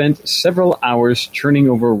spent several hours turning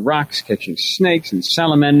over rocks, catching snakes and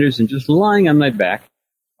salamanders, and just lying on my back,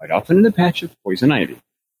 quite often in a patch of poison ivy.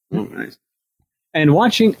 Oh, nice. And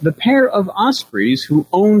watching the pair of ospreys who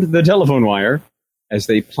owned the telephone wire as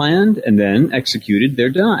they planned and then executed their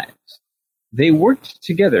dives. They worked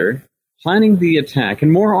together, planning the attack,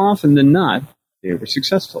 and more often than not, they were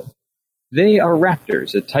successful. They are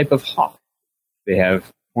raptors, a type of hawk. They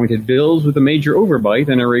have pointed bills with a major overbite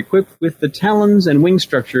and are equipped with the talons and wing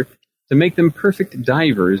structure to make them perfect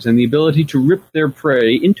divers and the ability to rip their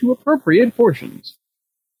prey into appropriate portions.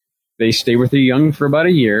 They stay with their young for about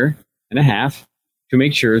 1.5 years to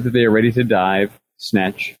make sure that they are ready to dive,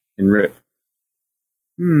 snatch, and rip.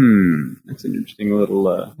 That's an interesting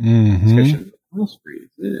little discussion.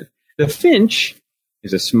 The finch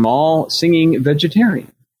is a small, singing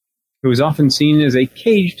vegetarian who is often seen as a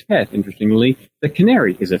caged pet. Interestingly, the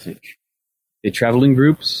canary is a finch. They travel in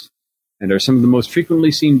groups and are some of the most frequently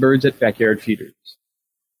seen birds at backyard feeders.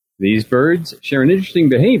 These birds share an interesting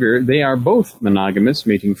behavior. They are both monogamous,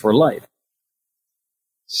 mating for life.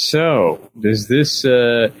 So, does this...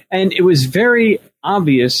 and it was very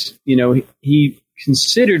obvious, he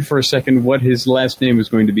considered for a second what his last name was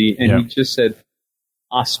going to be, and he just said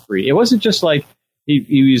Osprey. It wasn't just like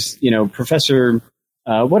he was, Professor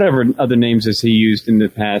whatever other names has he used in the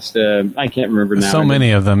past? I can't remember now. So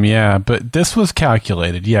many of them, yeah. But this was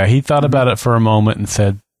calculated. Yeah, he thought about it for a moment and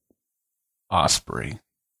said, Osprey.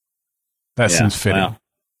 That seems fitting. Wow.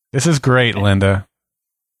 This is great, Linda.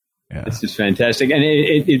 Yeah. This is fantastic. And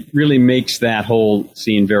it really makes that whole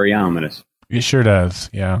scene very ominous. It sure does,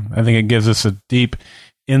 yeah. I think it gives us a deep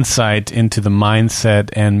insight into the mindset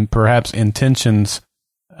and perhaps intentions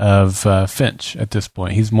of Finch at this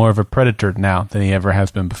point. He's more of a predator now than he ever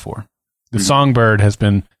has been before. The songbird has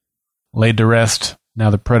been laid to rest. Now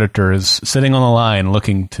the predator is sitting on the line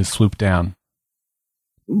looking to swoop down.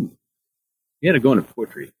 Ooh. You had to go into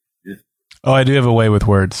poetry. Yeah. Oh, I do have a way with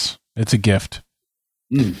words. It's a gift.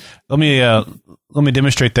 Let me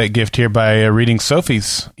demonstrate that gift here by reading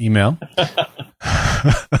Sophie's email.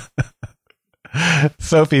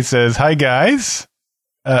 Sophie says, "Hi guys."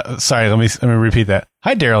 Sorry, let me repeat that.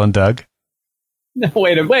 Hi, Daryl and Doug. No,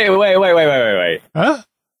 wait. Huh?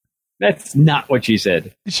 That's not what she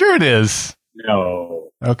said. Sure it is. No.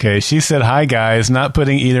 Okay, she said, "Hi guys," not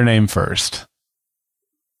putting either name first.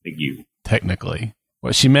 Thank you. Technically.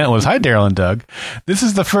 What she meant was, "Hi, Daryl and Doug. This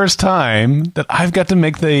is the first time that I've got to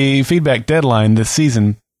make the feedback deadline this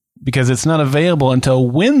season because it's not available until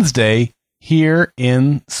Wednesday here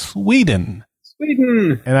in Sweden.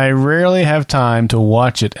 And I rarely have time to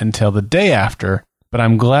watch it until the day after, but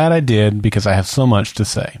I'm glad I did because I have so much to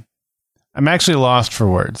say. I'm actually lost for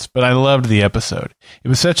words, but I loved the episode. It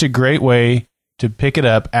was such a great way to pick it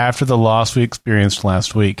up after the loss we experienced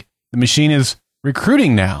last week. The machine is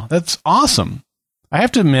recruiting now. That's awesome. I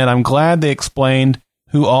have to admit, I'm glad they explained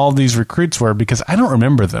who all these recruits were because I don't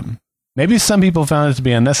remember them. Maybe some people found it to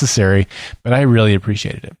be unnecessary, but I really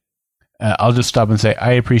appreciated it. I'll just stop and say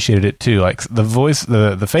I appreciated it too. Like the voice,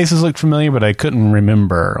 the faces looked familiar, but I couldn't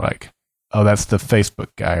remember. Like, oh, that's the Facebook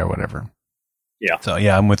guy or whatever. Yeah. So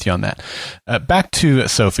yeah, I'm with you on that. Back to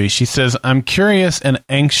Sophie. She says, "I'm curious and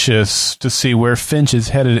anxious to see where Finch is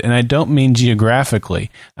headed, and I don't mean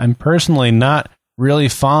geographically. I'm personally not really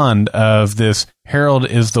fond of this Harold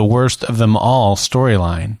is the worst of them all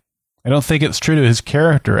storyline. I don't think it's true to his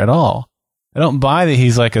character at all. I don't buy that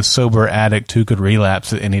he's like a sober addict who could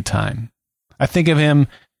relapse at any time. I think of him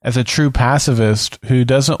as a true pacifist who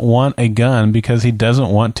doesn't want a gun because he doesn't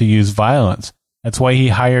want to use violence. That's why he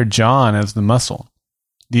hired John as the muscle.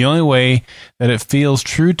 The only way that it feels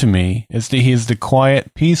true to me is that he's the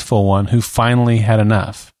quiet, peaceful one who finally had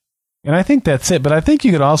enough." And I think that's it. But I think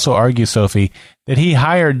you could also argue, Sophie, that he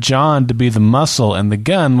hired John to be the muscle and the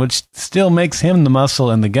gun, which still makes him the muscle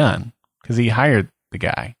and the gun because he hired the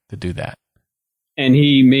guy to do that. And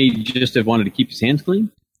he may just have wanted to keep his hands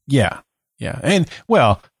clean? Yeah. And,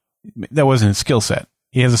 well, that wasn't his skill set.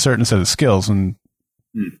 He has a certain set of skills. And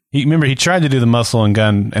he tried to do the muscle and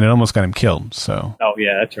gun, and it almost got him killed. So. Oh,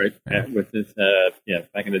 yeah, that's right. Yeah. With this,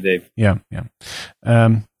 back in the day. Yeah.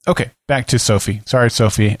 Okay, back to Sophie. Sorry,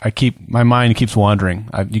 Sophie. My mind keeps wandering.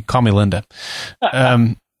 You call me Linda.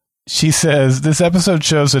 She says, "This episode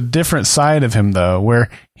shows a different side of him, though, where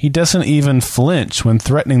he doesn't even flinch when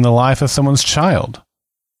threatening the life of someone's child.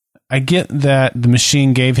 I get that the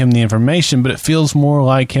machine gave him the information, but it feels more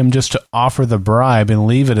like him just to offer the bribe and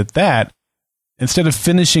leave it at that, instead of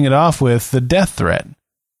finishing it off with the death threat,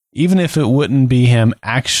 even if it wouldn't be him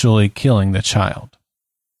actually killing the child.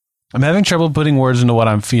 I'm having trouble putting words into what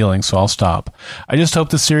I'm feeling, so I'll stop. I just hope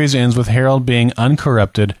the series ends with Harold being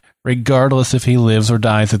uncorrupted, regardless if he lives or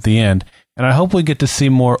dies at the end, and I hope we get to see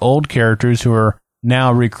more old characters who are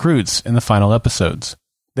now recruits in the final episodes.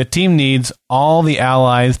 The team needs all the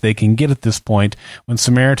allies they can get at this point when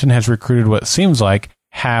Samaritan has recruited what seems like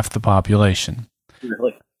half the population."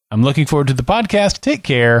 Really? I'm looking forward to the podcast. Take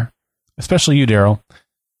care, especially you, Daryl.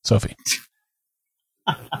 Sophie.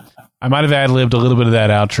 I might have ad-libbed a little bit of that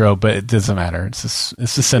outro, but it doesn't matter. It's a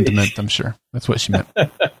sentiment, I'm sure. That's what she meant.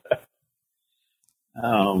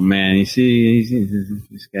 Oh, man. You see,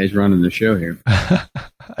 this guy's running the show here.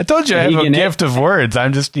 I told you I have a gift of words.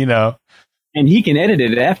 I'm just, And he can edit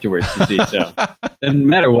it afterwards, you see, so doesn't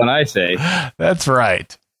matter what I say. That's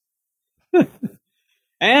right.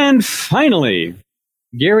 And finally,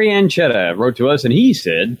 Gary Anchetta wrote to us, and he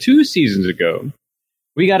said, 2 seasons ago,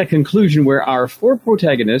 we got a conclusion where our 4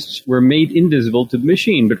 protagonists were made invisible to the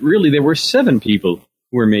machine, but really there were 7 people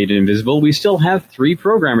who were made invisible. We still have 3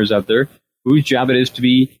 programmers out there whose job it is to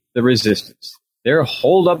be the resistance. They're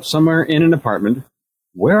holed up somewhere in an apartment.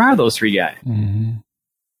 Where are those 3 guys? Mm-hmm.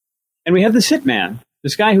 And we have the Sit Man,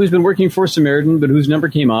 this guy who's been working for Samaritan, but whose number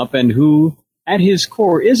came up, and who, at his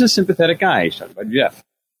core, is a sympathetic guy. He's talking about Jeff.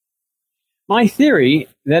 My theory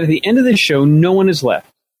that at the end of this show, no one is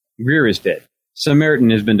left. Greer is dead. Samaritan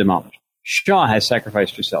has been demolished. Shaw has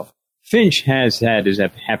sacrificed herself. Finch has had his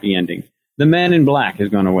happy ending. The Man in Black has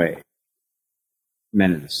gone away.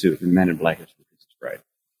 Man in the suit. The Man in Black is right.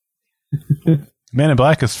 Man in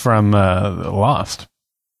Black is from Lost.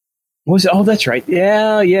 Was it? Oh, that's right.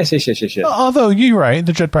 Yeah, yes. Although you're right,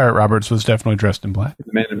 the Jet Pirate Roberts was definitely dressed in black.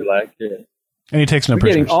 The Man in Black, yeah. And he takes no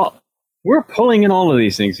prisoners. We're pulling in all of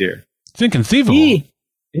these things here. It's inconceivable.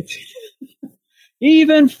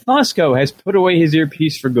 Even Fusco has put away his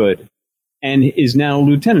earpiece for good and is now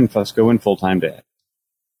Lieutenant Fusco and full-time dad.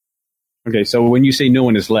 Okay, so when you say no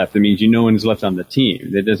one is left, it means no one is left on the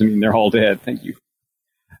team. That doesn't mean they're all dead. Thank you.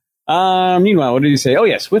 Meanwhile, what did he say? Oh,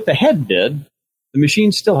 yes, with the head dead, the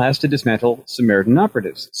machine still has to dismantle Samaritan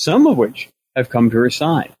operatives, some of which have come to her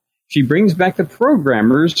side. She brings back the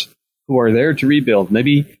programmers who are there to rebuild.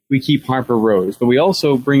 Maybe we keep Harper Rose, but we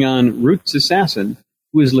also bring on Root's assassin,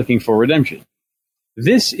 who is looking for redemption.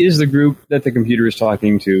 This is the group that the computer is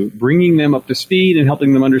talking to, bringing them up to speed and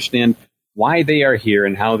helping them understand why they are here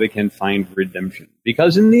and how they can find redemption.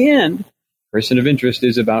 Because in the end, Person of Interest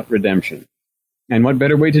is about redemption. And what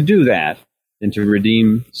better way to do that than to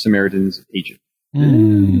redeem Samaritan's agent?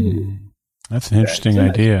 That's an interesting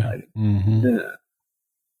idea. Mm-hmm. Yeah.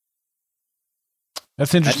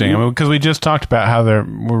 That's interesting. Because we just talked about how we're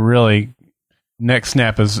really Next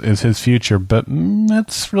Snap is his future, but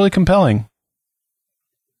that's really compelling.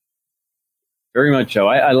 Very much so.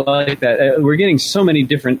 I like that. We're getting so many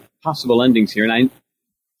different possible endings here, and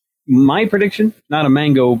my prediction, not a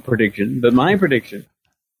Mango prediction, but my prediction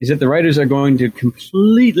is that the writers are going to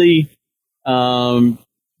completely come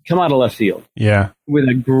out of left field. Yeah, with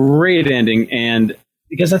a great ending, and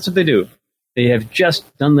because that's what they do. They have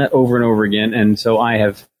just done that over and over again, and so I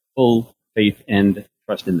have full faith and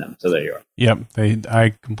trust in them. So there you are. Yep,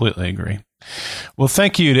 I completely agree. Well,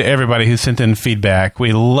 thank you to everybody who sent in feedback.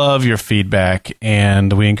 We love your feedback,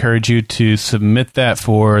 and we encourage you to submit that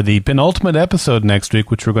for the penultimate episode next week,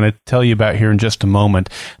 which we're going to tell you about here in just a moment.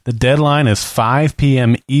 The deadline is 5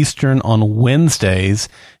 p.m. Eastern on Wednesdays.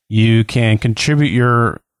 You can contribute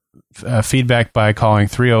your feedback by calling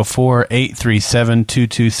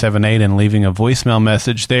 304-837-2278 and leaving a voicemail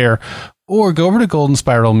message there, or go over to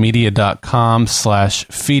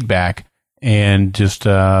goldenspiralmedia.com/feedback and just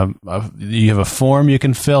you have a form you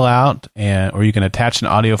can fill out, or you can attach an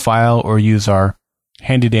audio file or use our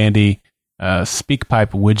handy dandy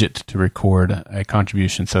SpeakPipe widget to record a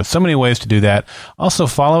contribution. So many ways to do that. Also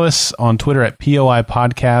follow us on Twitter at POI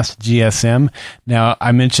Podcast GSM. Now,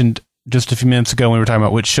 I mentioned just a few minutes ago when we were talking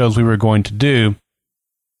about which shows we were going to do,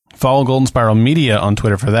 follow Golden Spiral Media on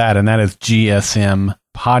Twitter for that, and that is GSM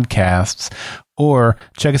Podcasts. Or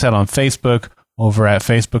check us out on Facebook over at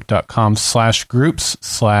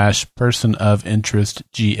facebook.com/groups/person of interest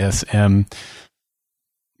GSM.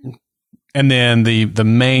 And then the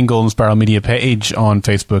main Golden Spiral Media page on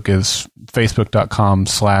Facebook is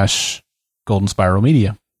facebook.com/Golden Spiral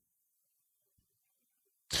Media.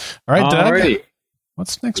 All right, Doug. Alrighty.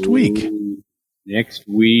 What's next week? Next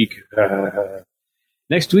week, the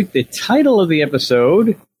title of the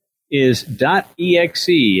episode is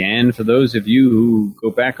 .exe, and for those of you who go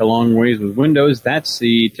back a long ways with Windows, that's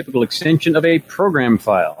the typical extension of a program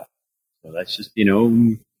file. So that's just,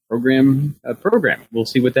 program. We'll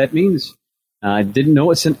see what that means. I didn't know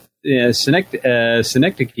what synecdoche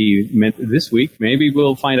meant this week. Maybe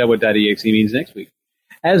we'll find out what .exe means next week.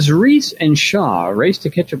 As Reese and Shaw race to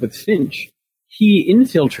catch up with Finch, he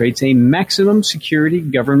infiltrates a maximum security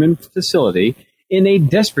government facility in a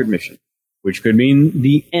desperate mission, which could mean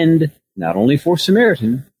the end not only for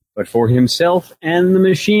Samaritan, but for himself and the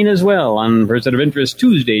machine as well, on Person of Interest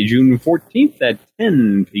Tuesday, June 14th at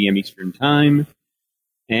 10 p.m. Eastern Time.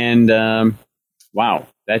 And, wow,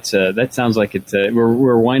 that sounds like it's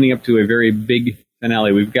we're winding up to a very big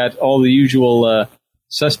finale. We've got all the usual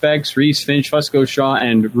suspects, Reese, Finch, Fusco, Shaw,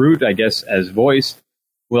 and Root, I guess, as voice.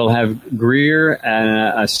 We'll have Greer,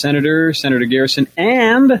 Senator Garrison,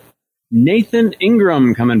 and Nathan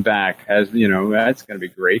Ingram coming back. As that's going to be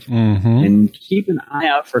great. Mm-hmm. And keep an eye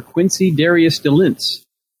out for Quincy Darius DeLintz.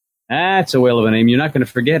 That's a whale of a name. You're not going to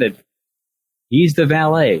forget it. He's the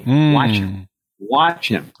valet. Watch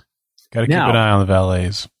him. Got to keep an eye on the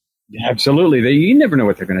valets. Absolutely. You never know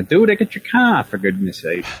what they're going to do. They get your car, for goodness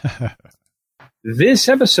sake. This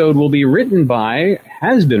episode has been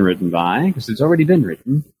written by, because it's already been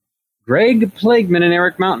written, Greg Plagueman and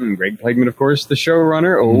Eric Mountain. Greg Plagueman, of course, the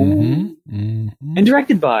showrunner. And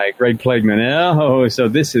directed by Greg Plagueman. Oh, so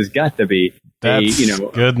this has got to be a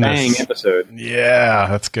bang episode. Yeah,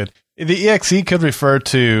 that's good. The EXE could refer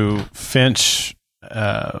to Finch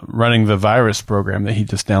running the virus program that he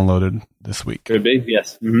just downloaded this week. Could be,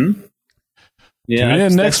 yes. Mm-hmm. Yeah,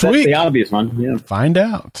 next week. That's the obvious one. Yeah. Find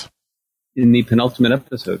out. in the penultimate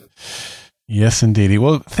episode. Yes, indeedy.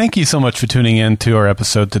 Well, thank you so much for tuning in to our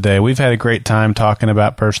episode today. We've had a great time talking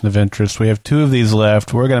about Person of Interest. We have 2 of these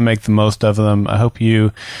left. We're going to make the most of them. I hope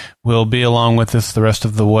you will be along with us the rest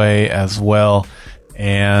of the way as well.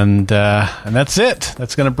 And that's it.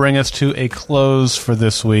 That's going to bring us to a close for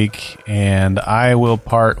this week. And I will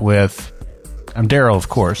part with, I'm Daryl, of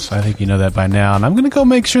course. I think you know that by now. And I'm going to go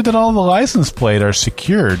make sure that all the license plates are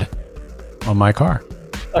secured on my car.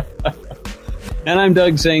 And I'm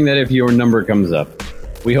Doug, saying that if your number comes up,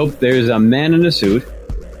 we hope there's a man in a suit,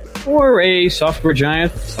 or a software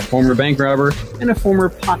giant, a former bank robber, and a former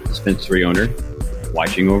pot dispensary owner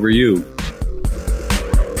watching over you.